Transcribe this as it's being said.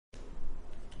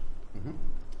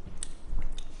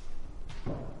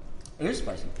It is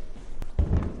spicy.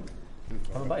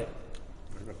 Have a bite.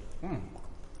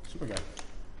 Super good.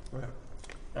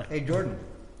 Hey, Jordan,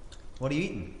 what are you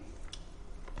eating?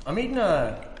 I'm eating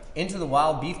Into the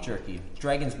Wild beef jerky,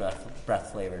 dragon's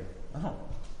breath flavored. Oh,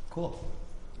 cool.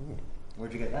 Ooh.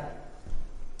 Where'd you get that?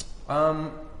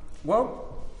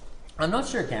 Well, I'm not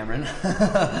sure, Cameron.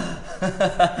 I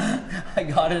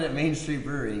got it at Main Street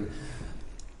Brewery,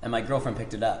 and my girlfriend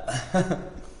picked it up.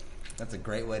 That's a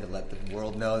great way to let the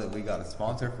world know that we got a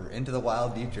sponsor for Into the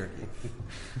Wild beef jerky.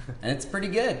 And it's pretty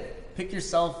good. Pick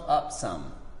yourself up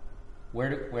some.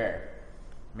 Where?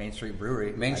 Main Street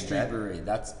Brewery. Main Street Brewery.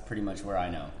 That's pretty much where I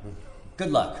know.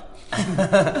 Good luck.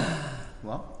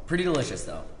 Well, pretty delicious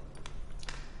though.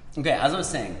 Okay, as I was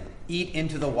saying, Eat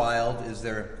Into the Wild is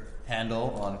their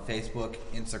handle on Facebook,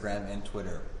 Instagram, and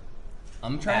Twitter.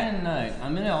 I'm trying.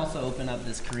 I'm gonna also open up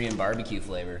this Korean barbecue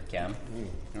flavor, Cam.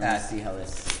 I'm gonna see how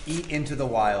this Eat Into the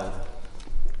Wild.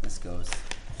 This goes.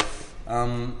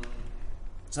 So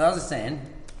as I was saying,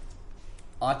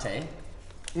 Ate.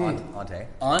 Ante.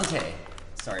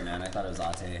 Sorry, man. I thought it was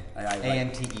Ate.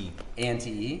 A-N-T-E.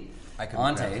 A-N-T-E. I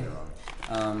couldn't pronounce it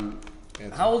wrong.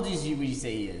 How old would you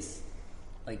say he is?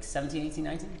 Like 17, 18,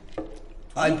 19? 20?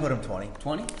 I'd put him 20.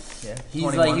 20? Yeah. He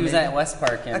was at West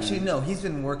Park. And actually, no. He's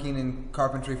been working in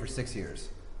carpentry for 6 years.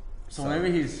 So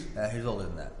maybe he's older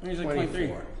than that. He's like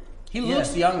 23. He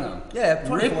looks young though. Yeah,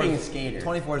 24. Ripping skater.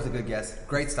 24 is a good guess.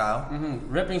 Great style.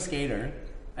 Ripping skater.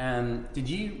 Did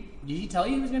he tell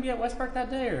you he was going to be at West Park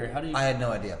that day, or how did you? I had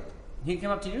no idea. He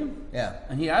came up to you? Yeah.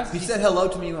 And he asked. He said hello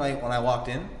to me when I walked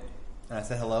in, and I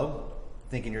said hello,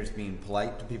 thinking you're just being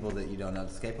polite to people that you don't know at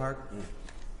the skate park.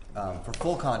 For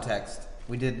full context,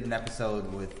 we did an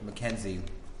episode with Mackenzie,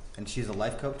 and she's a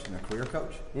life coach and a career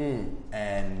coach.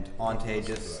 And Ante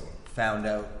just found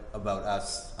out about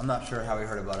us. I'm not sure how he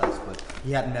heard about us, but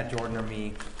he hadn't met Jordan or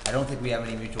me. I don't think we have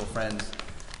any mutual friends,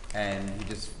 and he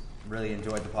just really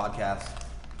enjoyed the podcast.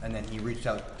 And then he reached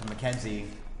out to Mackenzie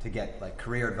to get like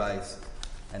career advice,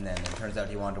 and then it turns out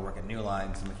he wanted to work at New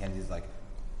Line. So Mackenzie's like,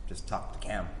 just talk to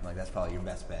Cam. Like, that's probably your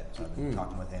best bet. So I've been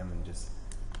talking with him and just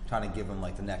trying to give him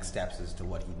like the next steps as to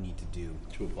what he'd need to do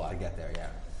to apply to get there. Yeah.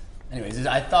 Anyways,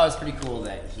 I thought it was pretty cool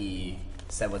that he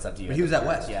said what's up to you. But he was at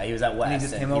West. Yeah, he was at West. And he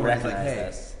just came over and was like, hey,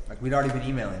 us. like we'd already been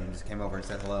emailing, and he just came over and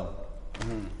said hello.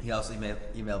 He also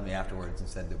emailed me afterwards and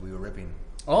said that we were ripping.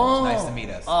 Oh, it was nice to meet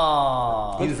us.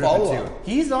 Oh, he was ripping too.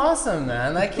 He's awesome,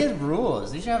 man. That kid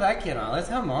rules. You should have that kid on. Let's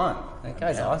have him on. That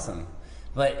guy's awesome.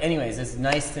 But anyways, it's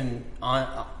nice to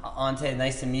Ante.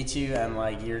 Nice to meet you, and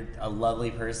like you're a lovely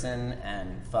person.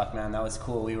 And fuck, man, that was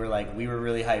cool. We were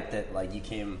really hyped that like you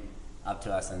came up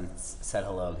to us and said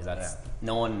hello, because that's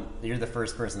no one. You're the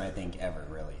first person I think ever,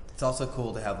 really. It's also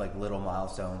cool to have like little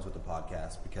milestones with the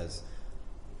podcast, because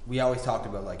we always talked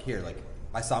about like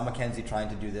I saw Mackenzie trying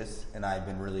to do this, and I've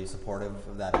been really supportive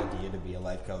of that idea to be a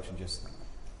life coach and just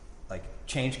like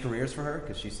change careers for her,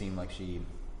 because she seemed like she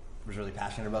was really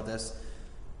passionate about this.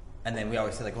 And then we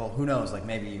always say like, well, who knows? Like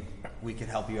maybe we could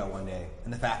help you out one day.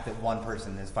 And the fact that one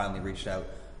person has finally reached out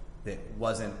that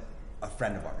wasn't a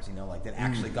friend of ours, like that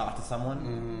actually got to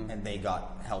someone and they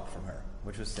got help from her,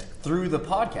 which was sick. Through the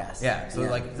podcast. Yeah. So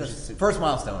like the first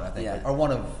milestone, I think, or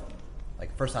one of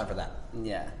like first time for that.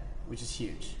 Yeah. Which is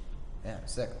huge. Yeah.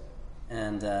 Sick.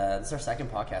 And this is our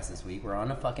second podcast this week. We're on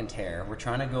a fucking tear. We're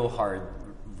trying to go hard,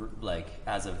 like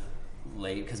as of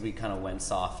late, because we kind of went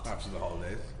soft after the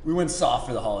holidays. We went soft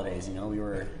for the holidays, we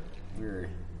were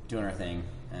doing our thing,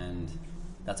 and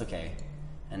that's okay.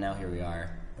 And now here we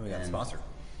are. And we got a sponsor.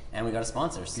 And we got a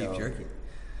sponsor. Beef jerky.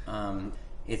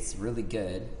 It's really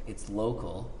good. It's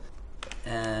local,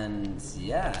 and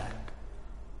yeah.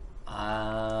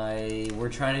 We're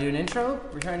trying to do an intro.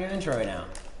 We're trying to do an intro right now.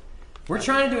 We're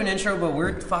trying to do an intro, but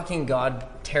we're fucking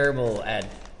terrible at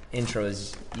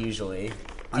intros usually.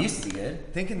 We used to be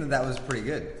good. Thinking that was pretty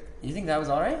good. You think that was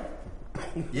all right?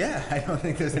 Yeah, I don't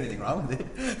think there's anything wrong with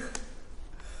it.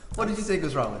 What did you think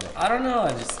was wrong with it? I don't know.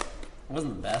 It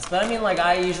wasn't the best. But I mean, like,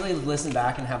 I usually listen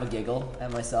back and have a giggle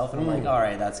at myself, and I'm like, all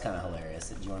right, that's kind of hilarious.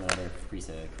 Do you want another piece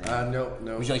of cream? No.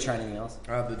 Would you like to try anything else?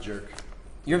 The jerk.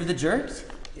 You're the jerk?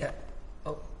 Yeah.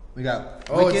 Oh. We got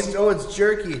it's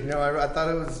jerky. No, I thought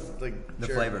it was like the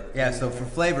flavor. Yeah, so for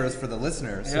flavors for the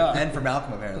listeners, and for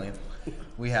Malcolm apparently,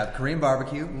 we have Korean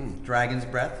barbecue, Dragon's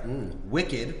Breath,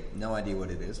 Wicked, no idea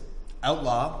what it is,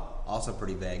 Outlaw, also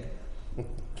pretty vague,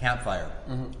 Campfire.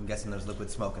 I'm guessing there's liquid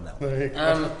smoke in that one.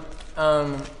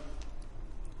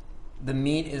 The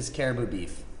meat is caribou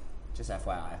beef, just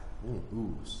FYI.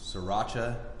 Ooh,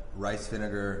 sriracha, rice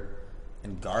vinegar,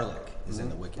 and garlic is in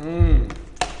the Wicked.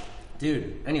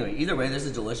 Dude, anyway, either way, this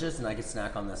is delicious, and I could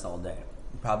snack on this all day.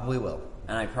 Probably will.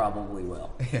 And I probably will.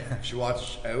 You should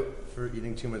watch out for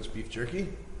eating too much beef jerky.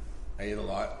 I eat a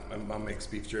lot. My mom makes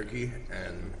beef jerky,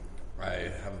 and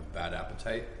I have a bad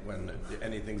appetite when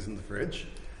anything's in the fridge.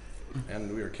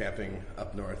 And we were camping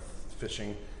up north,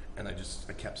 fishing, and I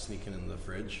kept sneaking in the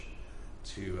fridge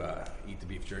to eat the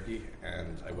beef jerky,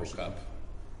 and I woke up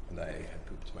and I had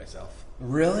pooped myself.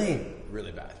 Really?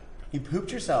 Really bad. You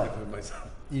pooped I yourself? pooped myself.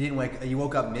 You didn't you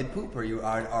woke up mid-poop or you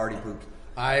already pooped?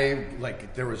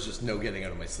 There was just no getting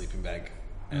out of my sleeping bag,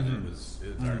 and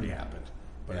it already happened.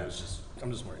 But Yeah.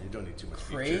 I'm just worried. You don't need too much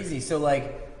beef Crazy. jerky. So,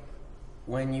 like,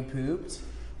 when you pooped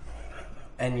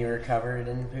and you were covered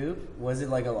in poop, was it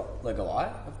like a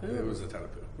lot of poop? It was a ton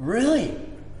of poop. Really?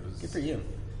 Good for you.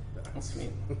 That's sweet.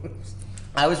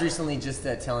 I was recently just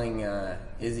telling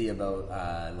Izzy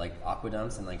about like aqua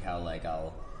dumps and like how like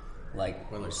I'll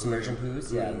submersion poos.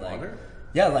 food Yeah, in like water?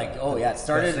 yeah, like oh yeah. It Best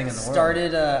thing in the world.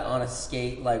 started on a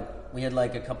skate. Like we had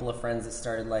like a couple of friends that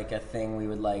started like a thing. We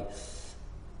would like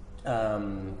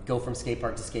go from skate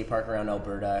park to skate park around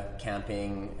Alberta,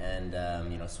 camping and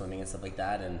swimming and stuff like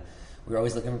that. And we were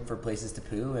always looking for places to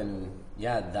poo. And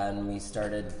yeah, then we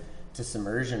started to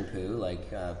submersion poo,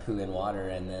 like poo in water,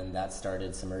 and then that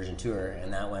started submersion tour,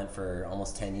 and that went for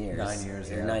almost 10 years. 9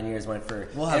 years, Or yeah. 9 years went for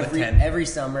We'll have 10. every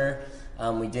summer.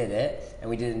 We did it, and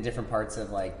we did it in different parts of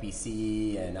like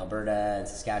BC and Alberta and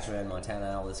Saskatchewan,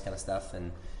 Montana, all this kind of stuff.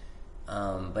 And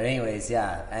but anyways,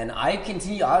 yeah. And I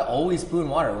always poo in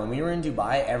water. When we were in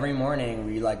Dubai, every morning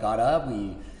we like got up,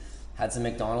 we had some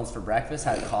McDonald's for breakfast,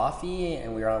 had coffee,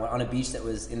 and we were on a beach that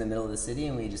was in the middle of the city,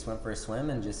 and we just went for a swim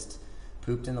and just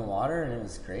pooped in the water, and it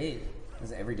was great. It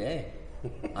was every day.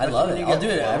 I love it. I'll do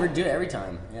it. I would do it every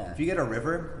time. Yeah. If you get a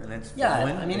river and it's Yeah.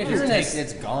 flowing, I mean, if it you're in just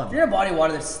this, it's gone. If you're in a body of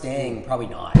water that's staying, probably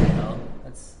not. You know,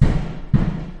 that's.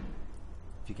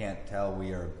 If you can't tell,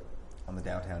 we are on the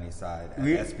downtown east side at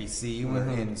We- SBC. We're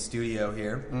in studio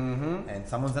here, and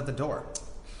someone's at the door.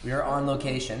 We are on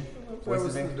location. Where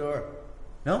was the door?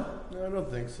 No? No, I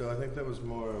don't think so. I think that was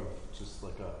more of just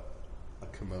like a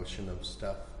commotion of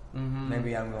stuff.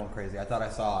 Maybe I'm going crazy. I thought I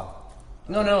saw.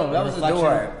 No, that was the reflection.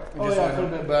 door. Oh yeah, it could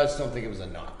have been, but I just don't think it was a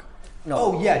knock. No.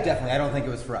 Oh yeah, definitely. I don't think it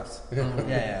was for us.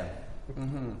 Yeah.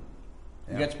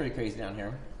 It gets pretty crazy down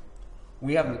here.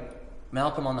 We have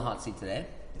Malcolm on the hot seat today.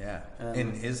 Yeah.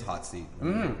 In his hot seat.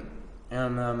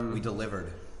 And We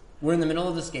delivered. we're in the middle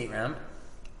of the skate ramp,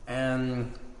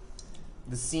 and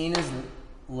the scene is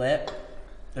lit.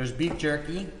 There's beef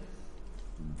jerky,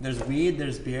 there's weed,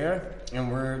 there's beer,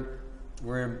 and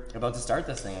we're about to start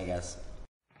this thing, I guess.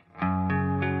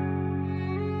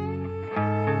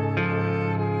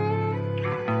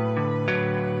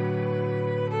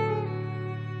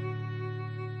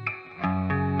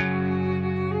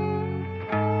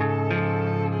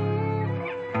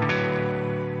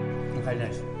 Okay,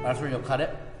 nice. That's where you'll cut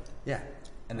it? Yeah.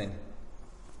 And then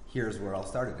here's where I'll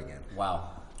start it again. Wow.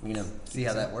 You know, See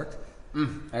how that worked? I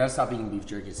gotta stop eating beef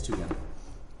jerky, it's too good.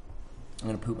 I'm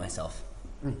gonna poop myself.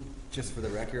 Just for the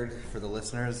record, for the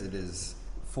listeners, it is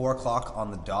 4 o'clock on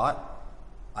the dot.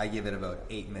 I give it about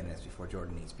 8 minutes before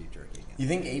Jordan eats beef jerky again. You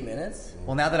think 8 minutes?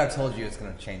 Well, now that I've told you, it's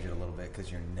going to change it a little bit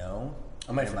because you know.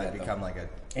 I might it might forget, become though. like a.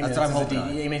 8 That's what I'm hoping.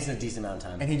 8 minutes is a decent amount of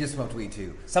time. And he just smoked weed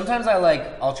too. Sometimes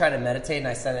I'll try to meditate and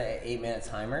I set an 8-minute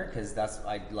timer because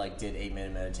I did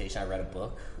 8-minute meditation. I read a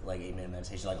book, like 8-minute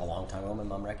meditation, like a long time ago. My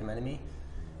mom recommended me.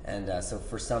 And so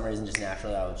for some reason, just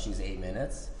naturally, I would choose 8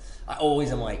 minutes. I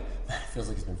always am like, man, it feels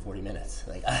like it's been 40 minutes.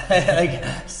 Like,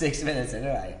 like 6 minutes into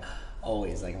it,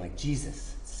 I'm like,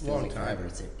 Jesus, it feels Long like time. forever.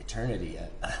 It's eternity.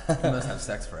 He must have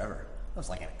sex forever. That was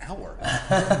like an hour.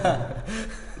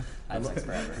 I have sex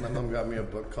forever. My mom got me a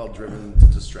book called Driven to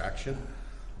Distraction,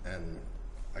 and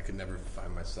I could never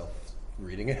find myself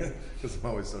reading it because I'm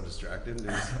always so distracted. It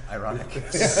was, Ironic.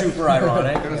 Super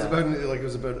ironic. it was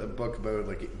Yeah. about a book about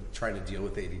like trying to deal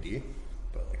with ADD,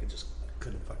 but like I just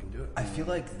couldn't fucking do it. I feel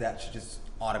like that should just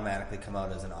automatically come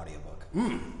out as an audiobook.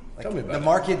 Like Tell me about the it.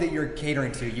 market that you're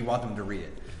catering to, you want them to read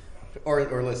it. Or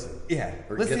listen. Yeah.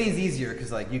 Or Listening get- is easier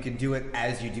because like you can do it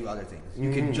as you do other things.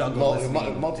 You can juggle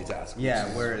listening. Multitask. Yeah,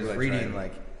 which is whereas what I reading, try.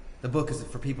 like, the book is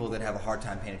for people that have a hard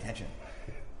time paying attention.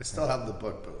 I still have the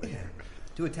book, but like,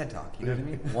 Do a TED Talk, you know what I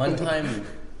mean? One time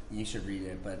you should read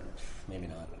it, but maybe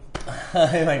not.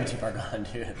 It might be too far gone,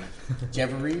 dude. Did you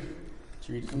ever read? Did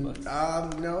you read some books?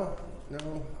 no.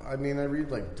 I mean, I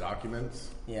read like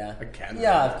documents. Yeah. I can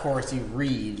Yeah, read. of course you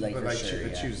read, like But for I sure. choo- I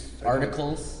yeah. choose- I don't-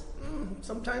 Articles.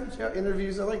 Sometimes, yeah,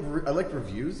 interviews. I like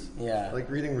reviews. Yeah. I like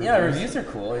reading reviews. Yeah, reviews are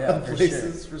cool. Yeah, of for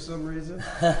places for some reason.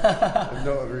 I have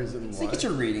no reason sure. why. So get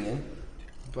your reading in.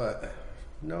 But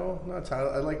no, not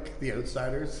title. I like The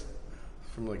Outsiders.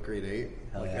 from like grade 8,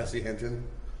 Hell like yeah. S.E. Hinton.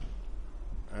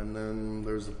 And then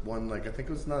there's one, like, I think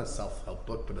it was not a self-help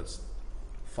book, but it's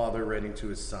father writing to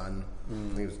his son. I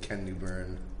think it was Ken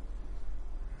Newburn.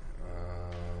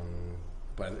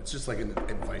 But it's just like an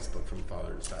advice book from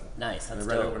father to son. Nice, And I that's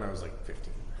read dope. it when I was like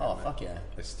 15. Oh, And fuck yeah.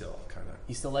 I still kind of...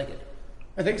 You still like it?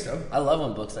 I think so. I love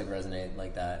when books like resonate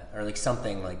like that, or like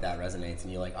something like that resonates,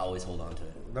 and you like always hold on to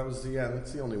it. That's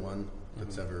the only one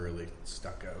that's ever really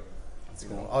stuck out. That's You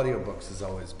cool. know, audiobooks has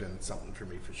always been something for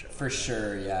me for sure. For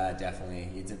sure, yeah, definitely.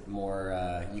 It's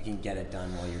more, you can get it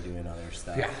done while you're doing other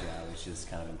stuff, Yeah. which is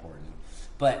kind of important.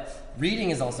 But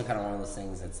reading is also kind of one of those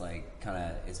things that's like kind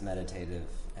of, it's meditative,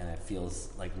 and it feels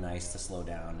like nice to slow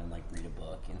down and like read a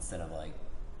book instead of like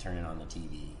turning on the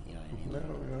TV, you know what I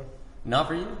mean? No. Not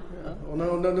for you? Yeah. Huh?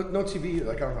 Well, no TV.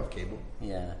 Like, I don't have cable.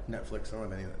 Yeah. Netflix. I don't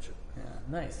have any of that shit. Yeah,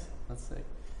 nice. That's sick.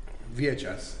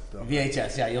 VHS, though.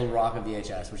 VHS, yeah, you'll rock a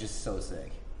VHS, which is so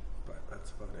sick. But that's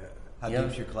about it. How Yeah.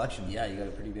 deep's your collection? Yeah, you got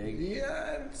it pretty big.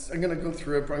 Yeah, I'm gonna go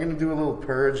through it. I'm gonna do a little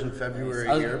purge in February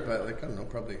Nice. here, but like I don't know,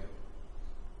 probably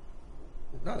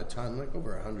not a ton, like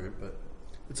over 100, but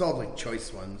it's all like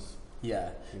choice ones.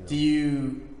 Yeah. You know. Do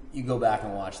you go back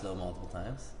and watch though multiple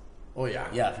times? Oh yeah,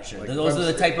 Yeah, for sure. Like, Those if are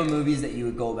I'm the type of movies that you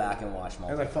would go back and watch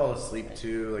multiple And I fall times. asleep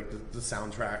too, like the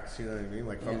soundtracks. You know what I mean?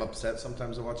 Like if I'm Yeah. upset,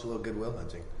 sometimes I watch a little Good Will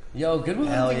Hunting. Yo, Good Will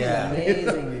Hell Hunting yeah. is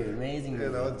amazing, dude. Amazing You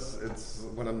movie. know, it's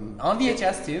when I'm On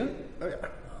VHS too? Oh yeah, Oh,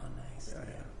 nice. Yeah.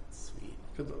 Sweet.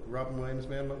 good. Robin Williams,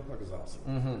 man, motherfucker's awesome.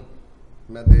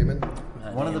 Mm-hmm. Matt Damon.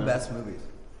 One of the best movies.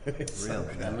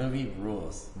 Really? That movie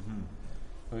rules.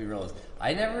 Movie rules.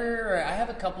 I have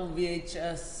a couple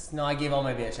VHS. No, I gave all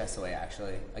my VHS away,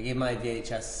 actually. I gave my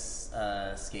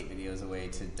VHS skate videos away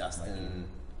to Dustin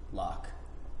Locke.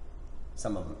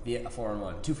 Some of them.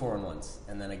 4-in-1. 2 4-in-1s.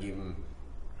 And then I gave him,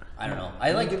 I don't know.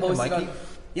 I like give it to posted on. Mikey?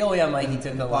 Yeah, oh yeah, Mikey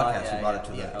took a lot. Podcast, Yeah, you brought yeah, it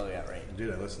to yeah. the- Oh yeah, right.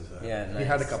 Dude, I listened to that. Yeah, nice. He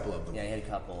had a couple of them. Yeah, he had a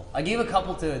couple. I gave a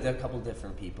couple to a couple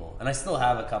different people, and I still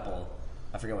have a couple.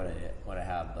 I forget what I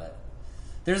have, but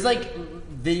there's like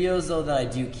videos though that I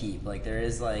do keep. Like there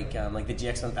is like the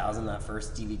GX1000, that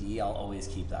first DVD. I'll always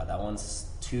keep that. That one's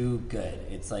too good.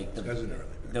 It's like Those guys are gnarly.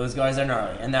 those guys are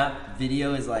gnarly, and that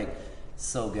video is like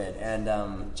so good.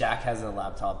 And Jack has a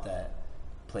laptop that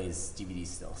plays DVDs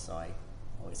still, so I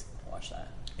always watch that.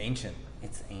 Ancient.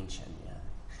 It's ancient, yeah.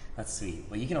 That's sweet.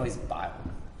 Well, you can always buy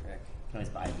one. Frick. You can always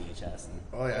buy VHS. And,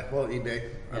 Oh yeah, well eBay.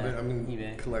 I've Yeah, been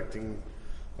eBay. collecting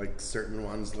like certain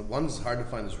ones. The one's hard to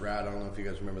find is Rad. I don't know if you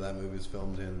guys remember that movie. It was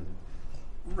filmed in.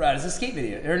 right, it's a skate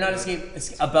video, or not a skate.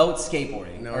 It's about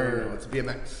skateboarding. No, or no, it's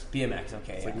BMX. BMX.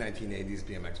 Okay, It's yeah. like 1980s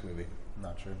BMX movie.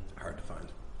 Not true. Hard to find.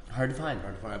 Hard to find.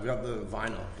 Hard to find. I've got the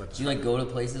vinyl, but Do you like go to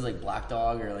places like Black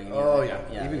Dog or like? Oh yeah,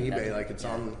 even like eBay. that? Like it's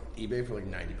Yeah. on eBay for like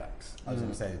 $90 I was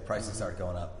gonna say prices start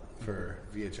going up. for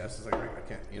VHS. It's like I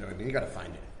can't. You know, what I mean, you got to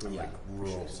find it in Yeah, like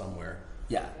rural somewhere.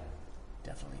 Yeah,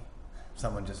 definitely.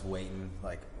 Someone just waiting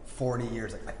like 40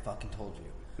 years. Like I fucking told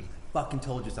you. Fucking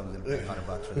told you someone's gonna pay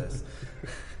 $100 for this.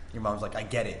 Your mom's like, I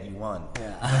get it. You won.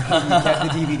 Yeah. You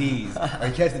kept the DVDs or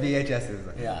you kept the VHSs.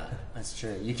 Like, Yeah, that's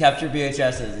true. You kept your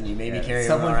VHSs and you made me Yeah, carry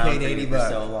someone them around paid for you $80 for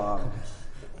so long.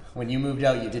 When you moved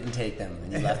out, you didn't take them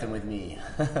and you left them with me.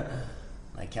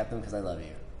 I kept them because I love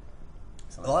you.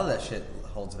 So A lot of that shit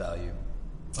holds value.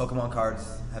 Pokemon cards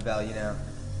have value now.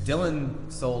 Dylan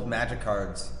sold Magic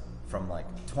cards from like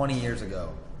 20 years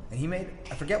ago, and he made,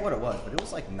 I forget what it was, but it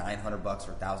was like $900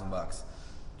 or $1,000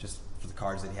 just for the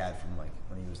cards that he had from like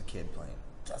when he was a kid playing.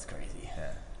 that's crazy.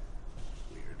 Yeah,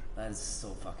 Weird. That is so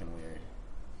fucking weird.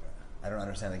 I don't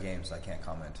understand the game, so I can't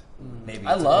comment. Maybe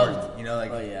I it's loved, important, you know,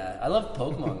 like oh yeah, I loved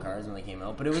Pokemon cards when they came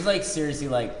out, but it was like seriously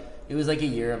like it was like a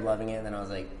year of loving it, and then I was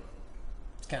like,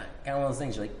 it's kind of one of those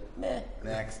things. You're like, meh,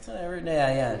 next. whatever.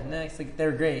 Yeah, next. Like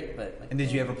they're great, but like, And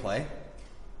did you ever play?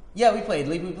 yeah, we played.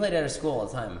 Like, we played at our school all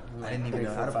the time. I didn't even Grade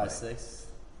know how to 4, 5, play. 6.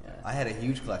 Yeah, I had a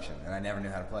huge collection, and I never knew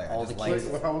how to play. All I just the liked kids.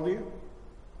 it. Wait, how old are you?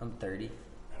 I'm 30.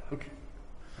 Okay.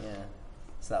 Yeah,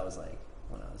 so that was like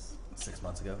when I was 6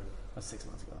 months ago. 6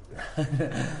 months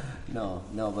ago.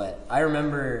 no, but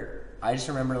I just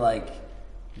remember like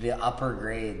the upper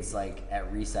grades, like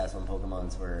at recess when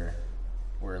Pokemons were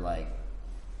like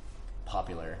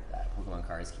popular, that Pokemon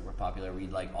cards were popular,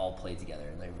 we'd like all play together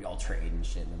and like we all trade and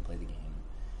shit and then play the game.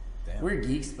 Damn. We're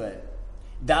geeks, but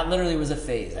that literally was a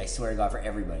phase, I swear to God, for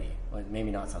everybody. Well, maybe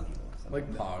not some people. Some Like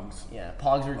people. Pogs. Yeah,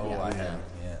 Pogs were, Oh, yeah, I yeah. have,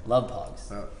 yeah. Love Pogs.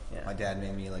 Yeah. My Yeah. dad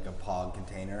made me like a Pog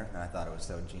container, and I thought it was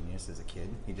so genius as a kid.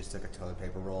 He just took a toilet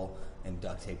paper roll and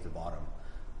duct taped the bottom,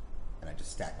 and I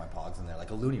just stacked my Pogs in there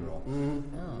like a loony roll.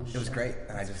 Oh, It was great,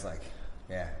 and I just like,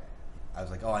 yeah, I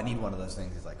was like, oh, I need one of those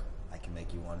things. He's like, I can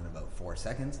make you one in about 4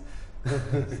 seconds.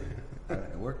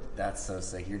 It worked. That's so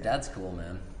sick. Your dad's cool,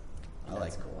 man.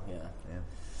 That's cool. Yeah.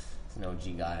 He's an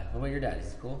OG guy. What about your dad?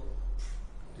 Is he cool?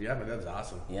 Yeah, my dad's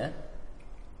awesome. Yeah.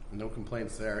 No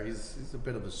complaints there. He's a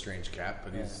bit of a strange cat,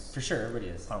 but he's for sure. Everybody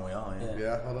is. Aren't we all? Yeah.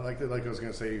 yeah. Well, like I was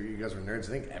gonna say, you guys are nerds.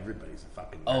 I think everybody's a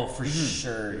fucking nerd. Oh, for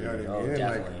sure. You know Dude. what I mean? Oh,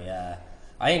 definitely. Like, yeah.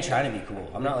 I ain't trying to be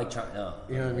cool. I'm not like trying. No.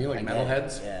 You know what I mean? Like I get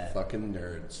metalheads, it. Yeah. fucking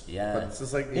nerds. Yeah. But it's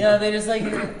just like They just like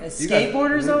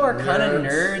skateboarders though are kind of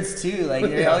nerds too. Like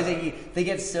they're always like, they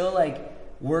get so like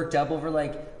worked up over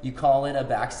like you call it a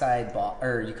backside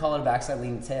or you call it a backside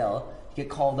lean tail. You get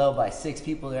called out by 6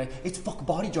 people. They're like, it's a fucking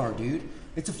body jar, dude.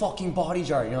 It's a fucking body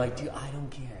jar. And you're like, dude, I don't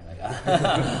care.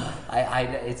 Like,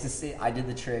 I did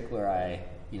the trick where I,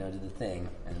 did the thing,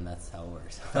 and that's how it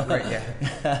works. Right,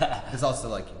 yeah. There's also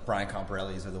like Brian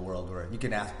Comparelli's of the world where you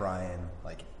can ask Brian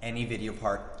like any video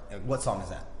part. What song is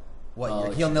that? What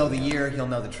year? He'll know the year. He'll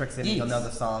know the tricks in it. He'll know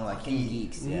the song. Like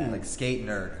geeks, yeah. Like skate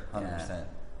nerd, 100%.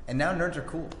 And now nerds are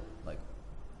cool. Like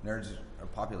nerds are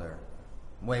popular,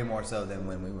 way more so than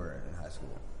when we were in high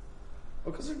school.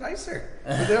 Well, because they're nicer.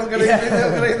 They don't got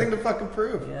anything to fucking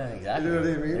prove. Yeah, exactly. You know what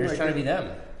I mean? They're just trying to be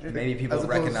them. Maybe people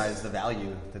recognize the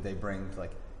value that they bring to, like,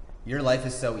 your life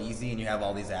is so easy and you have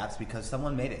all these apps because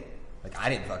someone made it. Like, I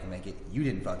didn't fucking make it. You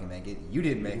didn't fucking make it. You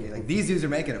didn't make it. Like, these dudes are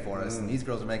making it for us and these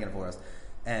girls are making it for us.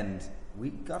 And we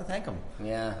gotta thank them.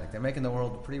 Yeah. Like, they're making the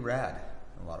world pretty rad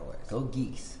in a lot of ways. Go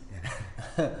geeks.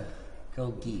 Yeah. Go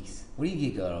geeks. What do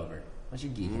you geek out over? What's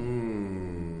your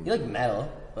geeking? You like metal,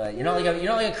 but you're not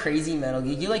like a crazy metal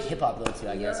geek. You like hip hop though too,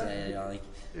 I guess. Yeah, I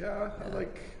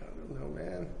don't know,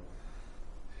 man.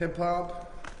 Hip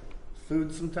hop,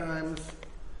 food sometimes.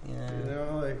 Yeah.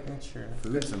 Like that's true.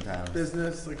 Food sometimes.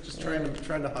 Business, like just trying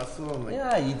to hustle and like.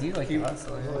 Yeah, you do like to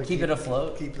hustle. Like keep it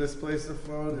afloat. Keep this place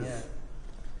afloat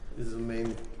is a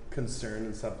main concern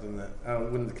and something that I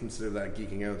wouldn't consider that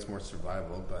geeking out. It's more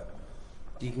survival, but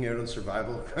geeking out on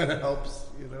survival kind of helps,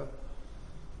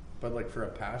 But like for a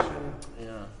passion,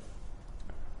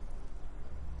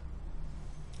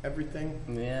 everything.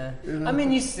 Yeah, I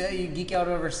mean, you geek out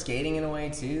over skating in a way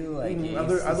too, like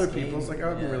other people's. Like I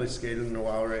haven't really skated in a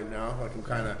while right now. Like I'm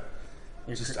kind of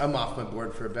I'm off my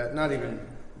board for a bit. Not even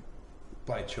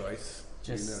by choice.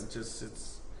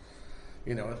 It's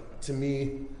to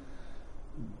me,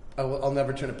 I'll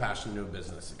never turn a passion into a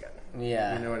business again.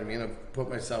 Yeah, you know what I mean. I've put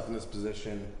myself in this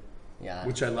position. Yeah.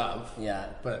 Which I love. Yeah.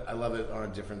 But I love it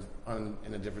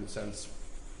in a different sense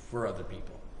for other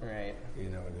people. Right. You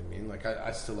know what I mean? Like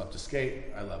I still love to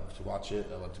skate. I love to watch it.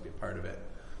 I love to be a part of it.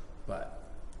 But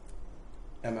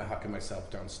am I hucking myself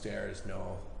downstairs?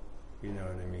 No. You know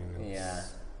what I mean?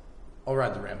 I'll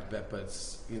ride the ramp a bit, but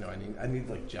it's I need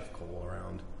like Jeff Cole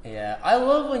around. Yeah, I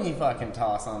love when you fucking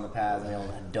toss on the pads and the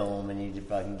old dome and you just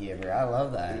fucking give her. I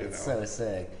love that. It's so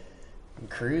sick. I'm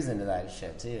cruising to that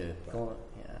shit too.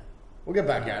 We'll get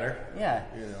back at her. Yeah.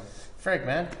 Frick,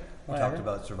 man. We talked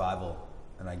about survival,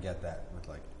 and I get that with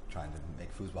like trying to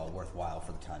make foosball worthwhile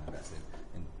for the time invested.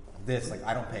 And this, like,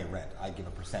 I don't pay rent. I give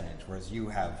a percentage, whereas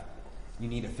you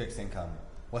need a fixed income.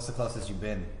 What's the closest you've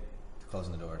been to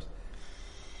closing the doors?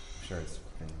 I'm sure it's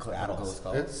been battles.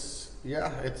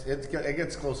 It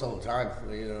gets close all the time.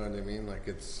 You know what I mean? Like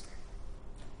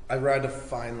I ride a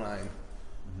fine line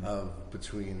of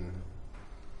between.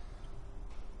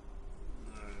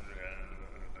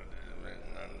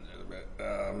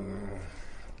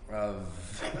 Of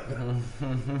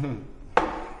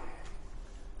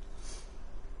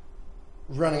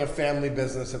running a family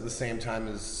business at the same time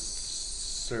as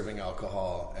serving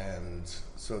alcohol, and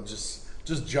so just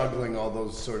juggling all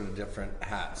those sort of different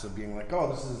hats of being like,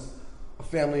 oh, this is a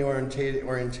family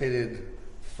orientated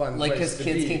fun like place because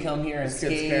kids can come here and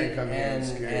skate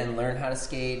and learn how to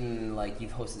skate, and like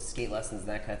you've hosted skate lessons and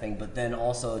that kind of thing, but then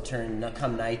also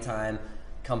come nighttime,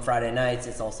 come Friday nights,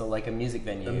 it's also like a music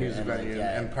venue.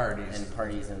 And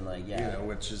parties. And like,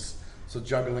 which is, so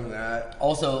juggling that.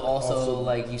 Also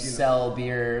like you sell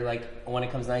beer, like when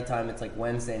it comes nighttime, it's like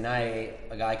Wednesday night,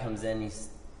 a guy comes in, he's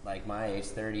like my age,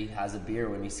 30, has a beer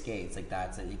when he skates. Like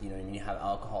that's it, and you have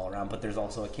alcohol around, but there's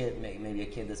also a kid, maybe a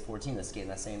kid that's 14 that's skating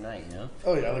that same night,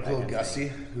 Oh yeah, like little Gussie,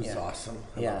 who's awesome.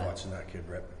 I love watching that kid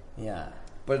rip. Yeah.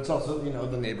 But it's also,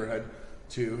 the neighborhood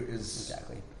too is...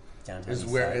 Exactly. Downtown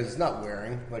is not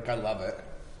wearing. Like, I love it.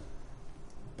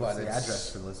 But it's the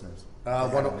address for the listeners.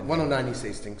 109 East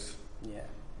Hastings. Yeah.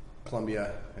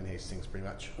 Columbia and Hastings, pretty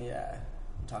much. Yeah.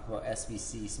 Talk about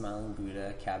SBC, Smiling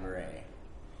Buddha Cabaret.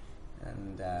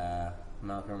 And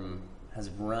Malcolm has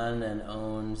run and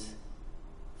owned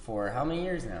for how many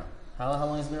years now? How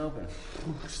long has it been open?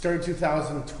 Started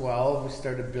 2012. We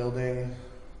started building,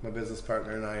 my business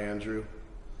partner and I, Andrew.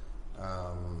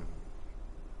 And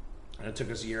it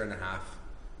took us a year and a half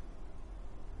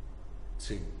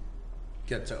to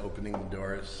get to opening the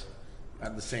doors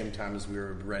at the same time as we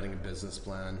were writing a business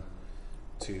plan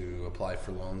to apply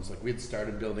for loans. Like, we had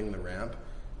started building the ramp,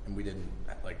 and we didn't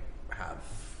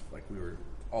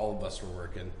all of us were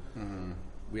working.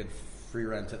 We had free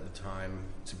rent at the time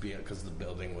because the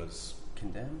building was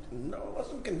condemned. No, it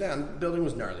wasn't condemned. The building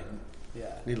was gnarly.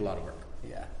 Yeah, needed a lot of work.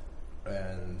 Yeah,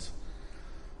 and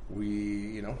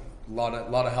we, a lot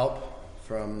of help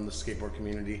from the skateboard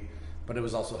community, but it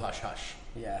was also hush hush.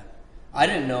 Yeah. I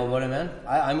didn't know about it, man.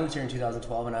 I moved here in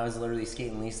 2012, and I was literally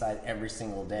skating Leaside every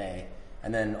single day.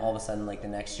 And then all of a sudden, like the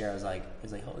next year, I was like,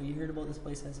 oh, you heard about this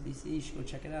place, SBC? You should go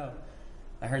check it out.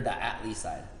 I heard that at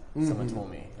Leaside. Someone told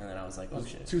me, and then I was like, oh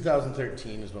shit.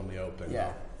 2013 is when we opened.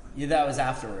 Yeah. Yeah, that was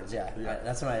afterwards. Yeah.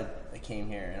 That's when I came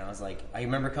here, and I was like, I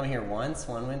remember coming here one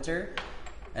winter,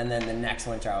 and then the next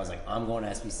winter, I was like, I'm going to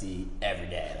SBC every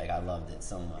day. Like, I loved it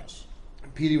so much.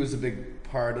 Petey was a big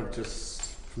part of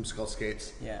just from Skull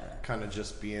Skates. Yeah. Kind of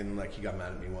just being like, he got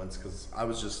mad at me once because I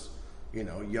was just,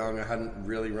 young. I hadn't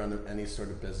really run any sort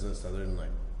of business other than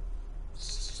like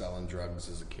selling drugs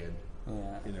as a kid.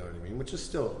 Yeah. You know what I mean? Which is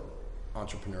still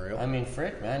entrepreneurial. I mean,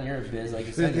 frick, man, you're a biz, like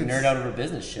you said, you nerd out over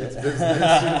business shit. It's business,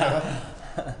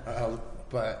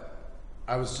 but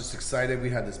I was just excited. We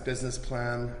had this business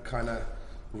plan kind of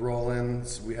rolling.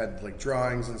 So we had like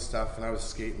drawings and stuff, and I was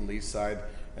skating Leaside,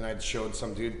 and I'd showed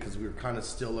some dude because we were kind of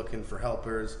still looking for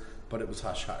helpers, but it was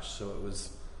hush hush, so it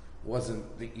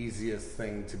wasn't the easiest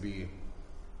thing to be,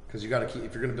 because you got to keep,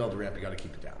 if you're going to build a ramp, you got to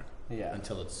keep it down. Yeah.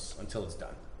 Until it's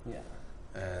done. Yeah.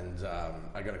 And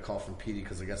I got a call from Petey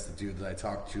because I guess the dude that I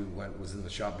talked to was in the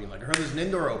shop being like, I heard there's an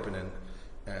indoor opening.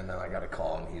 And then I got a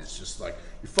call, and he's just like,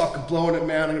 you're fucking blowing it,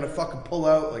 man. I'm going to fucking pull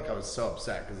out. Like, I was so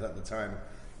upset because at the time,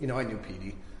 I knew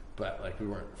Petey, but like we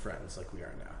weren't friends like we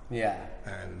are now. Yeah.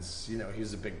 And, he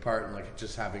was a big part in like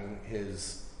just having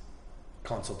his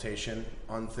consultation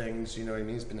on things. You know what I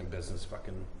mean? He's been in business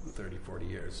fucking 30, 40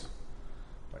 years.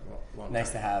 Like, long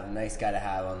nice guy to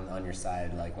have on your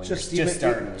side, like when you're just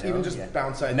starting. Even just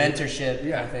bounce ideas, mentorship,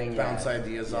 kind of thing. Bounce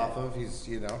ideas off of. He's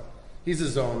he's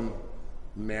his own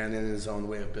man in his own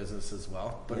way of business as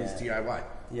well, but he's DIY.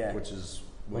 Yeah, which is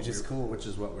cool. Which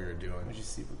is what we were doing. Which is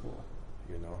super cool.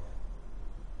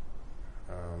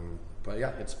 But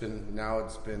yeah, it's been I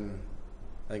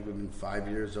think we've been 5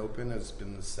 years open. It's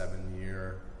been the 7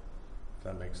 year. If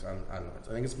that makes I don't know.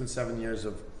 I think it's been 7 years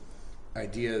of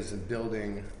ideas and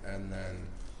building, and then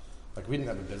like we didn't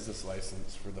have a business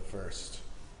license for the first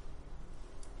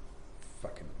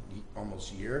fucking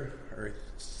almost year or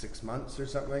 6 months or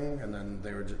something, and then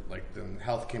they were just like, then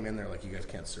health came in, they're like, you guys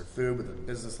can't serve food with a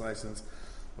business license.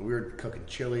 But we were cooking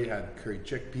chili, had curried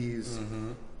chickpeas,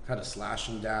 had a slash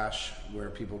and dash where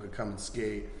people could come and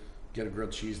skate, get a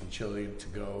grilled cheese and chili to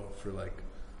go for like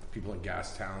people in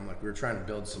Gastown. Like, we were trying to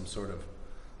build some sort of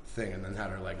thing, and then had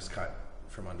our legs cut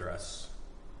from under us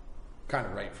kind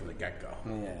of right from the get-go.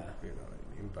 Yeah. You know what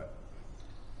I mean? But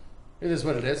it is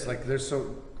what it is. Like,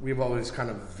 we've always kind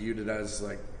of viewed it as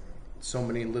like so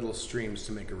many little streams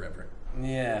to make a river.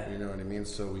 Yeah. You know what I mean?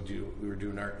 So we were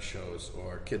doing art shows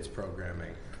or kids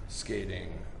programming,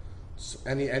 skating,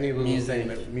 any little music,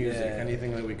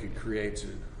 anything that we could create to.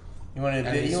 You want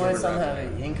to have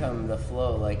an income, the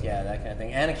flow, like that kind of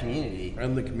thing, and a community.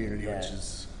 And the community, which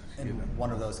is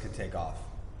one of those could take off.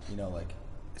 Like,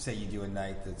 say you do a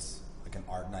night that's like an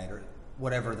art night or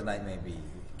whatever the night may be,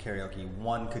 karaoke.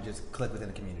 One could just click within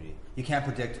a community. You can't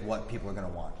predict what people are going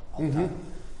to want all the time,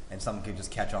 and some could just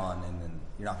catch on, and then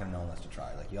you're not going to know unless to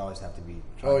try. Like, you always have to be.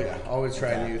 Always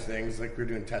try new things. Like, we're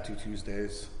doing Tattoo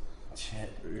Tuesdays.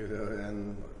 Shit.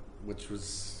 And which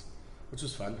was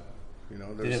fun.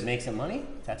 Did it make some money?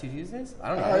 Tattoo Tuesdays?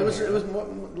 I don't know. It was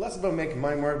less about making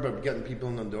money, more about getting people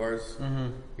in the doors.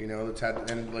 Mm-hmm.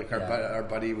 And like our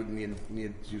buddy would need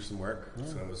to do some work,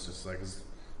 so it was just like we're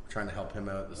trying to help him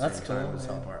out at the same time as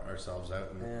help ourselves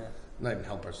out, and not even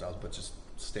help ourselves, but just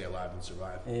stay alive and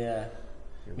survive. Yeah,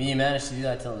 you managed to do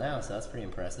that till now, so that's pretty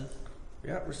impressive.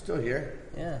 Yeah, we're still here.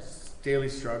 Yeah, it's daily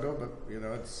struggle, but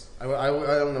it's I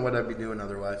don't know what I'd be doing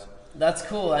otherwise. That's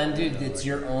cool, and dude, it's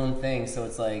your own thing, so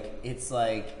it's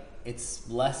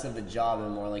less of a job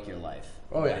and more like your life.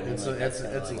 Oh yeah, it's a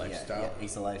lifestyle. Yeah,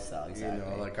 it's a lifestyle,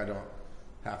 exactly. Like, I don't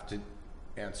have to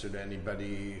answer to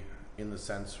anybody in the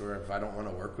sense where if I don't want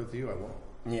to work with you, I won't.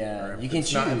 Yeah, you can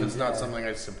choose. If it's not something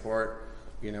I support,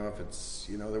 if it's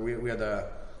we had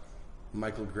a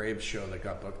Michael Graves show that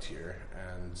got booked here,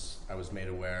 and I was made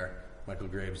aware. Michael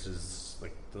Graves is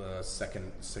like the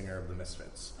second singer of the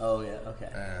Misfits. Oh yeah,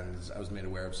 okay. And I was made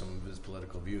aware of some of his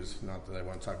political views. Not that I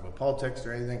want to talk about politics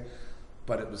or anything,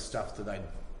 but it was stuff that I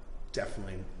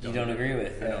definitely don't agree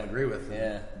with. I don't agree with.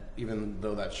 Yeah. Even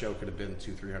though that show could have been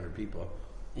 200-300 people.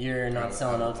 You're not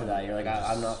selling out to that. You're like,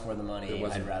 I'm not for the money.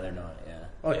 I'd rather not. Yeah.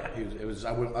 Oh yeah, it was.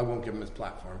 I won't give him his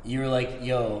platform. You were like,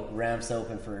 yo, ramps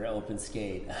open for open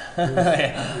skate.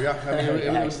 Yeah, I mean,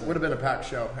 it would have been a packed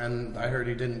show, and I heard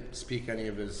he didn't speak any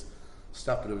of his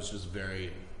stuff, but it was just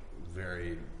very,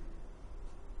 very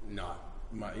not.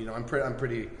 I'm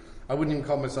pretty. I wouldn't even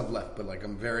call myself left, but like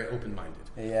I'm very open-minded.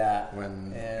 Yeah.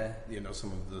 When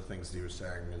some of the things that you were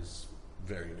saying is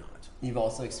very not. You've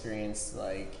also experienced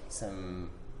like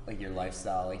some. Like your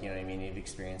lifestyle, like, you know what I mean? You've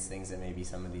experienced things that maybe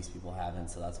some of these people haven't,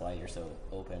 so that's why you're so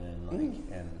open and like,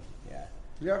 and yeah.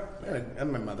 Yeah,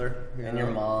 and my mother. And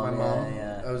your mom. My mom.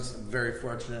 Yeah. I was very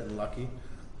fortunate and lucky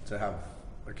to have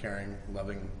a caring,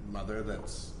 loving mother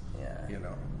that's,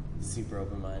 super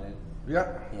open-minded.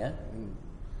 Yeah. Yeah. And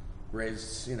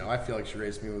raised, I feel like she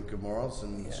raised me with good morals,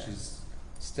 and she's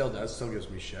still gives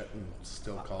me shit, and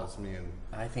still calls me. And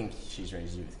I think she's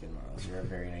raised you with good morals. You're a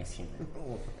very nice human.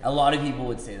 A lot of people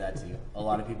would say that too. A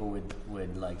lot of people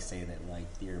would like say that like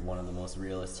you're one of the most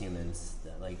realist humans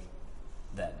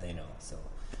that they know. So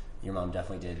your mom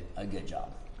definitely did a good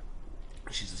job.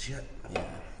 She's a shit. Yeah.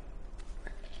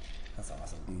 That's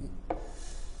awesome.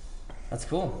 That's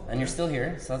cool. And you're still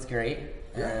here, so that's great.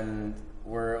 Yeah. And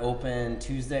we're open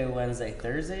Tuesday, Wednesday,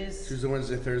 Thursdays. Tuesday,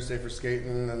 Wednesday, Thursday for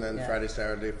skating, and then Friday,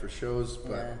 Saturday for shows.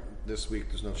 But this week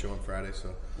there's no show on Friday,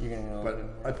 so. You're gonna go.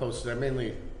 But I posted. I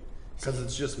mainly because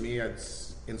it's just me.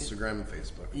 It's Instagram and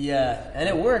Facebook. Yeah, and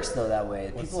it works though that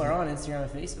way. People are on Instagram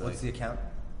and Facebook. What's the account?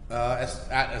 At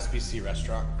SBC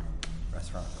Restaurant.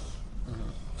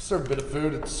 Serve a bit of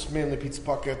food. It's mainly pizza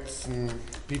pockets and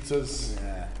pizzas.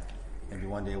 Yeah. Maybe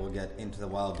one day we'll get into the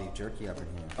wild beef jerky up in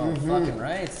here. Oh, fucking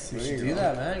right. We There should you do go.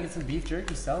 that, man. Get some beef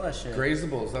jerky, sell that shit.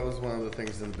 Grazables. That was one of the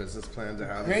things in the business plan to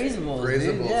have. Grazables,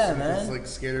 Grazables. dude. Yeah, Because, man. like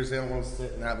skaters, they don't want to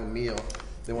sit and have a meal.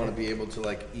 They want to be able to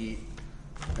like eat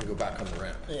and go back on the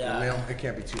ramp. Yeah. And it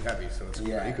can't be too heavy, so it's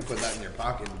Yeah. you can put that in your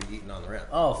pocket and be eating on the ramp.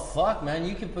 Oh fuck, man!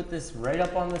 You can put this right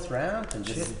up on this ramp and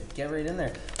just get right in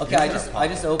there. Okay, Yeah, I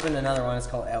just opened another one. It's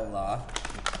called Outlaw.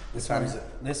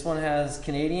 This one has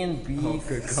Canadian beef,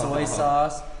 good soy God.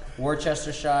 sauce,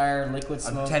 Worcestershire, liquid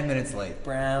I'm smoke, 10 minutes late.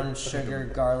 brown sugar,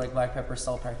 garlic, black pepper,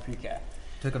 salt, paprika.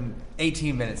 Took them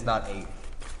 18 minutes, not 8.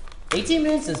 18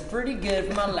 minutes is pretty good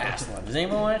for my last one. Does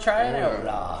anyone want to try it?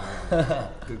 Outlaw.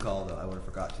 Good call, though. I would have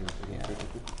forgot to. Yeah.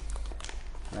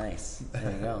 Nice.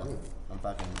 There you go. I'm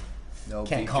fucking. No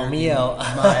Can't beef call jerky. me out.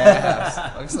 My ass.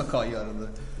 I can still call you out of the.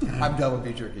 I'm done with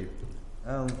beef jerky.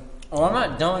 Oh, I'm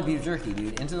not done with beef jerky,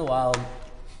 dude. Into the Wild.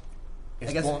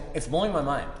 It's blowing my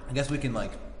mind. I guess we can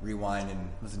like rewind and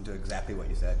listen to exactly what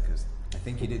you said because I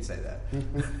think you did say that.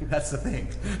 That's the thing.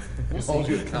 We'll Hold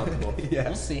see. you accountable. Yeah.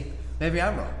 We'll see. Maybe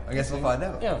I'm wrong. I guess we'll find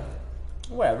out. Yeah.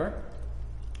 Whatever.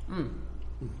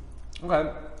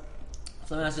 Okay.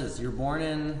 So let me ask you this. You were born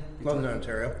in London,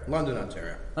 Ontario.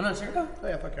 Ontario? Oh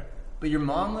yeah, fuck yeah. But your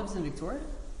mom lives in Victoria?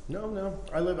 No.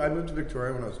 I moved to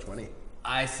Victoria when I was 20.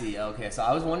 I see. Okay. So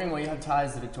I was wondering why you have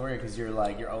ties to Victoria because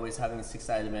you're always having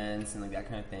six-side events and like that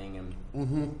kind of thing.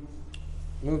 And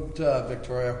Moved to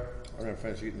Victoria. I'm gonna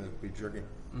finish eating this beef jerky.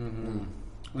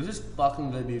 it was just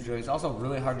fucking good beef jerky. It's also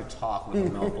really hard to talk with a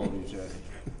mouthful of beef jerky.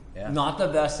 Yeah. Not the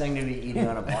best thing to be eating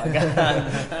on a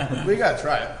podcast. We gotta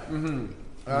try it.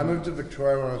 I moved to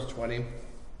Victoria when I was 20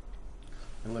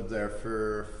 and lived there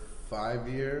for 5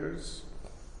 years.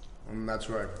 And that's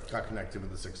where I got connected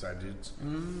with the Six Side Dudes.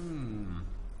 In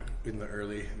the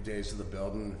early days of the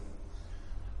build. And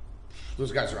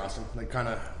those guys are awesome. They kind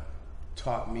of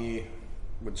taught me,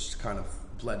 which kind of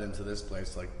bled into this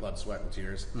place, like blood, sweat, and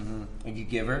tears. And you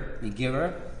give her?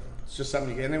 It's just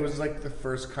something, and it was like the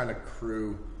first kind of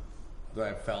crew that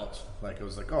I felt like it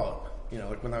was like, oh,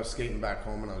 like when I was skating back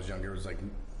home when I was younger, it was like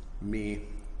me,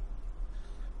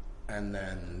 and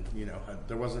then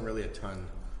there wasn't really a ton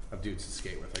of dudes to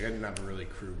skate with. Like I didn't have a really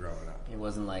crew growing up. It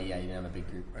wasn't like you didn't have a big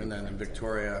group. And then in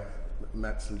Victoria,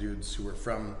 met some dudes who were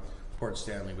from Port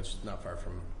Stanley, which is not far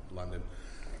from London,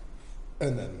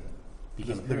 and then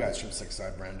the guys from Six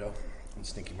Side, Brando and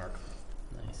Stinky Mark.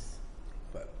 Nice.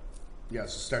 But yeah,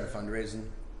 so started fundraising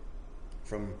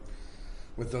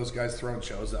with those guys, throwing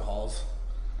shows at halls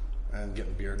and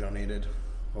getting beer donated.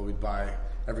 Well, we'd buy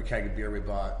every keg of beer we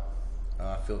bought.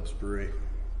 Phillips Brewery,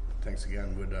 thanks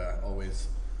again, would always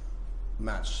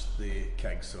match the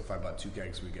kegs. So if I bought 2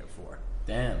 kegs, we'd get 4.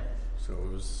 Damn. So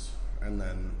it was, and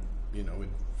then we'd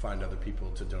find other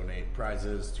people to donate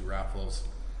prizes, do raffles.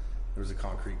 There was a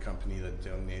concrete company that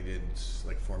donated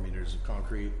like 4 meters of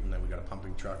concrete, and then we got a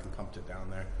pumping truck and pumped it down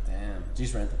there. Damn. Did you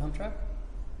just rent the pump truck?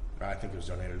 I think it was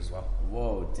donated as well.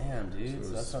 Whoa, damn, dude.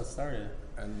 So that's how it started.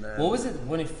 And then, What was it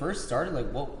when it first started?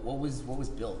 Like, what was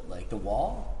built? Like the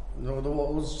wall? No, the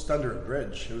wall was just under a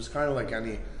bridge. It was kind of like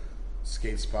any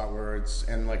skate spot where it's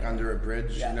like under a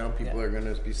bridge. Yeah, You know, people yeah. are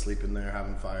gonna be sleeping there,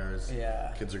 having fires.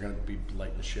 Yeah. Kids are gonna be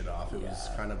lighting shit off. It was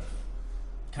Yeah. kind of.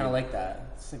 Kind of like that.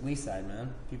 It's like Leaside,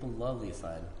 man. People love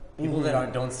Leaside. People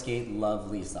that don't skate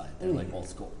love Leaside. They're like, well,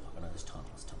 let's go. There's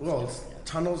tunnels. Well, it's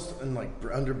tunnels and like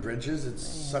under bridges. It's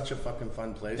such a fucking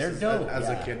fun place. They're dope. As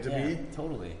a kid to be.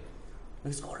 Totally.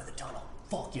 Let's go to the tunnel.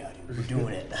 Fuck yeah, dude. We're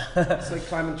doing it. It's like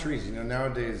climbing trees. You know,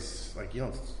 nowadays, like you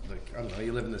don't like. I don't know.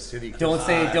 You live in the city. Don't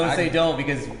say don't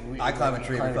because I climb a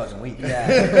tree every fucking week.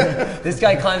 Yeah. This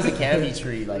guy climbs a candy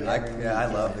tree. Like I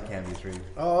love the candy tree.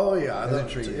 Oh yeah,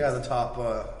 There's a tree. Yeah, the top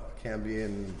can be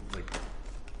in like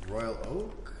Royal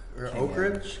Oak or Oak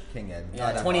Ridge. King Ed.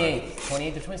 Yeah,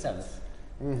 28th to 27th.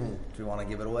 Do we want to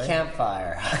give it away?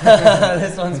 Campfire.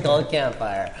 This one's called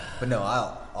Campfire. But no,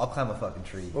 I'll climb a fucking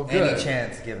tree. Well, good. Any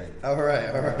chance given. All right.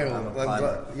 I'm a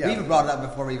climber. Yeah. We even brought it up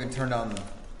before we even turned on.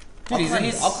 Dude,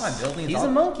 I'll climb buildings. He's a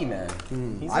monkey man.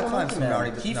 He's I a climbed monkey some man.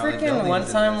 gnarly He gnarly freaking buildings one in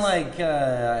time this. like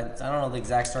I don't know the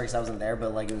exact story because I wasn't there,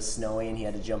 but like it was snowy and he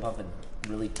had to jump off a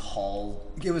really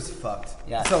tall. It was fucked.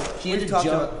 Yeah. So he had we've to talked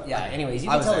jump. about. Yeah. Anyways, you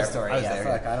I can was tell the there. story. I was Yeah. there,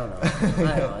 Fuck. yeah. I don't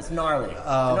know. I don't know. It's gnarly.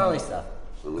 Gnarly stuff.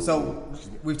 So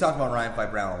we've talked about Ryan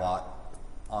Fight Brown a lot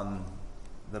on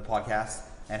the podcast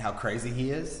and how crazy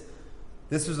he is.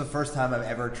 This was the first time I've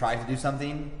ever tried to do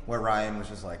something where Ryan was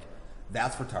just like,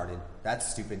 "That's retarded. That's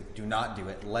stupid. Do not do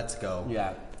it. Let's go."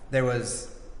 Yeah. There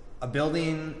was a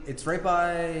building. It's right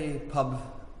by Pub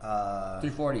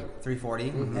 340. 340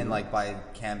 and like by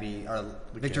Canby or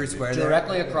Victory Canby. Square. There.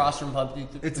 Directly across from Pub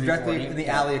 340. It's directly in the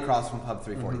alley across from Pub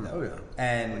 340 though. Oh, yeah.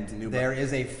 And New there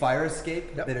is a fire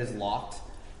escape Yep. that is locked,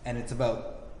 and it's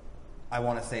about, I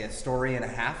want to say, a story and a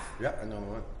half. Yeah, I know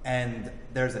what. And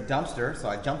there's a dumpster, so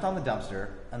I jumped on the dumpster,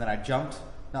 and then I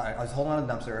was holding on to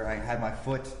the dumpster, and I had my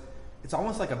foot, it's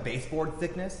almost like a baseboard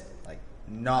thickness, like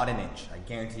not an inch. I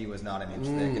guarantee it was not an inch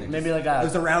thick. And it Maybe just- like a it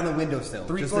was around the windowsill.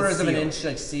 just a 3/4 of an seal. inch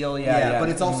like seal. Yeah, Yeah. but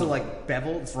it's also like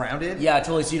beveled, it's rounded. Yeah,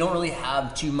 totally. So you don't really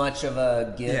have too much of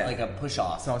a Yeah. like a push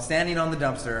off. So I'm standing on the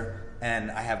dumpster, and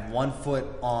I have 1 foot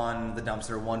on the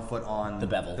dumpster, 1 foot on The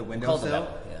bevel. the Called the windowsill. bevel,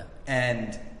 yeah.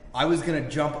 And I was gonna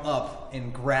jump up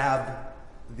and grab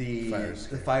the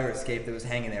fire escape that was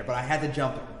hanging there, but I had to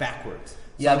jump backwards.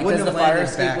 So Yeah, I because wouldn't the have fire landed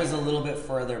escape back. was a little bit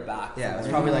further back. Yeah, it was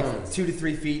probably like 2 to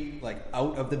 3 feet like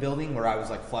out of the building where I was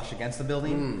like flush against the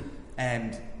building.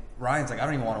 And Ryan's like, I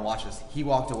don't even want to watch this. He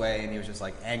walked away and he was just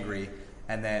like angry.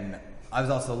 And then I was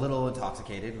also a little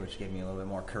intoxicated, which gave me a little bit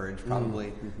more courage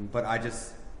probably. But I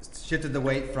just shifted the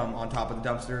weight from on top of the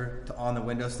dumpster to on the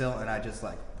windowsill, and I just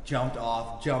like jumped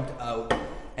off, jumped out,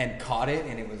 and caught it.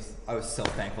 And I was so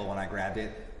thankful when I grabbed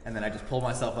it. And then I just pulled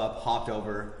myself up, hopped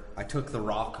over. I took the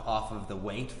rock off of the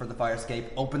weight for the fire escape,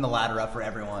 opened the ladder up for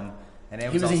everyone, and He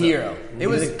was a hero. It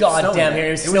was a goddamn snowing. hero.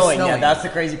 It was It was snowing. Yeah, snowing. that's the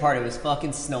crazy part. It was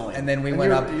fucking snowing. And then we And went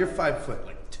you're, up. You're 5 foot,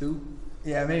 like 2.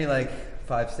 Yeah, maybe like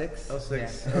 5'6". Oh,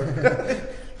 6. Yeah.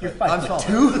 you're I'm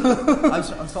 5'2".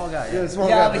 I'm a small guy. Yeah, Yeah. small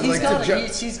Yeah, guy, but he's like got to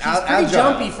ju- he's Agile. pretty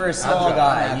jumpy for a small Agile.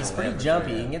 guy. Agile, He's pretty yeah, for jumpy.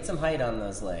 sure, He can get some height on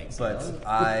those legs. But you know?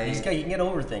 I- he can get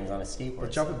over things on a skateboard.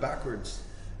 But jump it backwards.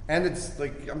 And it's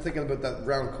like, I'm thinking about that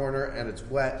round corner and it's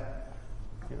wet.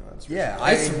 You know, it's Yeah,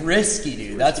 It's risky,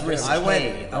 dude. That's risky. I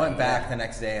went back the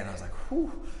next day and I was like,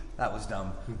 whew, that was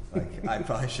dumb. Like I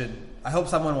probably should. I hope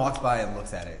someone walks by and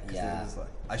looks at it. 'Cause Yeah. It was like,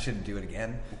 I shouldn't do it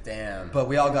again. Damn. But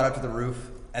we all got up to the roof,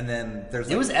 and then there's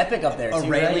It was epic up there, a too,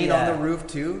 railing right? on Yeah. the roof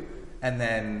too. And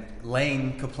then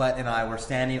Lane Couplet and I were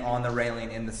standing on the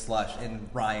railing in the slush, and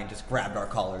Ryan just grabbed our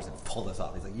collars and pulled us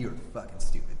off. He's like, "You're fucking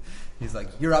stupid." He's like,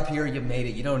 "You're up here, you made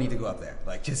it. You don't need to go up there.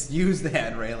 Like, just use the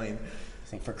hand railing."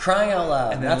 Like, for crying out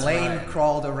loud. And then that's Lane Ryan.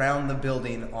 crawled around the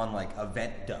building on like a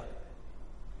vent duct.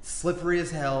 Slippery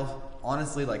as hell.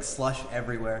 Honestly, like slush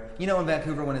everywhere. You know in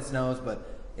Vancouver when it snows, but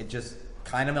it just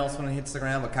kind of melts when it hits the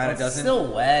ground, but kind of It's doesn't. still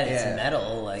wet. Yeah. It's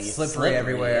metal. Like it's slippery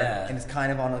everywhere. Yeah. And it's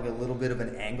kind of on like a little bit of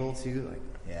an angle too. Like,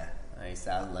 yeah. I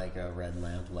sound like a red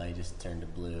lamp light just turned to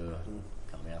blue.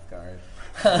 Caught me off guard.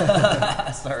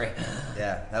 Sorry.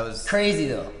 Yeah, that was Crazy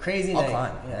though. Crazy I'll night.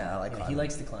 climb. Yeah, I like He climbing.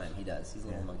 likes to climb. He does. He's a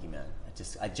little monkey man.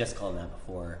 I just called him that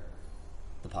before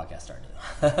the podcast started.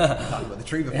 talking about the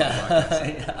tree before the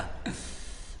podcast. Yeah.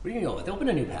 What are you gonna go with? Open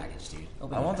a new package, dude.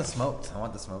 Open I a want the package. smoked. I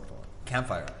want the smoked one.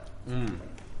 Campfire.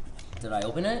 Did I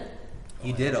open it?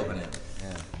 You did open it.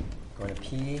 Yeah. Going to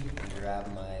pee and grab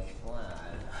my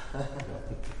flag.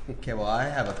 Okay, well I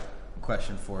have a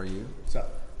question for you. So,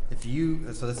 If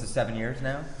you so this is 7 years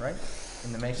now, right?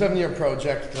 In the making. 7-year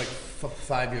project, like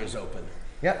 5 years open.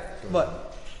 Yep.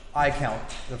 But I count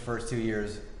the first 2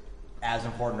 years as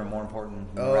important or more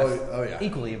important than the rest. Oh yeah.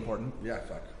 Equally important. Yeah,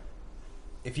 fuck.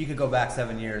 If you could go back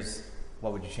 7 years,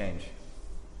 what would you change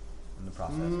in the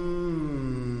process?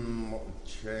 What would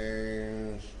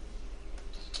change?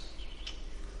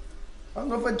 I don't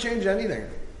know if I'd change anything,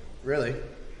 really.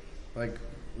 Like,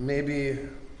 maybe...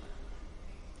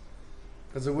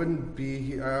 Because it wouldn't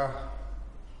be...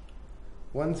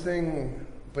 one thing,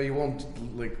 but you won't,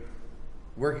 like...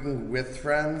 Working with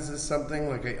friends is something,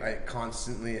 like, I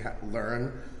constantly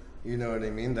learn, you know what I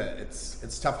mean? That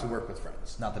it's tough to work with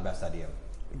friends. Not the best idea.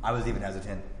 I was even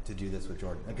hesitant to do this with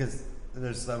Jordan because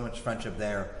there's so much friendship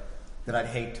there that I'd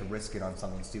hate to risk it on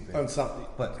something stupid. On something,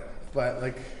 but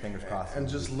like fingers crossed. And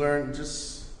just learn. I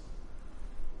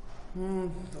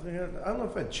don't know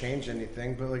if I'd change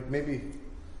anything, but like maybe,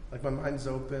 like my mind's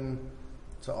open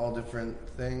to all different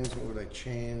things. What would I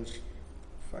change?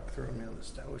 Fuck, throwing me on the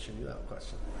spot. I wish I knew that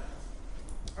question.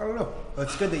 I don't know. Well,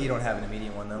 it's good that you don't have an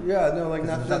immediate one though. Yeah, no, like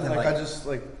nothing. Nothing Like I just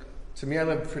like, to me, I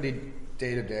live pretty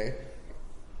day to day.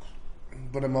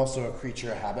 But I'm also a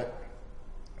creature of habit.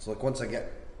 So like once I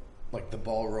get like the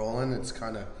ball rolling, it's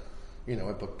kind of, you know,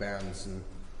 I book bands and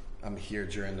I'm here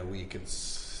during the week.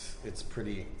 It's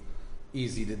pretty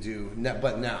easy to do.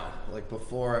 But now, like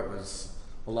before, it was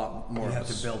a lot more. You have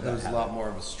to build that It was habit. a lot more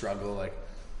of a struggle. Like,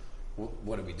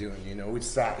 what are we doing? You know, we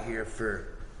sat here for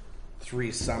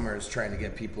 3 summers trying to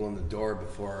get people in the door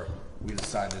before we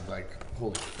decided, like,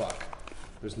 holy fuck,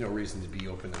 there's no reason to be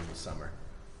open in the summer.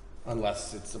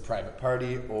 Unless it's a private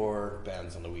party or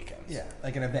bands on the weekends. Yeah,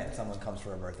 like an event. Someone comes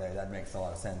for a birthday. That makes a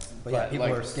lot of sense. But yeah, people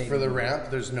like, are skating. for the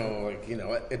ramp, there's no, like, you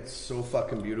know, it's so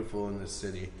fucking beautiful in this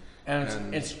city.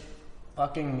 And it's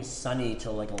fucking sunny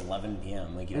till like 11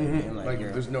 p.m. Like, you know what I mean? Like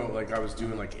there's no, like, I was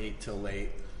doing like 8 till 8,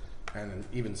 and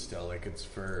even still, like, it's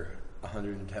for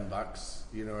 $110.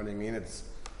 You know what I mean?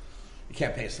 You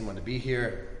can't pay someone to be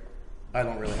here. I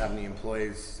don't really have any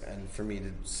employees, and for me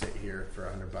to sit here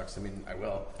for $100, I mean, I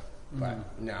will.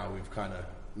 But now we've kind of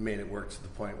made it work to the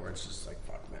point where it's just like,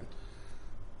 fuck, man.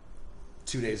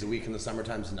 2 days a week in the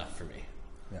summertime is enough for me.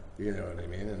 Yeah. You know what I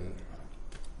mean? And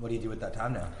what do you do with that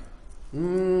time now?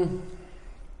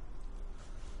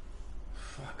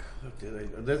 Fuck. What did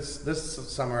I? This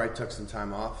summer I took some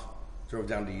time off. Drove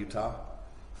down to Utah,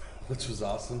 which was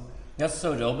awesome. That's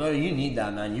so dope, though. You need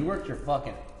that, man. You worked your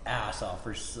fucking ass off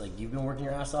for, like, you've been working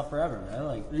your ass off forever, man.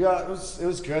 Like, yeah, it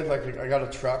was good. Like, I got a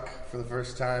truck for the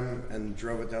first time and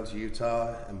drove it down to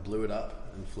Utah and blew it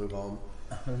up and flew home.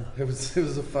 It was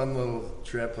a fun little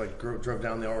trip. Like, drove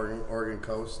down the Oregon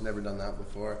coast. Never done that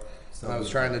before. So and I was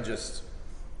trying to just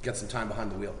get some time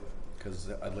behind the wheel because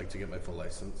I'd like to get my full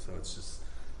license. So it's just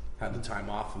had the time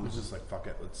off and was just like, fuck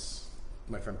it.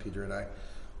 My friend Peter and I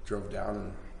drove down,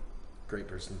 and great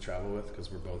person to travel with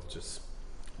because we're both just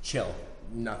chill.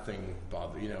 Nothing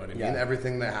bothered, you know what I mean? Yeah.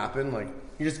 Everything that happened, like,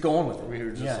 you're just going with it. we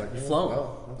were just like, you're yeah, flowing.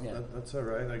 well, that's all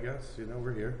right, I guess. You know,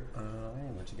 we're here.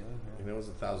 We're together. You know, it was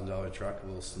a $1,000 truck, a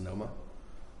little Sonoma.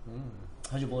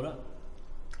 How'd you blow it up?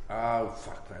 Oh,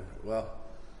 fuck, man. Well,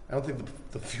 I don't think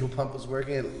the fuel pump was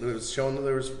working. It was showing that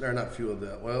there was, or not fuel,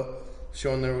 the oil,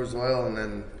 showing there was oil, and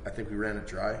then I think we ran it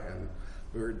dry, and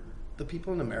the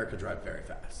people in America drive very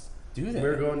fast. Do they? We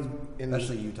were going in...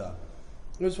 Especially Utah.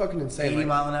 It was fucking insane. 80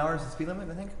 mile an hour is the speed limit,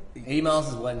 I think. 80 miles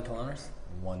is what in kilometers?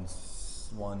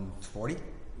 140.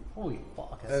 Holy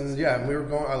fuck. And yeah, we were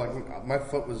going, my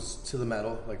foot was to the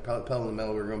metal, like pedal to the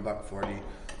metal. We were going buck 40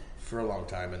 for a long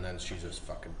time, and then she just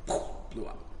fucking blew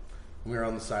up. We were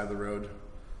on the side of the road,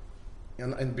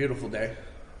 and beautiful day.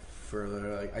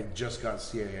 I just got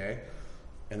CAA,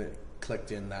 and it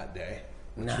clicked in that day.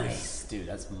 Nice, dude.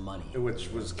 That's money. Which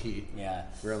was key. Yeah.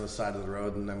 We were on the side of the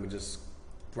road, and then we just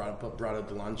brought out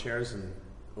the lawn chairs and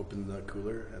opened the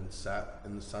cooler and sat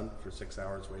in the sun for 6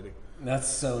 hours waiting. That's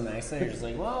so nice. That you're just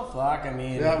like, well, fuck. I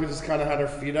mean, yeah, we just kind of had our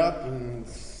feet up and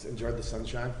enjoyed the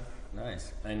sunshine.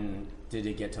 Nice. And did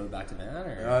it get towed back to Van?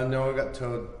 Or? No, I got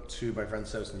towed to my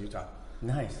friend's house in Utah.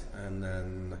 Nice. And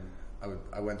then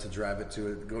I went to drive it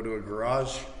go to a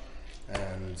garage,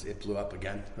 and it blew up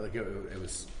again. Like it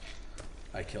was,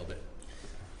 I killed it.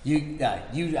 You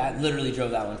literally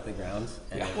drove that one to the ground.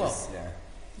 And Yeah. it was, yeah.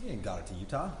 You got it to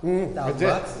Utah. I did.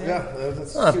 $1,000. Yeah,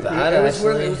 that's Not bad, It was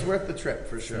actually. worth the trip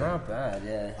for sure. Not bad,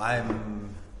 yeah.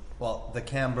 The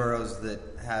Canberra's that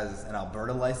has an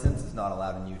Alberta license is not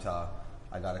allowed in Utah.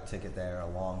 I got a ticket there a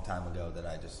long time ago that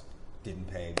I just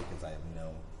didn't pay because I have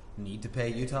no need to pay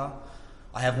Utah.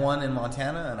 I have one in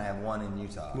Montana and I have one in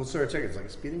Utah. What sort of tickets? Like a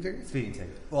speeding ticket? Speeding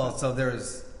ticket. Well, so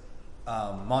there's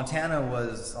Montana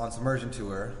was on submersion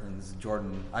tour, and this is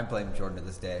Jordan. I blame Jordan to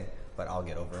this day, but I'll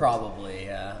get over it. Probably,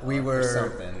 yeah. We or were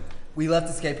something. We left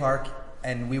the skate park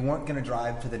and we weren't going to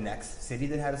drive to the next city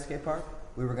that had a skate park.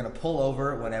 We were going to pull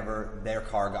over whenever their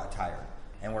car got tired.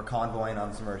 And we're convoying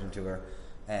on this immersion tour.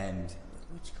 And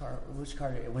Which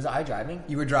car? Was I driving?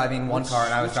 you were driving one car,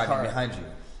 and I was driving car? behind you.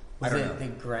 Was I don't it know.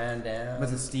 the Grand Am?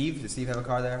 Was it Steve? Did Steve have a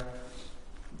car there?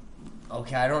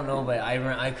 Okay, I don't know, but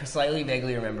I slightly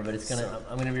vaguely remember. But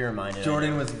I'm gonna be reminded.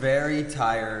 Jordan was very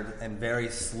tired and very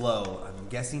slow. I'm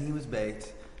guessing he was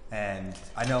baked. And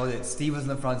I know that Steve was in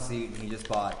the front seat, and he just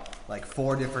bought like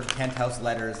 4 different penthouse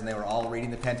letters, and they were all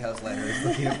reading the penthouse letters,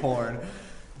 looking at porn,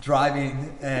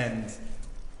 driving, and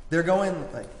they're going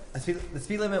like the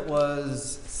speed limit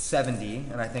was 70,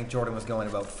 and I think Jordan was going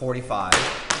about 45.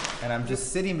 And I'm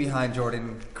just sitting behind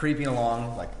Jordan, creeping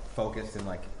along, like focused and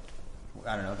like,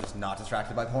 I don't know, just not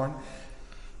distracted by porn.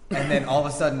 And then all of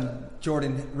a sudden,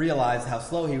 Jordan realized how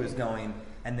slow he was going,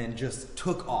 and then just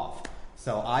took off.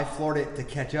 So I floored it to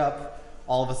catch up.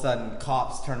 All of a sudden,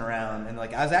 cops turn around, and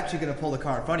like I was actually going to pull the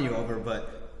car in front of you over,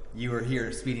 but you were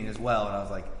here speeding as well, and I was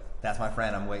like, "That's my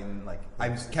friend. I'm waiting." Like I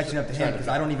was catching up to him because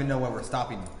I don't even know where we're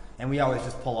stopping, and we always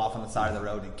just pull off on the side of the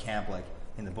road and camp like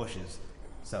in the bushes.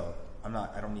 So I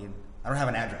don't have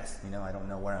an address. You know, I don't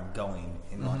know where I'm going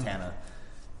in Montana,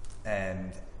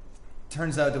 and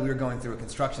turns out that we were going through a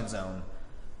construction zone.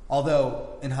 Although,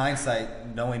 in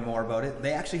hindsight, knowing more about it,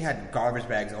 they actually had garbage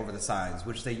bags over the signs,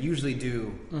 which they usually do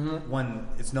when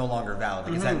it's no longer valid.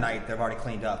 Like it's at night, they've already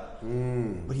cleaned up.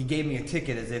 But he gave me a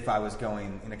ticket as if I was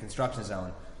going in a construction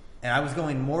zone. And I was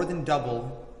going more than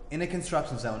double in a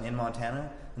construction zone in Montana,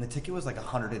 and the ticket was like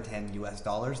 $110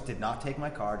 US. Did not take my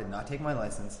car, did not take my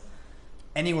license.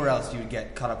 Anywhere else, you would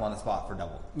get cut up on the spot for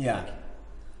double. Yeah.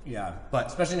 Yeah. But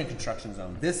especially in a construction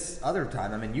zone. This other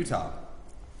time, I'm in Utah.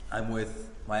 I'm with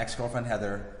my ex-girlfriend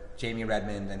Heather, Jamie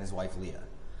Redmond, and his wife Leah.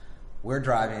 We're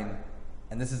driving,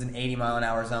 and this is an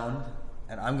 80-mile-an-hour zone,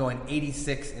 and I'm going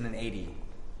 86 in an 80.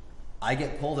 I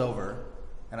get pulled over,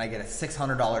 and I get a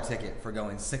 $600 ticket for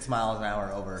going 6 miles an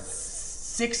hour over.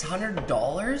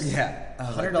 $600? Yeah.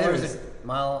 $100 a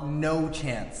mile? No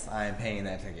chance I am paying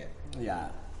that ticket. Yeah.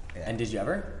 Yeah. And did you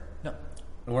ever? No.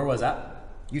 And where was that?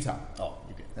 Utah. Oh,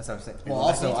 you're good. That's what I'm saying. Well, Well,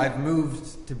 also, that's I've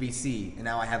moved to BC, and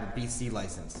now I have a BC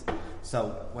license.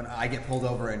 So when I get pulled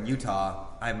over in Utah,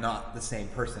 I'm not the same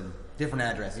person. Different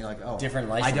address. You know, like, oh, Different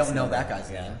license I don't know number. that guy's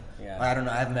Yeah, name. yeah. I don't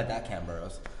know. I haven't met that Cam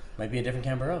Burrows. Might be a different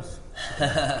Camberos.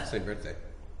 Same birthday.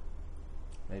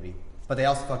 Maybe. But they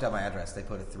also fucked up my address. They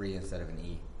put a 3 instead of an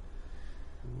E.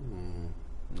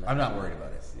 I'm not worried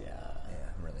about it. Yeah. Yeah,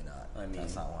 I'm really not. I mean,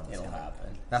 that's not one that's it'll gonna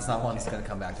happen. That's not one that's going to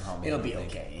come back to haunt me. It'll I don't be think.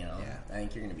 okay, you know. Yeah. I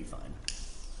think you're gonna be fine.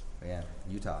 But yeah,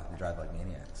 Utah, they drive like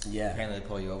maniacs. Yeah. Apparently they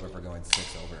pull you over for going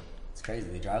 6 over. It's crazy.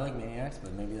 They drive like maniacs,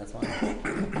 but maybe that's why.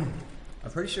 I'm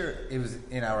pretty sure it was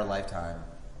in our lifetime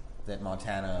that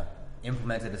Montana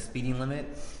implemented a speeding limit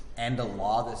and a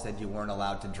law that said you weren't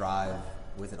allowed to drive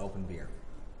with an open beer.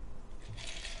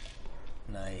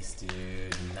 Nice,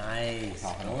 dude. Nice.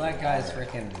 Talking Well, about that guy's water.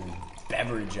 freaking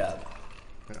beverage up.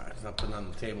 It's not putting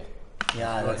on the table.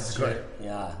 Yeah, Oh, that's it's true. good.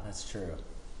 Yeah, that's true.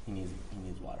 He needs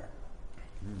water.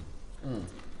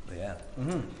 But yeah,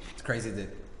 it's crazy that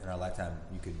in our lifetime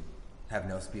you could have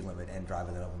no speed limit and drive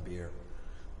with an open beer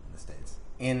in the States.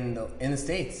 In the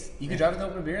States, you can drive with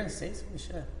open beer in the States. Holy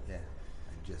shit. Yeah,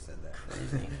 I just said that.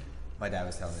 Crazy. My dad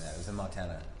was telling me that. It was in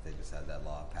Montana. They just had that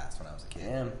law passed when I was a kid.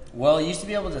 Damn. Well, you used to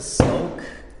be able to smoke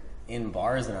in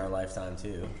bars in our lifetime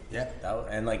too. Yeah.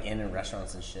 And like in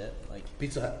restaurants and shit. Like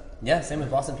Pizza Hut. yeah, same with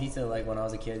Boston Pizza. Like when I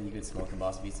was a kid, you could smoke in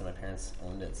Boston Pizza. My parents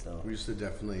owned it, so We used to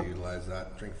definitely utilize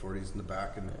that. Drink 40s in the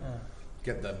back and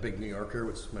get the big New Yorker,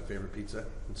 which is my favorite pizza,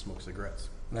 and smoke cigarettes.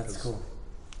 that's 'Cause cool.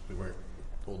 We weren't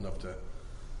old enough to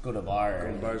Go to a bar.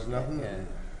 go to bars, nothing. Yeah. And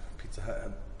Pizza Hut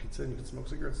had pizza, and you could smoke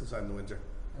cigarettes inside in the winter.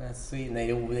 That's sweet. And they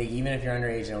even if you're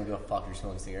underage, they don't give a fuck if you're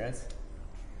smoking cigarettes.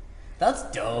 That's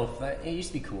dope. It used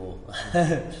to be cool.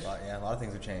 A lot of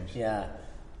things have changed. Yeah.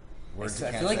 Words you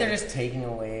I can't feel like they're say. just taking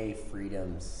away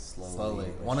freedoms slowly.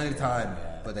 but one at a sure. time,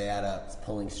 Yeah. but they add up. It's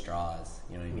pulling straws.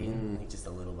 You know what I mean? Like just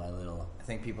a little by little. I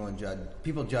think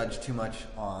people judge too much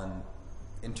on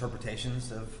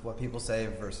interpretations of what people say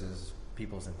versus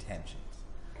people's intentions.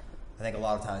 I think a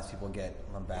lot of times people get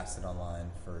lambasted online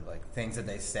for like things that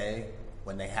they say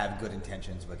when they have good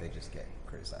intentions, but they just get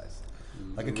criticized.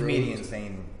 Like a comedian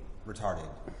saying retarded.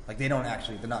 Like they're not an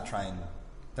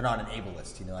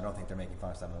ableist, you know. I don't think they're making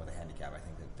fun of someone with a handicap. I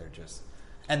think that they're just,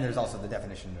 and there's also the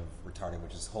definition of retarded,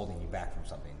 which is holding you back from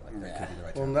something. Like that could be the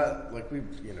right Well, term. that like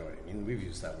you know what I mean. We've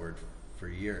used that word for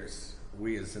years.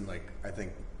 We as in like I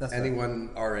think That's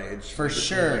anyone our age For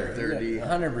sure. like 30,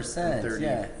 100%.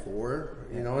 34,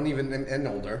 you know, and even and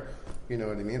older. You know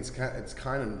what I mean? It's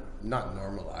kind of not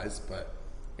normalized, but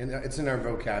and it's in our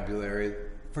vocabulary.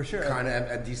 For sure. Kind of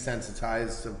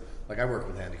desensitized to, like, I work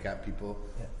with handicapped people,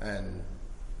 and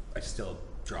I still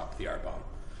drop the R-bomb.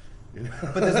 You know?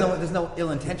 But there's no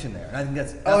ill intention there. And I think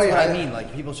that's what I mean.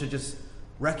 Like, people should just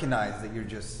recognize that you're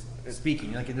just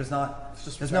speaking. Like, there's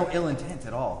no ill intent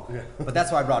at all. Yeah. But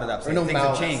that's why I brought it up. So no things have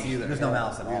malice changed. either. There's no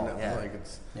malice at all. Like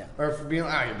or for being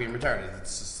you're being retarded.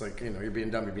 It's just like, you're being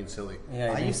dumb, you're being silly.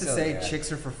 Yeah, I used to say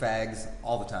chicks are for fags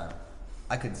all the time.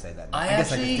 I couldn't say that. I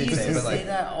guess actually I did used to but say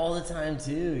that all the time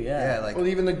too. yeah, like Well,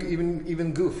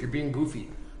 even goof, you're being goofy.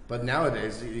 But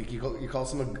nowadays, you call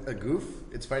someone a goof,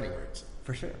 it's fighting words.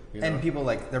 for sure. You And know? people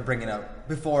they're bringing up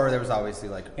before there was obviously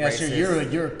like Yeah, racist, sure.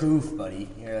 You're a goof, buddy.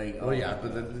 You're like, Well, yeah,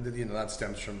 but that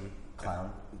stems from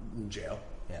clown. jail.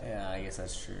 Yeah, I guess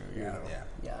that's true. Yeah.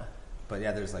 Yeah. But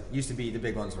yeah, there's used to be the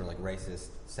big ones were like racist,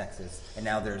 sexist, and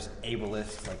now there's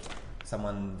ableist, like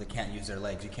someone that can't use their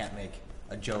legs. You can't make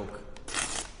a joke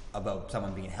about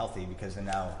someone being healthy because then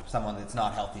now someone that's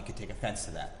not healthy could take offense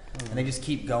to that. And they just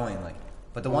keep going.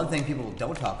 But the one thing people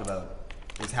don't talk about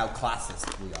is how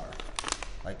classist we are.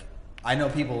 Like, I know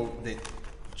people that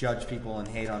judge people and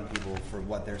hate on people for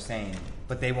what they're saying,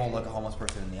 but they won't look a homeless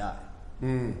person in the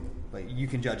eye. But you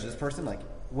can judge this person. Like,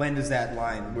 when does that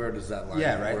line? Where does that line?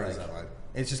 Yeah, right. Where is that line?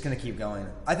 It's just going to keep going.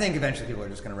 I think eventually people are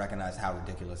just going to recognize how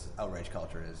ridiculous outrage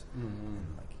culture is, and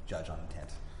judge on intent.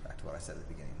 Back to what I said at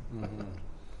the beginning.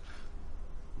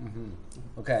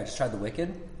 Okay, I just tried the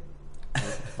Wicked.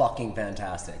 Fucking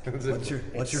fantastic. What's your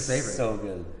It's favorite? So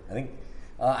good. I think.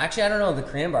 Actually, I don't know. The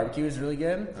Korean barbecue is really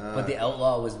good, but the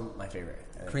Outlaw was my favorite.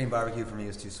 Korean barbecue for me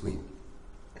is too sweet.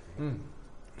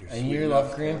 And you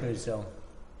love Korean food, so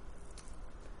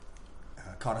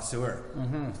Connoisseur.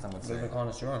 Some would bit say. of a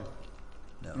connoisseur.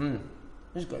 No.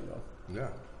 It's good though. Yeah.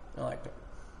 I liked it.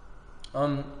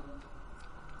 I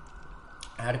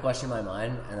had a question in my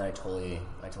mind, and I totally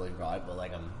forgot it, but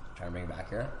I'm trying to bring it back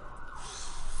here.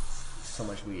 So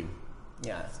much weed.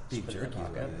 Yeah, it's Beef just put it in jerky my is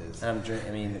what pocket. it is.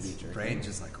 The beef jerky. Brain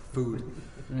just like food.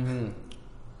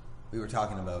 We were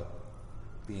talking about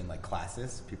being like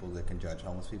classist, people that can judge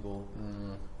homeless people.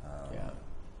 Yeah.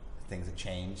 Things that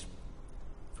change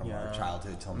from our Yeah.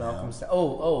 childhood till Malcolm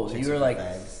now. you were are like,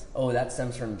 fags. that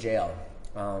stems from jail.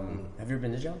 Have you ever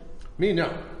been to jail? Me,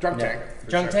 no. Drunk No. tank. for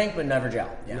Drunk sure. tank, but never jail.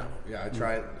 Yeah. No. Yeah, I've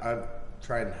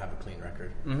tried and have a clean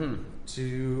record.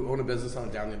 To own a business on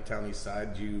the downtown east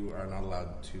side, you are not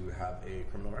allowed to have a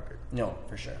criminal record. No,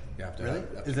 for sure. You have to Really?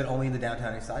 have- Is it only in the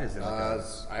downtown east side? Is it like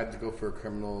I had to go for a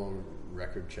criminal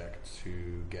record check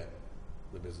to get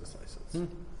the business license.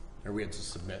 Or we had to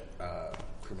submit a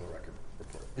criminal record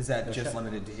report. is that just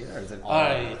limited to here, or is it all?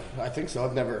 I think so.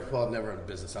 I've never had a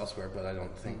business elsewhere, but I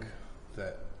don't think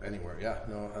that anywhere. Yeah,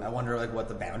 no. I wonder what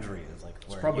the boundary is like. It's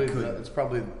where probably you could. it's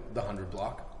probably the 100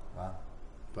 block, Wow.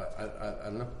 but I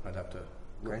don't know. I'd have to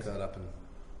look Crazy. that up and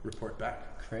report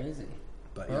back. Crazy.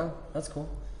 But yeah, Well, that's cool.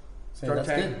 So drunk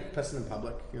that's tank, good. pissing in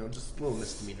public, just little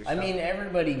misdemeanors. I mean,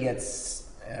 everybody gets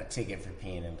a ticket for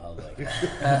peeing in public.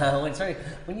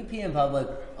 When you pee in public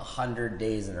 100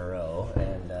 days in a row,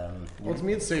 and well, to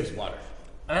me, it saves water.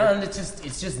 and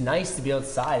it's just nice to be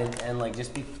outside and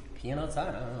just be peeing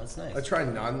outside. I don't know, it's nice. I try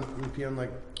not to pee on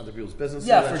other people's businesses.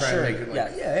 Yeah, I for try sure. And make it,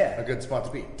 Yeah. a good spot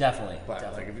to be. Definitely. But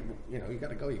definitely. if you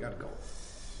gotta go, you gotta go.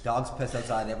 Dogs piss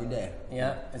outside every day.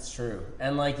 Yeah, it's true.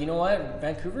 And you know what?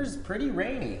 Vancouver's pretty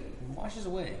rainy. It washes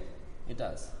away. It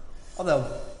does.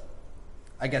 Although,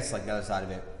 I guess the other side of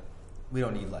it, we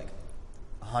don't need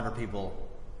 100 people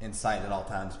in sight at all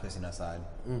times pissing outside.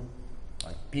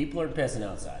 People are pissing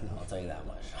outside. I'll tell you that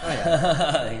much. Oh,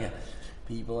 yeah.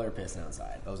 People are pissing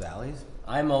outside. Those alleys.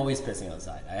 I'm always pissing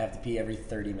outside. I have to pee every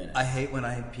 30 minutes. I hate when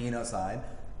I'm peeing outside,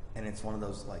 and it's one of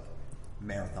those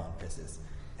marathon pisses,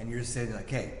 and you're just sitting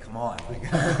hey, come on, you're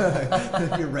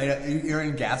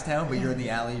in Gastown, but you're in the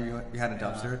alley, you're behind a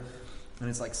dumpster, and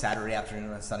it's Saturday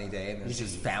afternoon on a sunny day, and there's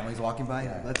just families walking by.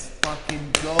 Yeah. Let's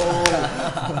fucking go.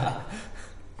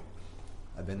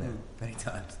 I've been there many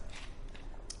times.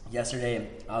 Yesterday,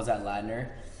 I was at Ladner,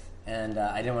 and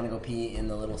I didn't want to go pee in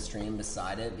the little stream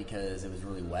beside it because it was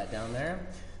really wet down there.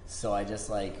 So I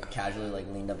just casually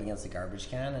leaned up against the garbage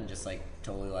can and just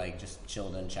totally just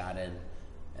chilled and chatted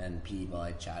and peed while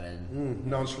I chatted.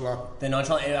 Nonchalant. The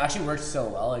nonchalant, it actually worked so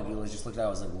well. It was just looked like I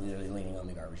was literally leaning on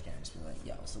the garbage can, just being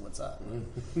yo, so what's up?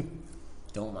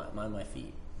 Don't mind my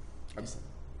feet. I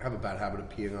have a bad habit of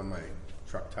peeing on my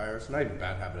truck tires. Not even a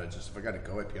bad habit. If I gotta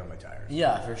go, I pee on my tires.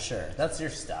 Yeah, for sure. That's your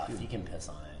stuff. You can piss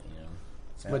on it.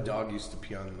 My dog used to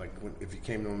pee on if he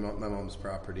came to my mom's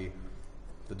property,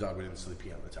 the dog would instantly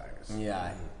pee on the tires.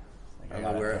 Yeah. Like,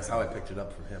 I don't know how I picked it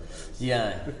up from him.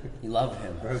 Yeah, you love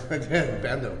him.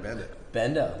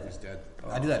 Bendo. He's dead.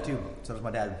 I do that too. So does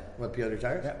my dad. What, pee on your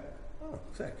tires? Yeah. Oh,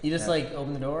 sick. You just like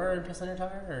open the door and piss on your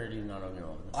tire, or do you not open your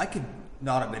own? I could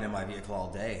not have been in my vehicle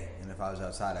all day, and if I was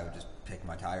outside, I would just pick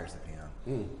my tires to pee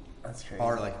on. That's crazy.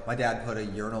 Or like my dad put a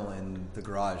urinal in the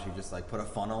garage. He just like put a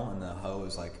funnel and the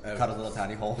hose, like cut a little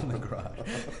tiny hole in the garage.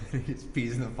 He just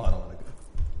pees in the funnel. Like,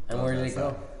 and where did it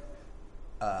go?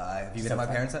 Have you been to my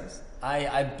parents' house?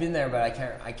 I've been there, but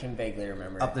I can vaguely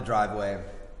remember. Up the driveway,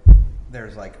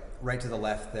 there's like right to the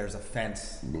left. There's a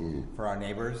fence for our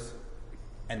neighbors,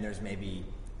 and there's maybe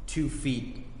 2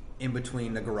 feet in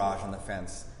between the garage and the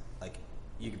fence. Like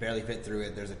you can barely fit through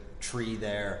it. There's a tree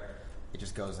there. It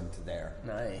just goes into there.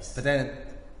 Nice. But then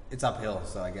it's uphill,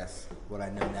 so I guess what I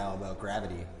know now about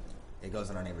gravity, it goes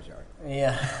in our neighbor's yard.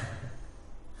 Yeah.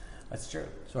 That's true.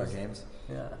 Sorry, James.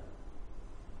 Yeah.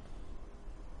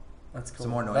 That's cool.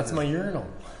 Some more noises. That's my urinal.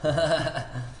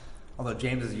 Although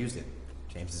James has used it.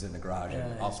 James is in the garage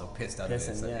and also pissed out of it.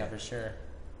 So yeah, for sure.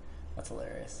 That's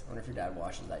hilarious. I wonder if your dad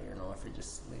washes that urinal or if he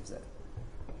just leaves it.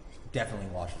 Definitely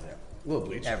washes it. A little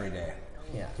bleach. Every day.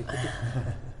 Yeah.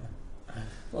 A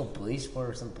little bleach,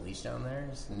 pour some bleach down there,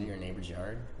 just into your neighbor's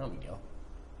yard. No big deal.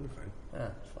 You're fine. Yeah,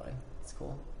 it's fine. It's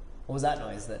cool. What was that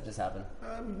noise that just happened?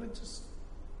 It's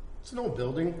an old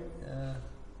building. Yeah,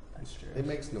 that's true. It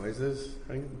makes noises.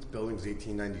 I think this building's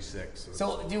 1896.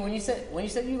 So, dude, when you said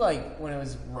you like when it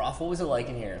was rough, what was it like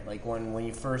in here? Like when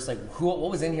you first what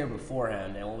was in here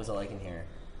beforehand, and what was it like in here?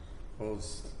 Well,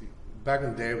 back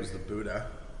in the day, it was the Buddha.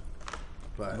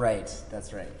 But right,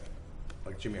 that's right.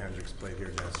 Like Jimi Hendrix played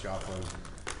here, Janis Joplin.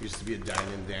 It used to be a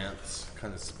dine-in dance,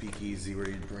 kind of speakeasy where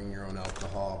you'd bring your own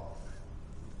alcohol.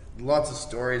 Lots of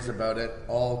stories about it,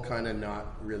 all kind of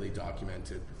not really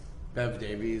documented. Bev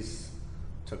Davies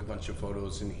took a bunch of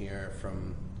photos in here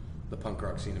from the punk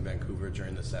rock scene in Vancouver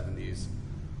during the 70s.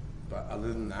 But other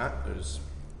than that, there's,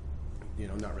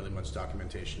 not really much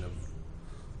documentation of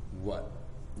what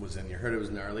was in here. Heard it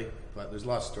was gnarly, but there's a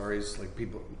lot of stories, like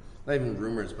people, not even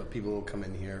rumors, but people will come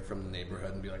in here from the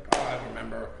neighborhood and be like, oh, I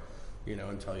remember,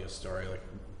 and tell you a story, like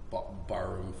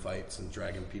barroom fights and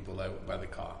dragging people out by the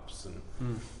cops. And,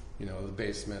 the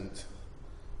basement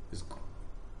is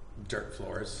dirt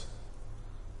floors.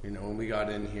 When we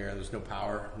got in here, there's no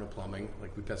power, no plumbing.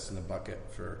 Like, we pissed in a bucket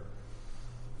for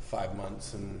 5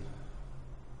 months. And,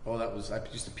 I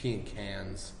used to pee in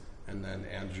cans. And then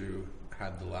Andrew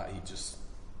had he just,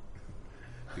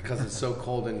 because it's so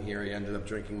cold in here, he ended up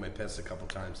drinking my piss a couple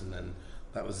times. And then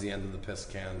that was the end of the piss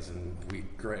cans. And we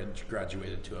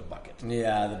graduated to a bucket.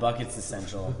 Yeah, the bucket's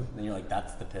essential. And you're like,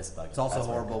 that's the piss bucket. It's also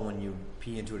horrible when you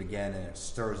pee into it again and it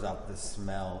stirs up the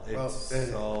smell. It's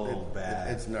so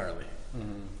bad. It's gnarly.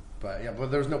 Mm-hmm.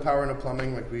 But there was no power, no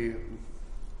plumbing. Like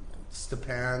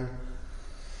Stepan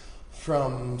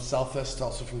from Selfist,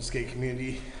 also from the skate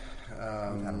community,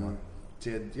 that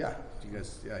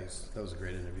was a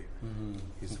great interview. Mm-hmm.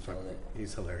 He's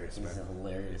hilarious, man. He's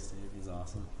hilarious, dude. He's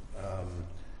awesome.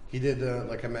 He did,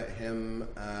 I met him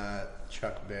at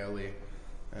Chuck Bailey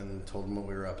and told him what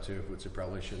we were up to, which I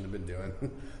probably shouldn't have been doing.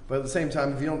 But at the same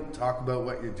time, if you don't talk about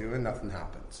what you're doing, nothing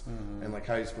happens. Mm-hmm. And like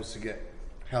how you're supposed to get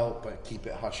help, but keep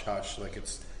it hush hush. Like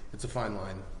it's a fine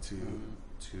line to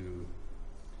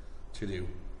do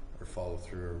or follow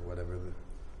through or whatever.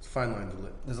 It's a fine line to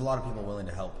live. There's a lot of people willing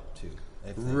to help too.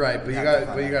 Right, but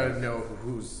you gotta know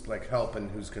who's like help and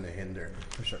who's gonna hinder.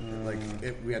 For sure. Like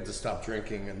we had to stop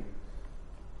drinking and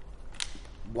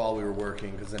while we were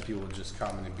working, because then people would just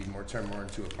come and it'd be turn more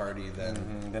into a party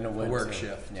than a work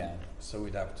shift. Yeah. So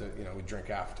we'd have to we'd drink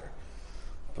after.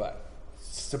 But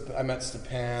I met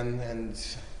Stepan and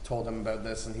told him about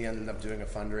this, and he ended up doing a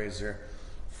fundraiser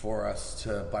for us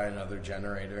to buy another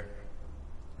generator,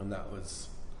 and that was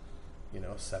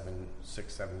 7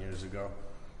 years ago.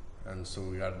 And so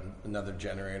we got another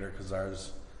generator because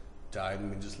ours died,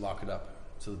 and we just lock it up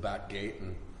to the back gate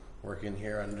and work in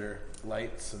here under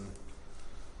lights and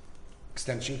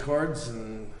extension cords,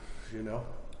 and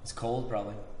it's cold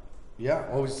probably.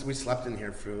 Yeah, we slept in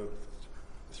here for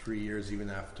 3 years even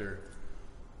after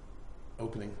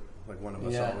opening. Like one of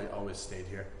us always stayed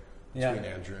here between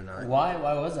Andrew and I. Why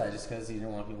was that? Just because you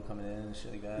didn't want people coming in and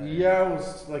shit like that? Yeah, it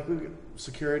was like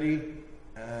security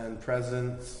and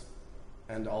presence,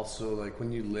 and also like when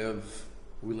we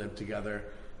live together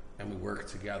and we work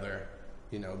together.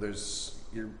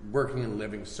 You're working and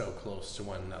living so close to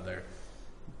one another.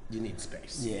 You need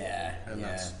space. Yeah, and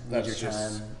that's your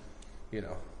just time.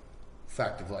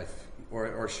 Fact of life,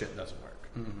 or shit doesn't work.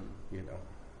 Mm-hmm.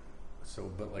 So,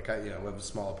 but like we have a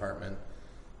small apartment,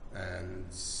 and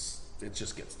it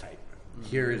just gets tight. Mm-hmm.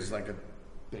 Here is like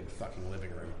big fucking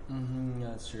living room. Mm-hmm,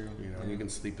 that's true. You know, and you can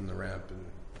sleep in the ramp. And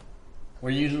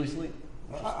where you usually sleep?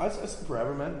 I sleep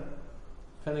forever, man.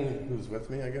 Depending who's with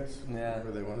me, I guess. Yeah.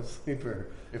 Where they want to sleep, or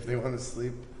if they want to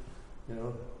sleep, you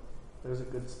know. There's a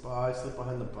good spot. I sleep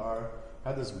behind the bar. I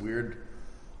had this weird.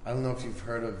 I don't know if you've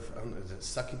heard of. Is it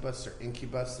succubus or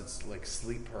incubus? It's like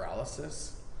sleep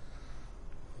paralysis.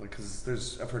 Like,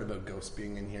 because I've heard about ghosts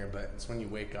being in here, but it's when you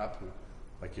wake up,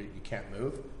 like you can't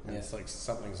move, and it's like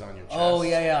something's on your chest. Oh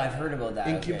yeah, I've heard about that.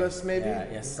 Incubus, maybe.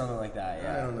 Yeah, something like that.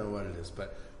 Yeah. I don't know what it is,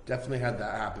 but definitely had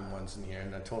that happen once in here,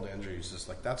 and I told Andrew, he's just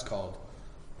like, that's called.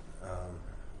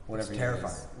 Whatever. It's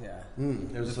terrifying. Yeah.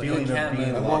 It was like feeling of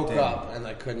being I locked woke in. up and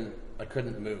I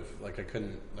couldn't move. Like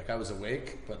I was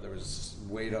awake, but there was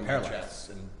weight on Paralyzed. my chest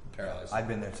and paralyzed. I've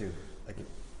been there too. Like,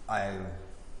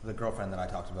 the girlfriend that I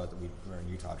talked about that we were in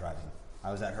Utah driving,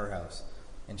 I was at her house,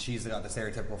 and she's got the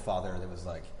stereotypical father that was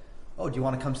like, "Oh, do you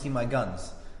want to come see my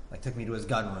guns?" Like, took me to his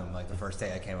gun room like the first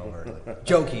day I came over, like,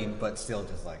 joking, but still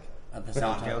just like At the same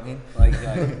not time. joking. Like,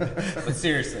 but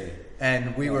seriously.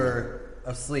 And we were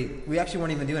asleep. We actually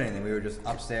weren't even doing anything. We were just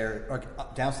upstairs or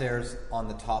downstairs on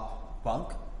the top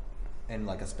bunk in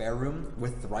like a spare room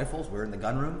with the rifles. We were in the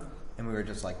gun room, and we were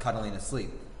just like cuddling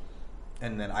asleep.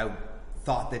 And then I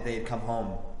thought that they had come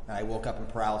home, and I woke up in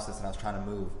paralysis, and I was trying to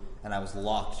move, and I was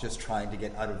locked just trying to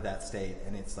get out of that state.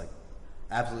 And it's like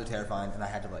absolutely terrifying, and I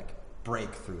had to like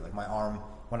break through. Like, my arm,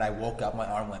 when I woke up, my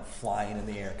arm went flying in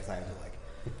the air because I had to like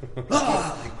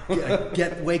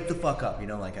wake the fuck up, you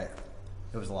know, like it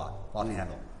was a lot to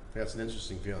handle. Yeah, it's an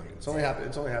interesting feeling. It's only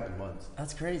happened once.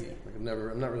 That's crazy. Like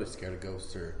I'm not really scared of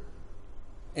ghosts or.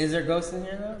 Is there ghosts in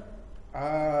here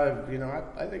though? You know,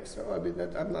 I think so. I mean,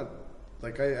 I'm not.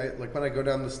 Like I like when I go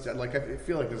down the stairs, like I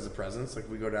feel like there's a presence. Like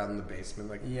we go down in the basement,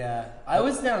 like Yeah, I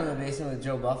was down in the basement with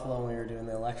Joe Buffalo when we were doing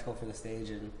the electrical for the stage,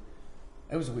 and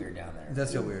it was weird down there. It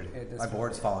does feel weird. It does My feel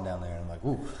board's weird. falling down there, and I'm like,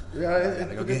 ooh. yeah. I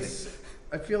gotta go get it.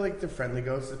 I feel like they're friendly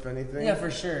ghosts, if anything. Yeah, for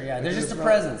sure. Yeah, there's Like, just a not-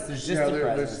 presence. There's just yeah, a there-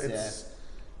 presence.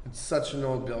 It's such an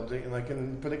old building,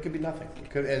 but it could be nothing.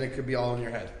 It could be all in your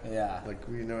head. Yeah. Like,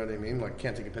 you know what I mean? Like,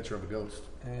 can't take a picture of a ghost.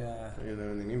 Yeah. You know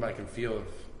what I mean? But I can feel if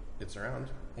it's around.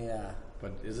 Yeah.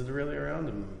 But is it really around?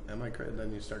 Am I crazy?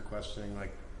 Then you start questioning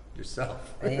like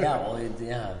yourself. Yeah. Well,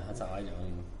 yeah. That's how I do. I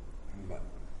mean, But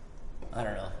I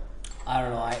don't know.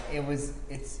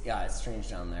 It's strange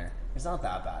down there. It's not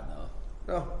that bad though.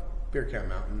 no, Beer Can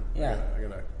Mountain. Yeah. I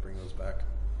gotta bring those back.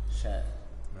 Shit.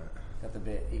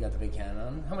 You got the big can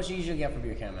on. How much do you usually get for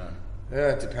beer can on? Yeah,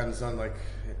 it depends on like.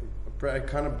 I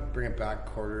kind of bring it back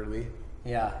quarterly,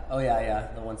 Yeah. Oh yeah.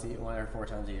 The one or 4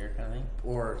 times a year kind of thing.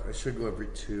 or I should go every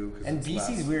 2. 'Cause And it's BC's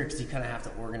less. weird because you kind of have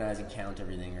to organize and count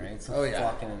everything, right? So Oh yeah,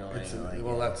 fucking annoying.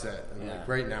 That's it. And Yeah. like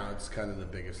right now, it's kind of the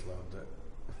biggest load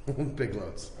that big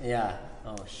loads. Yeah.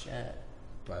 Oh shit.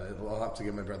 But I'll have to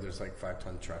get my brother's like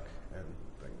 5-ton truck and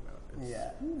bring them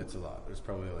out. It's a lot. There's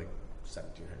probably like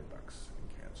 $1,700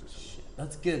 in cans or something.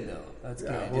 That's good though. That's Yeah,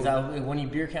 good. well- Does that, when you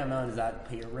beer can out, does that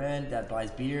pay your rent? That buys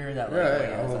beer? That Yeah, like,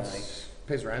 yeah. is Well, that, like,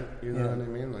 pays rent. You know Yeah. what I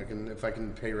mean? Like, and if I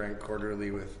can pay rent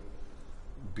quarterly with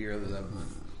beer that I've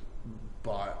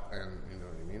bought, and you know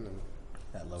what I mean, then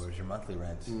That lowers your monthly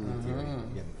rent. Mm-hmm. In theory.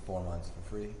 You get 4 months for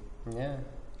free. yeah.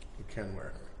 it can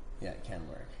work. Yeah, it can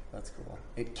work. That's cool.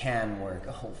 It can work.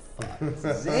 Oh fuck.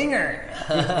 Zinger.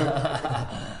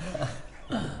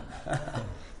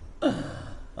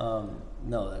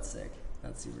 No, that's sick.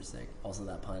 That's super sick. Also,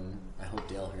 that pun. I hope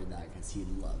Dale heard that because he'd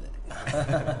love it.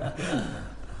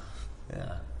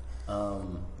 Yeah.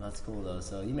 That's cool though.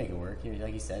 So you make it work.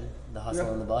 Like you said, the hustle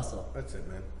Yeah. and the bustle. That's it,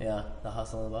 man. Yeah, the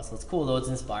hustle and the bustle. It's cool though. It's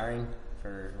inspiring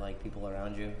for like people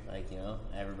around you. Like, you know,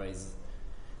 everybody's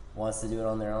wants to do it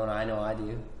on their own. I know I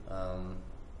do.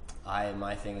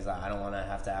 My thing is that I don't want to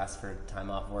have to ask for time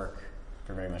off work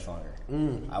for very much longer.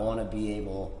 I want to be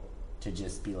able to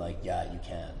just be like, yeah, you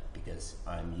can, because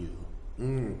I'm you,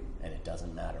 and it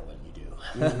doesn't matter what you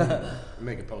do.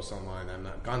 Make a post online. I'm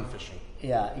not gone fishing.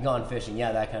 Yeah, gone fishing.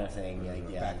 Yeah, that kind of thing. Like,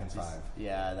 yeah, Back in just- 5.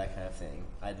 Yeah, that kind of thing.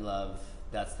 I'd love.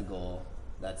 That's the goal.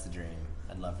 That's the dream.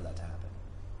 I'd love for that to happen.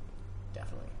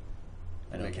 Definitely.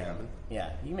 I know Make it can. happen.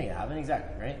 Yeah, you can make it happen.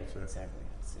 Exactly. Right. That's it. Exactly.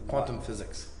 It's Quantum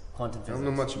physics. Quantum I physics. don't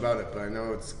know much about it, but I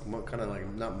know it's kind of like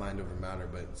not mind over matter,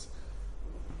 but it's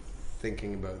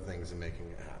thinking about things and making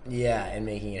it happen. Yeah, and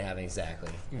making it happen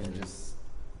exactly. Even just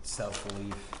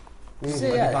self-belief. So,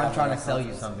 Like, yeah, if I'm having trying to that sell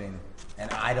you confidence. something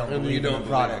and I don't And believe you don't in the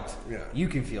believe it. product, Yeah. you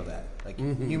can feel that. Like,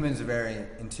 humans are very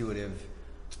intuitive.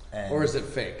 And Or is it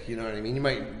fake? You know what I mean? You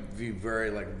might be very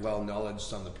like well knowledge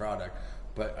on the product,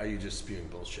 but are you just spewing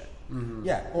bullshit?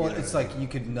 Yeah, or You know it's what I like you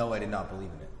could know it and not believe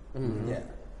in it. Yeah,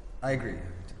 I agree.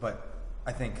 But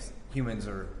I think humans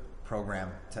are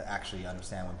program to actually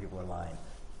understand when people are lying.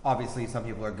 Obviously, some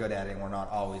people are good at it and we're not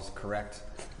always correct,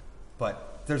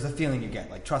 but there's a feeling you get,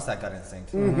 like, trust that gut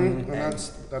instinct. And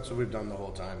that's what we've done the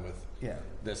whole time with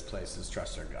this place, is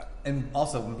trust our gut. And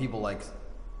also, when people, like,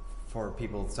 for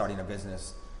people starting a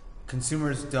business,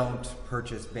 consumers don't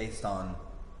purchase based on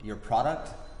your product.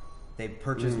 They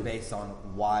purchase based on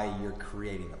why you're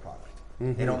creating the product.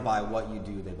 They don't buy what you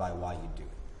do, they buy why you do it.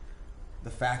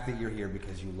 The fact that you're here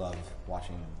because you love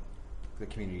watching the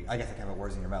community, I guess I can't put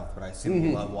words in your mouth, but I assume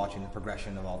you love watching the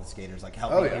progression of all the skaters, like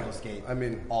helping people skate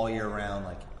all year round.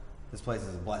 Like, this place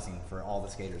is a blessing for all the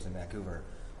skaters in Vancouver,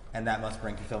 and that must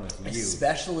bring fulfillment to you.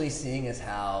 Especially seeing as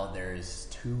how there's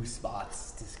 2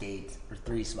 spots to skate, or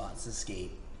 3 spots to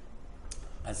skate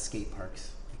as skate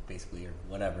parks, basically, or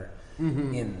whatever,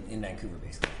 in Vancouver,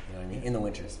 basically. You know what I mean? In the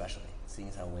winter, especially. Seeing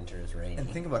as how winter is rainy. And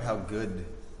think about how good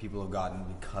people have gotten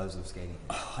because of skating.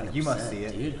 Oh, you must see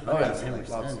it, dude. Oh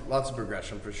yeah, lots of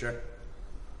progression for sure.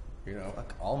 You know,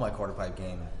 like, all my quarter pipe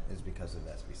game is because of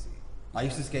SBC. I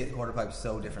used to skate the quarter pipe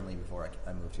so differently before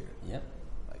I moved here. Yep.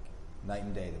 Like, night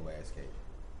and day the way I skate.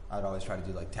 I'd always try to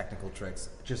do, like, technical tricks,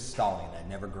 just stalling. I'd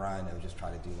never grind. I would just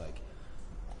try to do, like,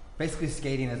 basically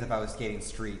skating as if I was skating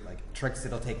street, like tricks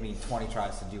that'll take me 20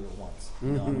 tries to do it once. You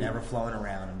know, I'm never flowing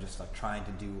around. I'm just, like, trying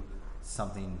to do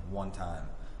something one time.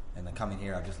 And then coming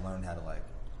here, I've just learned how to, like,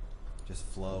 just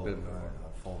flow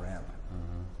a full ramp.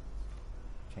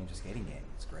 Change the skating game.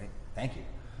 It's great. Thank you.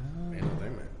 Man,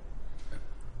 man.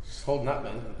 Just holding up,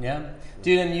 man. Yeah.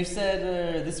 Dude, and you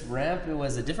said this ramp, it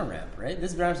was a different ramp, right?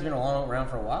 This ramp's been around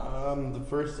for a while? The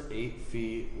first 8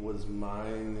 feet was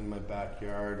mine in my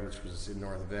backyard, which was in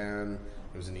North Van.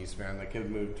 It was in East Van. That kid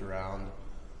moved around.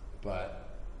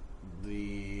 But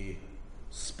the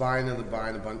spine of the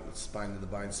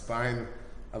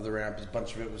ramp, a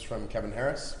bunch of it was from Kevin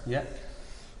Harris. Yeah.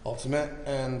 Ultimate.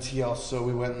 And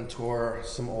we went and tore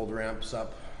some old ramps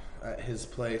up at his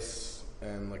place.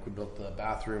 And, like, we built the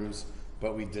bathrooms,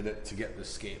 but we did it to get the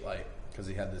skate light, because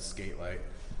he had this skate light,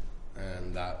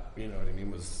 and that, you know what I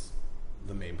mean, was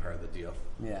the main part of the deal.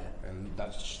 Yeah. And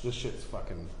this shit's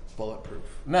fucking bulletproof.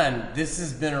 Man, this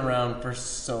has been around for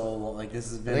so long. Like, this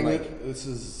has been this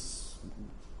is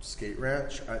Skate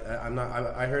Ranch.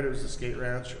 I heard it was a Skate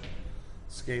Ranch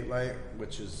skate light,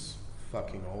 which is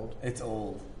fucking old. It's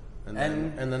old. And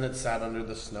then it sat under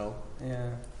the snow.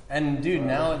 Yeah. And dude,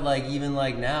 now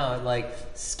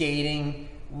skating,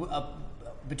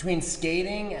 between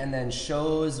skating and then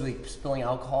shows, like spilling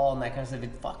alcohol and that kind of stuff,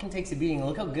 it fucking takes a beating.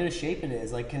 Look how good a shape it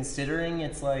is. Like, considering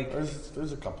it's like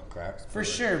there's a couple cracks for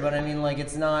sure, but I mean, like,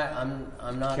 it's not.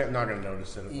 I'm not. Not gonna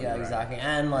notice it. Yeah, exactly.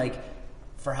 And like,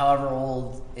 for however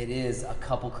old it is, a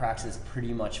couple cracks is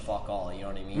pretty much fuck all. You know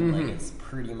what I mean? Like, it's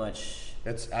pretty much.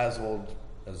 It's as old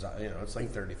as it's like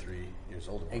 33 years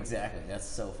old. Exactly. That's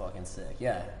so fucking sick.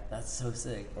 Yeah, that's so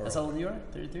sick. That's how old you are?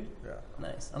 33? Yeah.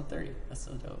 Nice. I'm 30. That's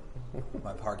so dope.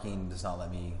 My parking does not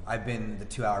let me. I've been the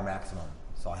 2-hour maximum,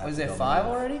 so I have. Was to it go 5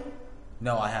 move. already?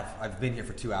 No, I've been here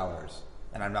for 2 hours,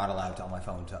 and I'm not allowed to on my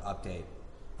phone to update.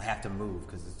 I have to move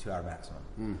because it's 2-hour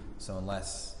maximum. So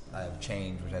unless I have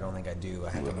change, which I don't think I do, I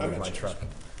have to move my truck.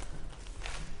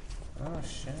 Oh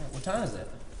shit! What time is it?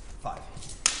 5.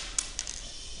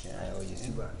 Shit. I owe you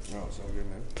 $2. No, it's all good,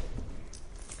 man.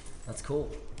 That's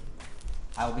cool.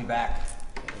 I will be back.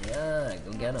 Yeah,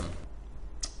 go get him.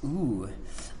 Ooh,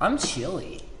 I'm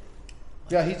chilly.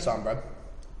 Yeah, heat's on, bud.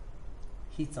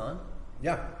 Heat's on?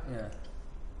 Yeah. Yeah.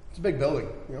 It's a big building,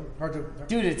 you know. Hard to.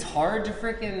 Dude, it's hard to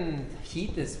freaking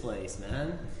heat this place,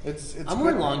 man. It's. I'm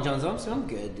wearing long johns. I'm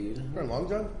good, dude. You're wearing long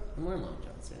john? I'm wearing long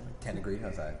johns. Yeah. 10 degrees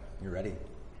outside. You're ready.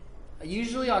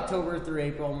 Usually October through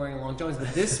April, I'm wearing long johns,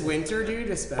 but this winter, dude,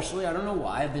 especially, I don't know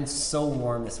why, I've been so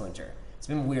warm this winter. It's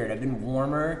been weird. I've been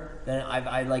warmer than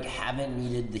I like haven't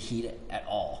needed the heat at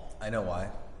all. I know why.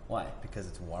 Why? Because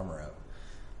it's warmer out.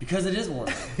 Because it is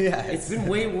warmer. Yeah, it's been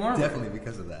way warmer. Definitely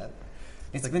because of that.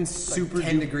 It's been super like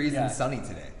 10 degrees and sunny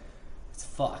today. It's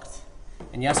fucked.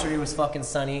 And yesterday was fucking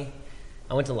sunny.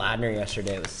 I went to Ladner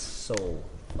yesterday. It was so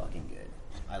fucking good.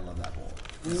 I love that bowl.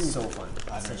 It was so fun.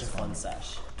 Such a fun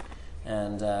sesh.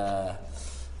 And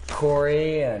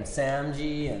Corey and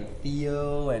Samji and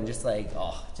Theo and just like,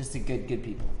 just a good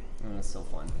people. And it was so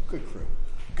fun. Good crew.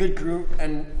 Good crew.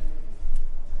 And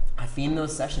I fiend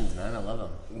those sessions, man. I love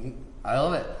them. I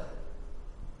love it.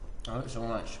 I love it so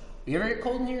much. You ever get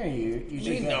cold in here? Or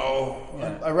you No.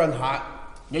 Yeah. I run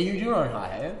hot. Yeah, you do run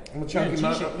hot, eh? I'm a chunky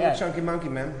monkey. I'm a chunky monkey,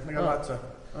 man. I got lots of.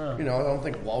 Oh. I don't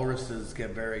think walruses get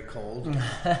very cold.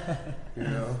 You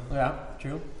know. Yeah,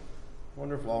 true.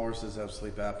 Wonder if walruses have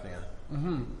sleep apnea.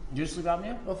 Do you sleep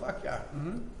apnea? Oh fuck yeah.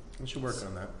 We should work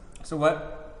on that. So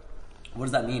what? What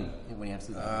does that mean when you have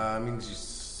sleep apnea? It means you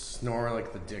snore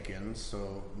like the dickens.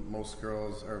 So most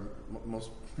girls or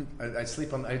most. I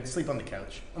sleep on the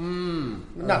couch.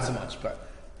 Not so much,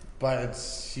 but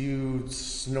it's you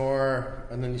snore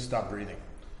and then you stop breathing,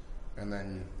 and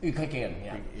then You kick in,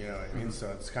 yeah. you know what I mean. So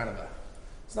it's kind of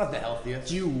it's not the healthiest.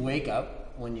 Do you wake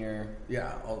up when you're...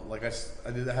 Yeah,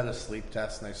 I had a sleep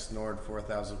test and I snored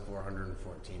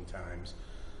 4,414 times,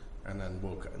 and then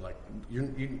woke like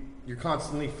you're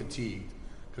constantly fatigued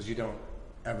because you don't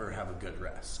ever have a good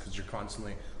rest because you're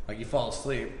constantly like you fall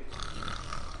asleep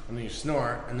and then you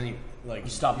snore and then you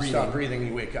stop breathing and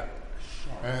you wake up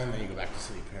and then you go back to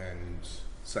sleep and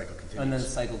cycle continues. And then the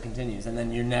cycle continues, and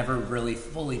then you never really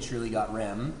fully truly got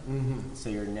REM, so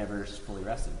you're never fully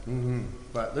rested.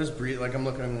 But there's like I'm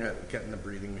looking at getting a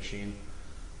breathing machine,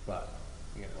 but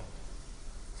you know,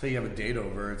 say you have a date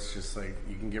over, it's just like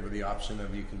you can give her the option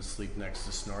of you can sleep next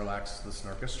to Snorlax the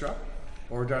Snorkestra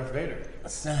or Darth Vader.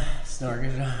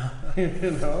 Snorkestra.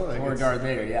 You know, like or Darth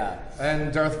Vader, yeah.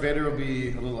 And Darth Vader will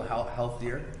be a little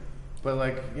healthier, but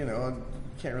like you know,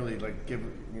 you can't really like give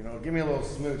me a little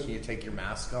smooch and you take your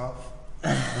mask off.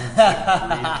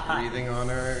 Like breathing on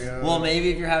her, you know? Well, maybe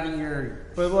if you're having your...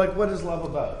 But like, what is love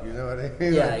about? You know what I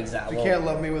mean? Yeah, like, exactly. If you can't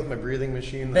love me with my breathing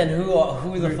machine, then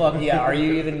who the fuck? Yeah, are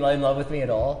you even in love with me at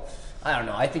all? I don't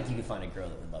know. I think you could find a girl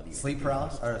that would love you. Sleep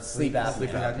paralysis or sleep apnea.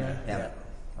 Sleep apnea. Yeah.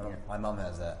 My mom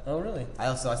has that. Oh, really?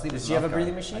 I sleep. Does she have a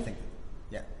breathing machine? I think.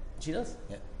 Yeah. She does?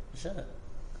 Yeah. Shit.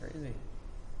 Crazy.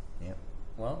 Yeah.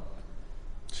 Well.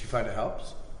 Does she find it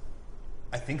helps?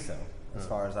 I think so. As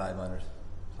far as I'm aware,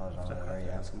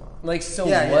 yeah. Like, so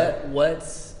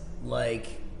what's like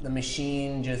the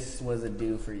machine just was it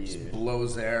do for you? Just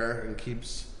blows air and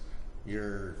keeps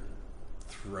your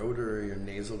throat or your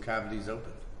nasal cavities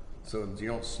open, so you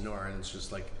don't snore, and it's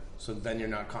just like so. Then you're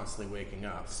not constantly waking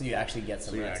up. So you actually get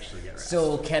some. So you rest. actually get rest.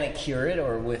 So can it cure it,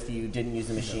 or if you didn't use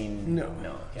the machine? No.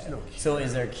 No. Okay. There's no cure. So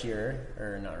is there a cure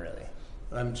or not really?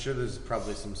 I'm sure there's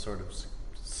probably some sort of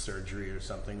surgery or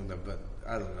something, but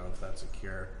I don't know if that's a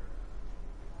cure.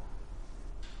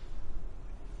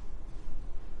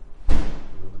 The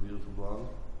beautiful blonde.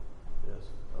 Yes.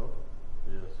 Oh.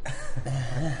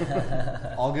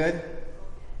 Yes. All good?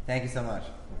 Thank you so much.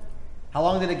 How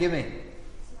long did it give me?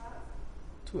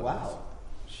 2 hours. Wow.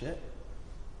 Shit.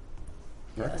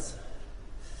 Yes.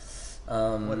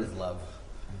 What is love?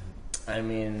 I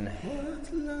mean,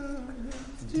 What's love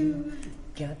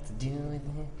got to do with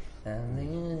it. I'm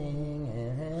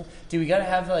living. Dude, we gotta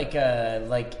have like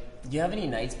do you have any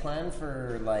nights planned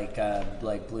for like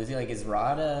bluesy? Like, is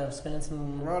Rod spinning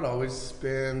some? Rod always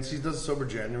spins. He does sober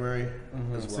January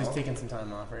as well. So he's taking some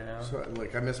time off right now. So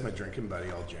like I miss my drinking buddy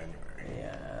all January.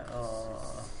 Yeah.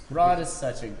 Oh, Rod is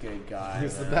such a good guy.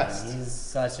 He's the man. best. He's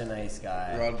such a nice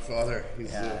guy. Rod father.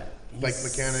 He's a bike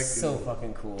mechanic. So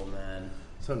fucking cool, man.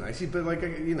 So nice. But like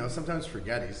you know, sometimes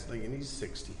forget he's like and he's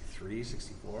 63,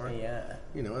 64. Yeah.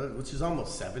 You know, which is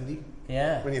almost 70.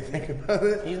 Yeah. When you think about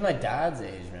it. He's my dad's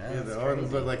age, man. You That's know,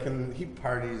 crazy. but like, and he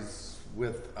parties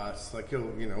with us. Like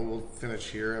he'll, you know, we'll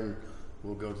finish here and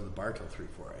we'll go to the bar till 3,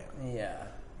 4 a.m. Yeah.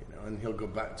 You know, and he'll go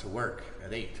back to work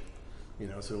at 8. You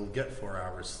know, so he'll get 4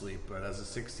 hours sleep. But as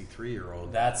a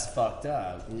 63-year-old, That's fucked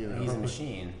up. You know. He's a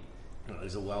machine. you know,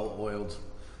 he's a well-oiled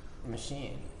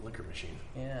Machine. liquor machine.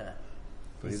 Yeah.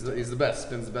 But he's the best.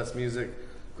 Spins the best music.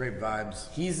 Great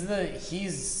vibes. He's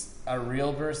a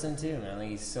real person too, man. Like,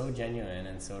 he's so genuine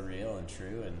and so real and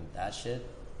true, and that shit.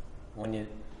 When you,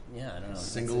 I don't know.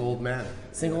 Single old man.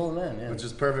 Single old man, yeah. Which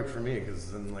is perfect for me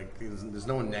because then like there's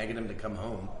no one nagging him to come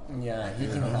home. Yeah, he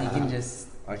can just.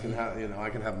 I can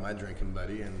have my drinking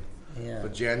buddy and. Yeah.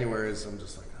 But January is I'm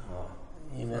just like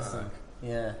You miss him.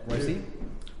 Yeah. Where's he?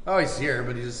 Oh, he's here,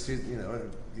 but he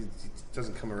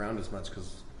doesn't come around as much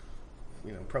because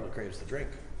probably craves the drink.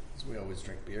 'Cause we always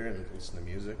drink beer and listen to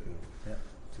music and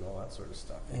do all that sort of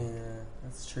stuff. Yeah,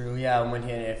 that's true. Yeah,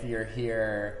 if you're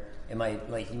here, it might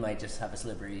he might just have a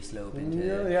slippery slope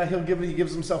into. Yeah. He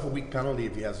gives himself a week penalty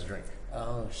if he has a drink.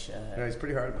 Oh shit. Yeah, he's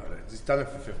pretty hard about it. He's done it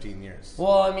for 15 years.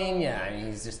 Well, I mean,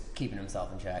 he's just keeping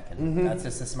himself in check, and that's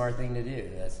just a smart thing to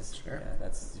do. That's just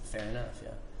that's fair enough.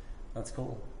 Yeah, that's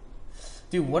cool.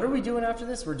 Dude, what are we doing after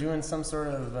this? We're doing some sort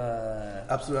of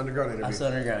Absolute Underground interview.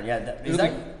 Absolute Underground. Yeah,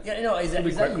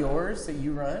 is that yours that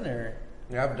you run or?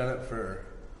 Yeah, I've done it for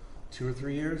 2 or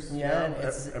 3 years. Yeah, now,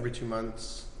 every 2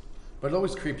 months, but it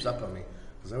always creeps up on me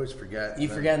because I always forget. You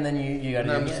forget, and then you got to.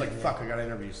 And I'm just like, fuck, I got to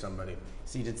interview somebody.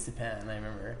 So you did Stepan, I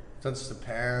remember. Done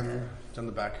Stepan, done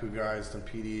the Baku guys, done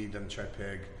PD, done Chai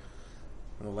Pig,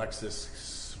 and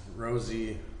Alexis,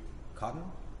 Rosie. Cotton?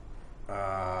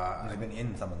 I've I've been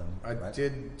in some of them. I right?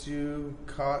 did do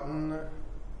Cotton.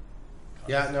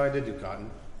 Yeah, no, I did do Cotton.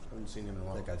 I haven't seen him in a I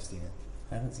while. think I've seen it.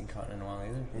 I haven't seen Cotton in a while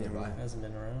either. Yeah, right. He hasn't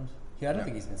been around. Yeah, I don't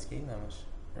think he's been skating that much.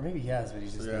 Or maybe he has, but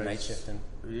he's just been night he's- shifting.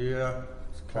 Yeah.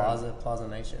 it's Plaza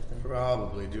night shifting.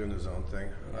 Probably doing his own thing.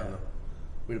 I Yeah. don't know.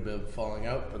 We had a bit of falling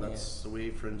out, but that's the way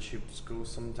friendships go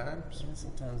sometimes. Yeah,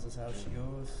 sometimes that's how she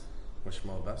goes. Wish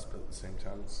him all the best, but at the same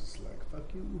time, it's just like, fuck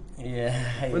you.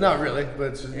 Yeah. Well, not really,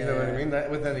 but it's just, you know what I Yeah. mean? That,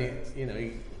 with any, you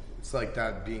know, it's like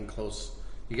that being close.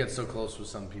 You get so close with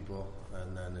some people,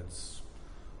 and then it's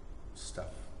stuff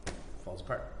falls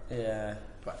apart. Yeah.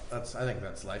 But I think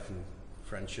that's life and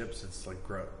friendships. It's like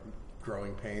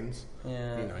growing pains.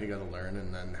 Yeah. You know, you got to learn,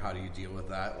 and then how do you deal with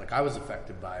that? Like, I was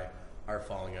affected by our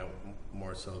falling out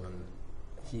more so than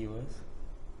He was.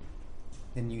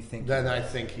 Then you think? than I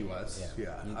think he was.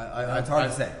 Yeah. Yeah, It's hard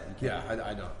to say. You Yeah, can't-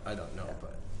 I don't know, Yeah.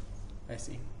 but I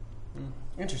see.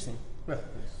 Interesting. yeah,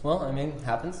 Well, I mean,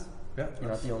 happens. yeah, You're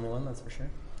not the only one, that's for sure.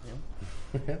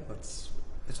 Yeah. yeah, that's.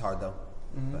 It's hard though.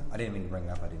 But I didn't mean to bring it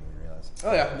up. I didn't even realize.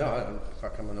 Oh yeah, no,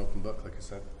 I'm an open book, like I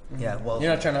said. Yeah. Well,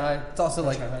 You're not trying to hide. it's also Not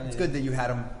like trying to hide it's it. good that you had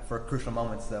him for crucial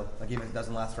moments though. Like even if it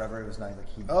doesn't last forever, it was nice. Like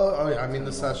he. Oh yeah, I mean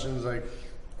the sessions, like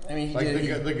I mean, he like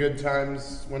did. the good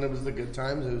times, when it was the good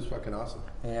times, it was fucking awesome.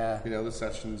 Yeah. You know, the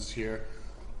sessions here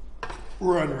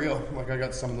were unreal. Like I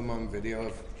got some of them on video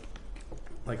of,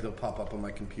 like they'll pop up on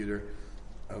my computer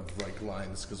of like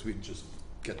lines because we'd just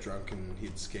get drunk and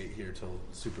he'd skate here till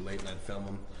super late and I'd film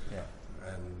him. Yeah.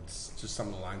 And just some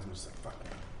of the lines, I'm just like, fuck.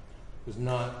 There's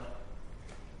not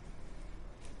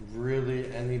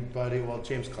really anybody. Well,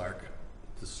 James Clark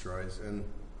destroys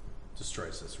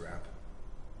this rap,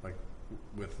 like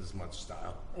with as much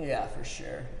style. Yeah, for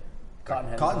sure.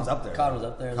 Cotton Cotton's up there. Cotton was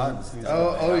up there. Cotton's- He was Oh,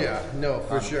 up there. oh yeah, no,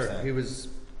 for 100%. sure. He was,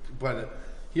 but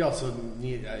he also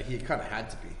he kind of had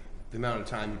to be. The amount of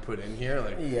time he put in here,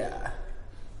 like Yeah.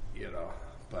 you know.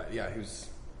 But yeah, it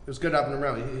was good up and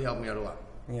around. He helped me out a lot,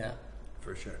 Yeah.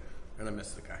 for sure. And I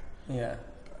miss the guy. Yeah.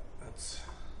 But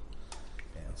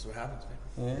that's what happens,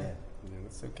 man. Yeah. Yeah. You know?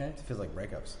 It's okay. It feels like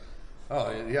breakups. Oh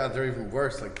yeah, they're even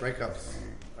worse. Like breakups.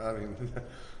 I mean,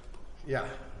 yeah,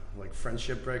 like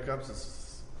friendship breakups.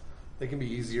 They can be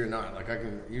easy or not. Like I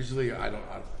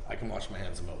can wash my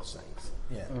hands of most things.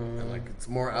 Yeah. And like it's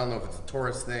more. I don't know if it's a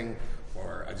tourist thing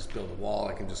or I just build a wall.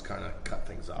 I can just kind of cut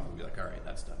things off and be like, all right,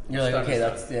 that's done. You're like, Done okay, is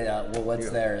that's done. yeah. Well, what's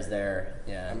Yeah. there is there.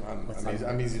 Yeah.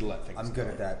 I'm easy to let things. I'm good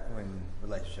go. at that when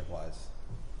relationship wise.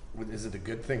 Is it a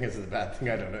good thing? Is it a bad thing?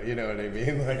 I don't know. You know what I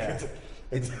mean? Like, Yeah.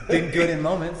 It's been good in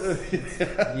moments.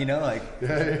 You know, like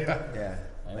yeah. yeah.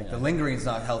 Like yeah. the lingering's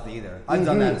not healthy either. I've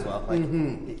done that as well. Like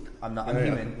I'm Yeah.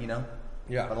 human, you know.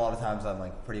 Yeah. But a lot of times I'm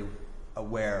like pretty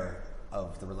aware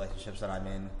of the relationships that I'm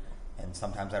in, and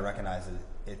sometimes I recognize that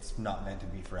it's not meant to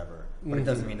be forever. But it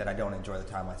doesn't mean that I don't enjoy the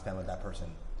time I spend with that person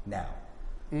now.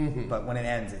 But when it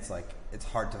ends, it's like it's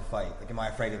hard to fight. Like, am I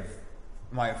afraid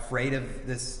of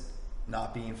this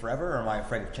not being forever, or am I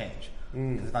afraid of change?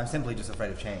 Because if I'm simply just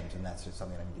afraid of change, then that's just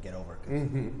something I need to get over. Because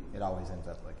it always ends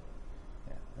up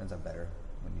ends up better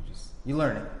when you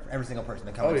learn it. For every single person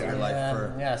that comes into yeah. your life yeah,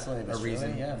 for yeah, slowly but a surely,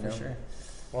 reason. Yeah, you for know? sure.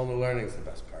 Well, the learning's the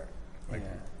best part. Like,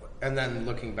 Yeah. and then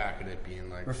looking back at it, being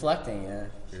like Reflecting, yeah,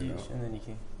 You huge, know. and then you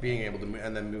can. being able to,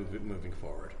 and then moving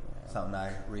forward. Something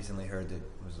I recently heard that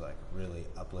was like really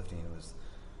uplifting.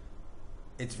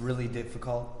 It's really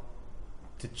difficult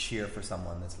to cheer for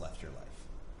someone that's left your life,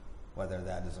 whether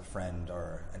that is a friend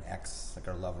or an ex, like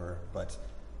our lover. But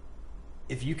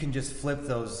if you can just flip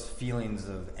those feelings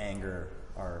of anger,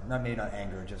 or maybe not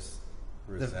anger, just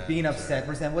Resent, being upset,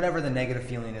 resent, whatever the negative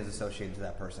feeling is associated to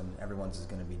that person, everyone's is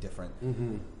going to be different.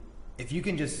 If you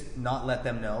can just not let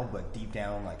them know, but deep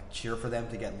down, like cheer for them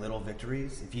to get little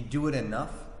victories, if you do it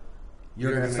enough,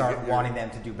 you're going to start wanting them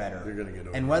to do better. You're gonna get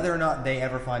over and whether or not they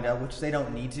ever find out, which they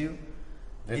don't need to,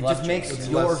 They've it left just you. makes It's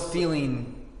your less-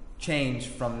 feeling change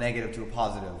from negative to a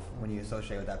positive when you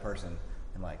associate with that person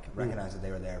and like recognize that they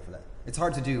were there for that. It's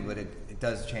hard to do, but it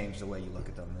does change the way you look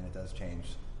at them, and it does change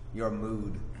your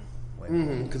mood.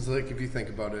 Because like if you think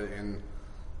about it, and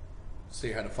say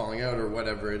you had a falling out or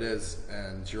whatever it is,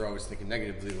 and you're always thinking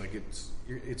negatively, like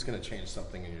it's going to change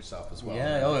something in yourself as well.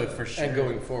 Yeah, oh, for sure. And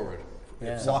going forward,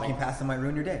 Yeah. Walking past them might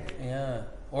ruin your day. Yeah,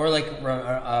 or like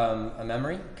a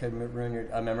memory could ruin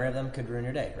a memory of them could ruin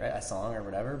your day, right? A song or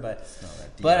whatever. But not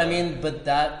that deep. but I mean, but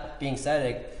that being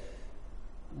said,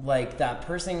 like that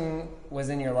person was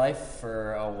in your life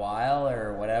for a while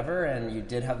or whatever, and you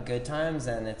did have good times,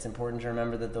 and it's important to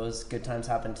remember that those good times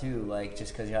happen too. Like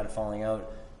just because you had a falling out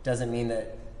doesn't mean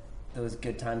that those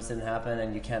good times didn't happen,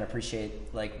 and you can't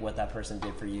appreciate like what that person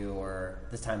did for you or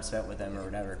the time spent with them or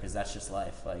whatever, because that's just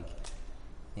life. Like,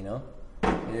 you know.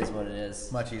 It is what it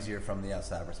is. Much easier from the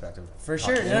outside perspective. For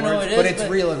sure. No, No, it is. But it's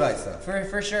real advice, though.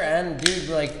 For sure. And dude,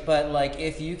 like, but like,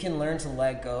 if you can learn to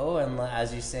let go and,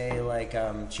 as you say, like,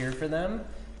 cheer for them,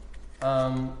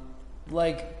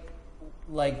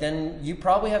 like then you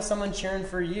probably have someone cheering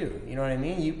for you. You know what I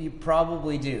mean? You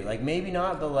probably do. Like, maybe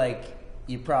not, but like,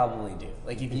 you probably do.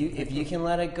 Like, if you can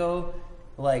let it go,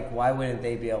 like, why wouldn't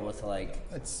they be able to, like...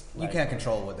 You can't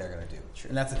control what they're going to do. True.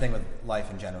 And that's the thing with life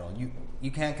in general.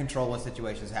 You can't control what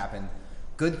situations happen.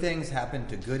 Good things happen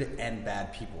to good and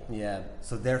bad people. Yeah.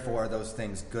 So therefore, are those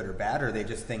things good or bad, or are they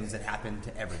just things that happen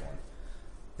to everyone?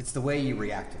 It's the way you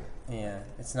react to it. Yeah.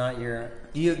 It's not your...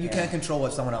 You can't control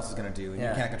what someone else is going to do, and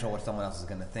Yeah. you can't control what someone else is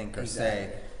going to think or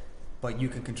say, but you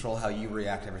can control how you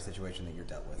react to every situation that you're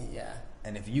dealt with. Yeah.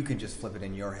 And if you can just flip it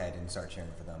in your head and start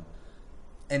cheering for them.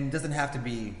 And it doesn't have to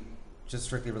be just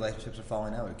strictly relationships or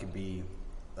falling out. It could be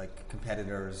like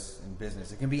competitors in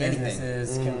business. It can be anything.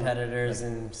 Businesses, competitors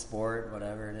in sport,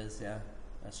 whatever it is. Yeah,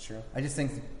 that's true. I just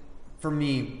think, for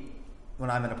me, when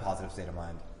I'm in a positive state of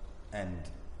mind, and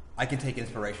I can take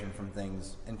inspiration from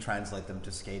things and translate them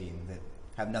to skating that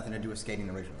have nothing to do with skating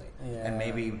originally. Yeah. And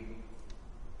maybe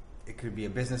it could be a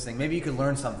business thing. Maybe you could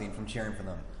learn something from cheering for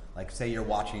them. Like, say you're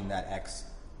watching that ex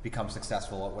become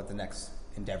successful at what the next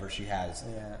endeavor she has.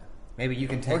 Yeah. Maybe you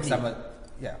can take some of...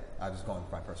 Yeah, I was going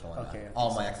for my personal one. Okay.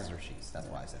 All my exes are she's. That's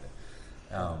why I said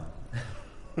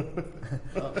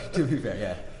it. To be fair,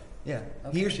 yeah. Yeah.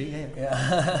 Okay. He or she,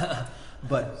 yeah.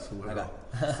 But I got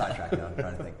sidetracked now. I'm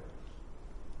trying to think.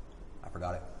 I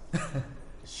forgot it.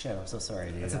 Shit, I'm so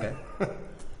sorry, dude. It's okay.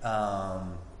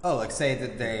 Like say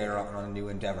that they are on a new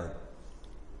endeavor.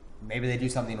 Maybe they do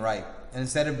something right. And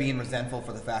instead of being resentful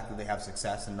for the fact that they have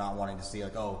success and not wanting to see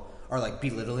like, or like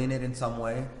belittling it in some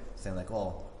way, saying like,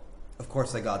 oh, of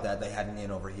course they got that, they had an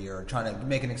in over here, or trying to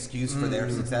make an excuse for their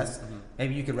success.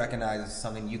 Maybe you could recognize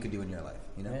something you could do in your life,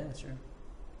 you know? Yeah, that's true.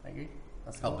 I agree.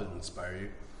 That's Help it inspire you.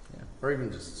 Yeah. Or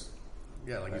even just,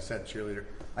 like you said, cheerleader.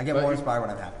 I get more inspired when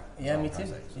I'm happy. Yeah, me too.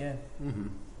 Yeah.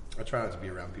 I try not to be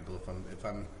around people if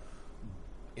I'm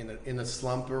in a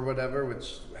slump or whatever,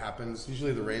 which happens.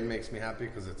 Usually the rain makes me happy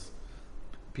because it's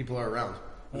people are around.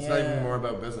 It's not even more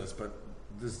about business, but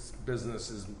this business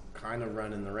is kind of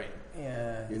run in the rain.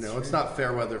 Yeah. You know, it's not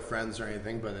fair weather friends or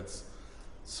anything, but it's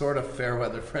sort of fair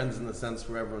weather friends in the sense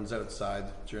where everyone's outside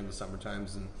during the summer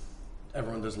times and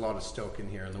there's a lot of stoke in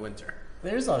here in the winter.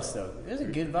 There's a lot of stoke. There's a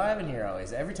good vibe in here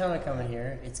always. Every time I come in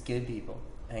here, it's good people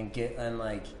and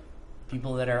like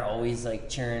people that are always like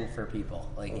cheering for people.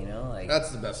 Like, you know, like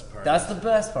that's the best part. That's the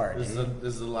best part. This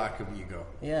is a lack of ego.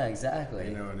 Yeah, exactly.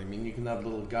 You know what I mean? You can have a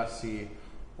little gussy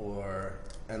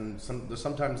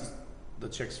sometimes the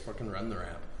chicks fucking run the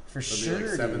ramp. For There'll be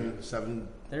sure. like seven.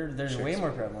 There's way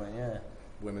more prevalent. Yeah.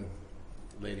 Women,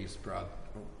 ladies,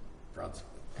 broads.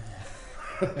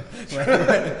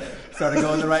 Started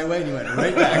going the right way and you went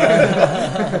right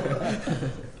back.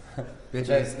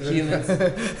 Bitches. Humans.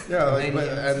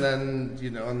 And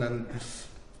then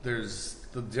there's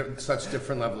such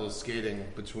different levels of skating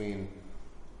between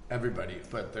everybody,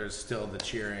 but there's still the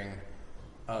cheering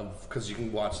because you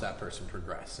can watch that person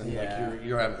progress, and like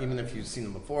you're even if you've seen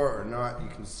them before or not, you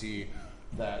can see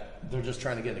that they're just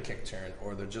trying to get a kick turn,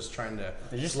 or they're just trying to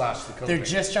slash the coping. They're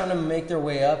just trying to make their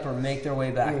way up or make their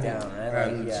way back down, right?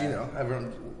 And you know,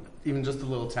 everyone, even just a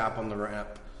little tap on the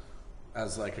ramp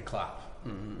as like a clap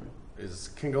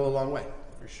can go a long way.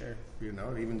 For sure. You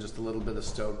know, even just a little bit of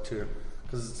stoke too,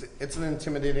 because it's an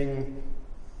intimidating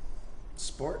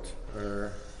sport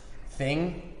or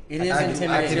thing. It is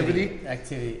intimidating.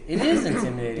 Activity. It is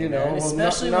intimidating. You know, man.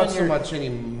 Especially not when so much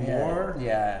anymore.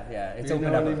 Yeah. It's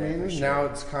opened up a a bit. For sure. Now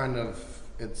it's kind of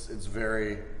it's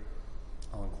very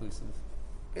all inclusive.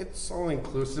 It's all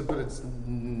inclusive, but it's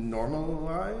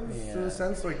normalized in a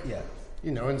sense. Like,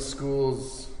 you know, in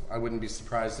schools, I wouldn't be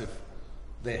surprised if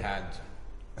they had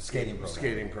a skating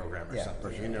program or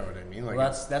something. Sure. You know what I mean? Like,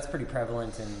 well, that's pretty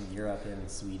prevalent in Europe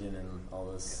and Sweden and all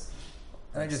this.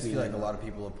 And I just feel like a lot of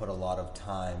people have put a lot of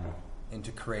time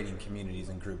into creating communities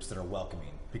and groups that are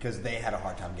welcoming because they had a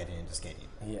hard time getting into skating.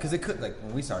 Because it could, like,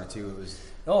 when we started too, it was...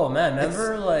 Oh, man,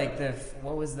 remember, like,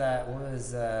 what was that? What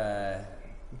was that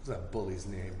bully's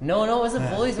name? No, it wasn't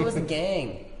bullies. It was a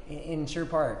gang in Sher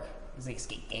Park. It was like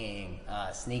skate gang,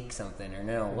 Snake something, or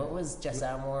no. What was Jess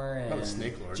Atmore and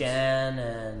Snake Lords. Jan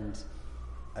and...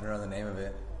 I don't know the name of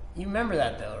it. You remember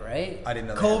that though, right? I didn't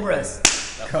know that. Cobras. The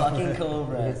fucking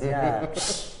Cobras, yeah.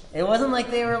 It wasn't like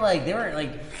they were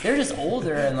just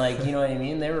older and like, you know what I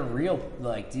mean? They were real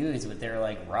like dudes, but they were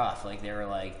like rough. Like they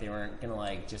weren't gonna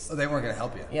like just. Oh, they weren't gonna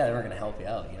help you. Yeah, they weren't gonna help you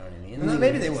out. You know what I mean? No,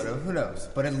 maybe they would have. Who knows?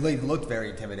 But it looked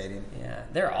very intimidating. Yeah,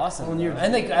 they're awesome. Well, I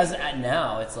think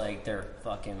now it's like they're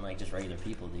fucking like just regular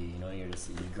people, dude. You know, you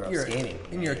grew up skating,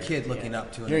 and you're a kid looking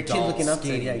up to an you're adult a kid looking up to,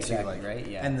 skating yeah, exactly, too, like, right?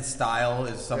 Yeah, and the style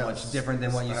is so much different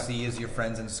than what you see as your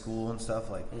friends in school and stuff.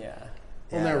 Like, yeah.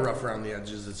 Well, they're rough around the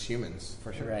edges as humans.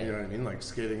 For sure. Right. You know what I mean? Like,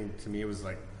 skating to me was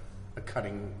like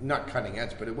not cutting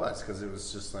edge, but it was, because it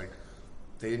was just like,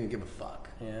 they didn't give a fuck.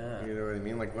 Yeah. You know what I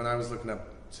mean? Like, when I was looking up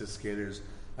to skaters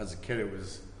as a kid, it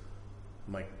was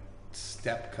my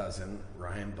step cousin,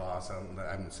 Ryan Boss. I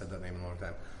haven't said that name in a long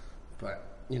time. But,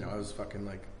 you know, I was fucking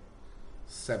like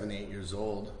 7, 8 years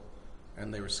old,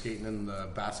 and they were skating in the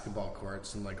basketball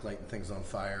courts and like lighting things on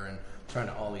fire and trying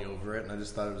to ollie over it, and I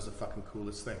just thought it was the fucking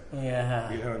coolest thing.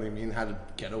 Yeah. You know what I mean? Had a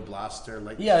ghetto blaster,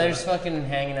 like, yeah, they're just fucking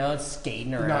hanging out,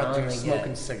 skating around, not doing like,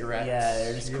 smoking cigarettes. Yeah,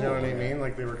 they're just you cool. know what I mean?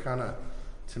 Like, they were kind of,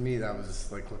 to me, that was just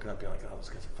like looking up, being like, oh, those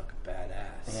guys are fucking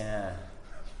badass. Yeah.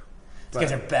 But, These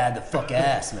guys are bad the fuck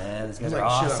ass, man. These guys like are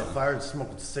awesome. shit on fire and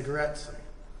smoking cigarettes. Like,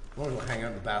 I want to go hang out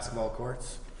in the basketball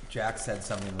courts. Jack said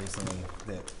something recently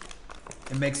that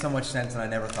it makes so much sense, and I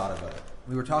never thought about it.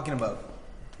 We were talking about,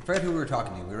 I forget who we were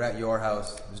talking to. We were at your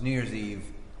house. It was New Year's Eve.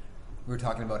 We were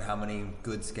talking about how many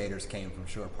good skaters came from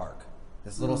Shore Park.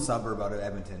 This little suburb out of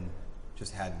Edmonton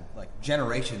just had like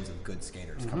generations of good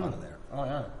skaters come out of there. Oh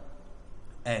yeah.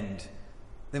 And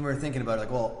then we were thinking about it,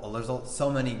 like, well, there's so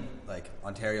many like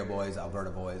Ontario boys, Alberta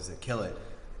boys that kill it.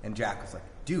 And Jack was like,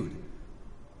 dude,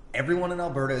 everyone in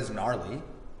Alberta is gnarly,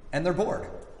 and they're bored.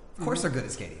 Of course they're good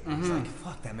at skating. It's like,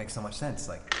 fuck, that makes so much sense.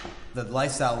 Like, the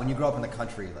lifestyle, when you grow up in the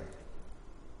country, like,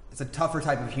 it's a tougher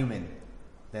type of human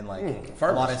than, like, a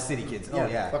lot of city kids. Yeah, Oh,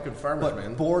 yeah. fucking farmers, but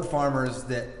man. bored farmers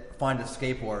that find a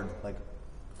skateboard, like,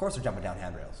 of course they're jumping down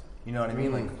handrails. You know what I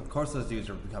mean? Like, of course those dudes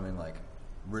are becoming, like,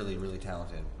 really, really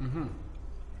talented.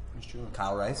 That's true.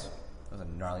 Kyle Rice was the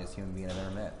gnarliest human being I've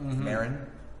ever met. Marin,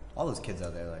 all those kids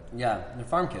out there, like, Yeah, they're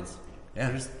farm kids. yeah.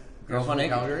 They're just grow up on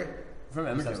acres. Calgary? From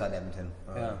Just Edmonton. outside Edmonton.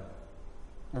 Yeah.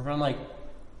 We're from like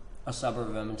a suburb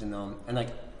of Edmonton though, and like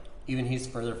even he's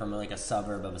further from like a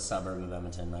suburb of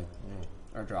Edmonton, like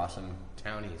or Drawson.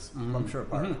 Townies. From Shore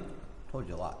Park. Told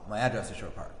you a lot. My address is Shore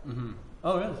Park.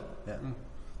 Oh, it is. Yeah.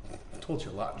 I told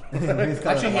you a lot.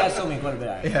 Actually, he has told me quite a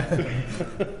bit.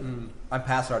 Yeah. I'm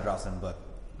past Ardrossan, but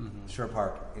Shore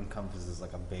Park encompasses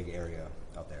like a big area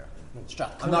out there.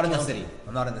 I'm not in the city.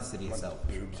 I'm not in the city itself.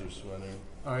 Boobs are sweating.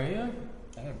 Are you?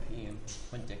 I gotta pee.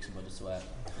 My dick's about to sweat.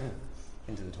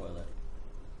 Into the toilet.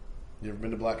 You ever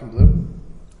been to Black and Blue?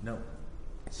 No.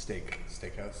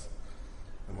 Steakhouse.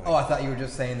 I'm like, Oh, I thought you were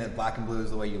just saying that black and blue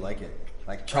is the way you like it.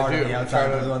 Like I charred on do. the outside,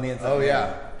 Charred blue on the inside. Oh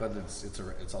yeah, but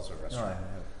it's also a No, restaurant.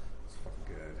 It's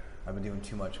fucking good. I've been doing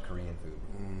too much Korean food.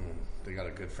 They got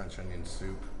a good French onion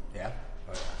soup. Yeah?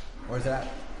 Oh, yeah. Where's that?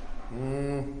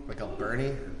 Like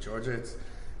Alberni, Georgia. It's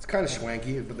kind of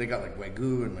schwanky, but they got like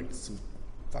Wagyu and like some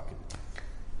fucking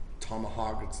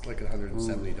tomahawk. It's like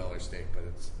 $170 steak, but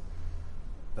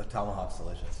The tomahawk's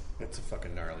delicious. it's a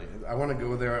fucking gnarly. I want to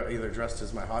go there either dressed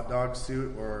as my hot dog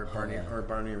suit or yeah.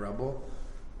 Barney Rubble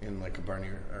in like a Barney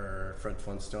or Fred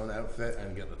Flintstone outfit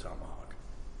and get the tomahawk.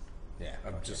 Yeah.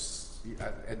 I'm just,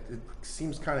 it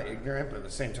seems kind of ignorant, but at the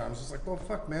same time, it's just like, well,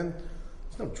 fuck, man.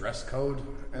 There's no dress code.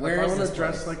 And Where if I is want this to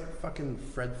dress place? like fucking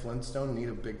Fred Flintstone and eat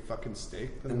a big fucking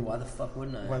steak, then Then why the fuck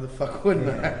wouldn't I? why the fuck wouldn't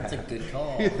I? That's a good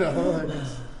call. You know, like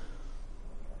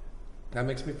that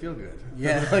makes me feel good.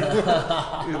 Yeah.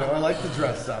 You know, I like to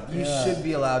dress up. You should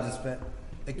be allowed to spend.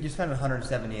 Like, you spend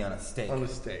 $170 on a steak. On a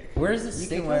steak. Where's this You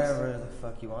steak? can wherever the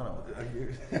fuck you want to.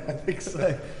 I think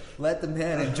so. Let the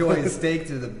man enjoy his steak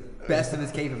to the best of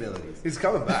his capabilities. He's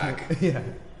coming back. Yeah.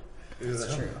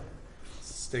 That's true.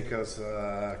 Steakhouse,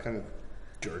 kind of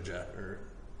Georgia or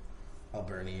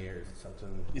Alberni or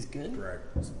something. He's good? Correct.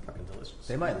 It's fucking delicious.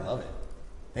 They might love it.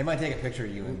 They might take a picture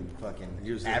of you and fucking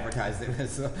Use it. advertise it.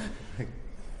 As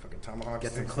Fucking tomahawk.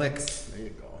 get some steak. clicks. There you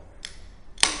go.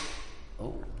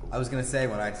 Oh. I was gonna say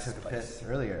when I took a piss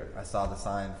earlier, I saw the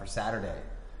sign for Saturday,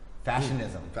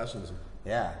 fashionism. Fashionism.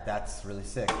 Yeah, that's really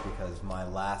sick because my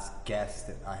last guest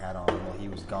that I had on while he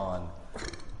was gone,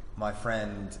 my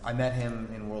friend, I met him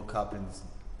in World Cup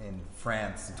in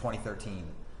France in 2013,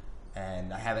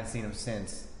 and I haven't seen him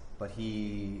since. But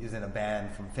he is in a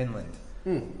band from Finland,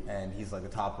 and he's like a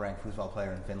top-ranked football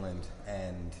player in Finland,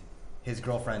 and his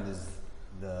girlfriend is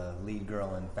the lead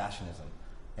girl in Fashionism,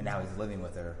 and now he's living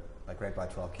with her, like right by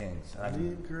 12 Kings. And I've been-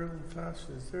 Lead girl in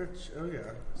fashion. Is there? Is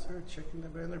there a chick in the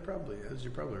band? There probably is.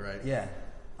 You're probably right. Yeah.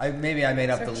 Maybe I made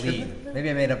up the that lead. Maybe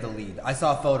I made up the lead. I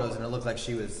saw photos and it looked like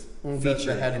she was featured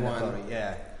the head in the one. photo.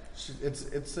 Yeah.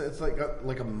 It's like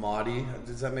a moddy.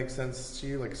 Does that make sense to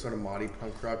you? Like sort of moddy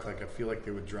punk rock. Like I feel like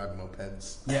they would drive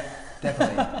mopeds. Yeah,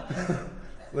 definitely.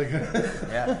 Like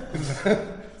yeah.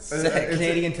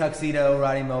 Canadian tuxedo,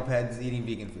 riding mopeds, eating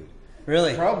vegan food.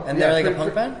 Really? And they're like a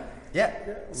punk band? Yeah.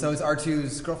 So it's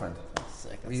R2's girlfriend. That's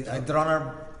sick.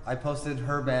 I posted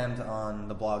her band on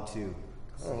the blog too.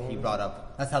 So he brought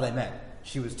up, that's how they met.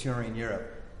 She was touring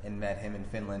Europe and met him in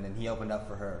Finland, and he opened up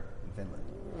for her in Finland.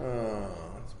 Oh,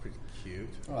 that's pretty cute.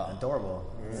 Well,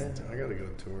 adorable. Right. I gotta go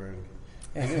touring.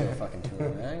 yeah, you go fucking tour,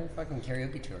 man. Fucking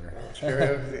karaoke tour.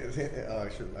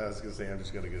 I was gonna say I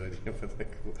just got a good idea, but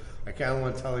like, I kind of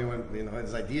want to tell you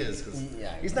his ideas because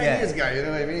he's an ideas guy. You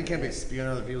know what I mean? He can't be spewing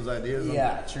other people's ideas.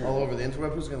 True. All over the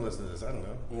interweb. Who's gonna listen to this? I don't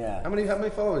know. Yeah. How many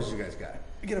followers you guys got?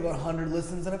 We get about 100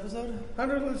 listens an episode.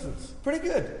 100 listens. Pretty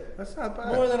good. That's not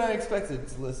bad. More than I expected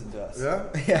to listen to us. Yeah.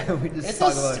 Yeah, we just It's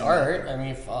talk a about start. I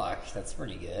mean, fuck, that's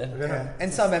pretty good. Yeah.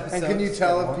 And some episodes. And can you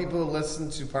tell if people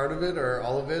listen to part of it or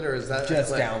all of it, or is that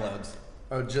just like, downloads?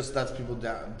 Oh, just that's people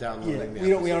downloading.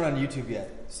 Yeah, we aren't on YouTube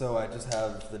yet, so I just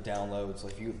have the downloads.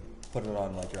 Like you put it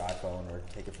on like your iPhone or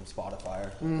take it from Spotify.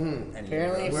 Mm-hmm.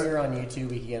 Apparently, if we were on YouTube,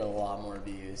 we could get a lot more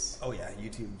views. Oh yeah,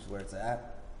 YouTube's where it's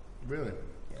at. Really?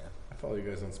 Yeah. I follow you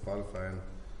guys on Spotify, and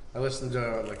I listen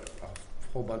to like a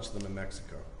whole bunch of them in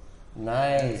Mexico.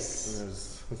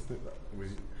 Nice. And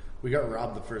we got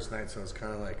robbed the first night, so it was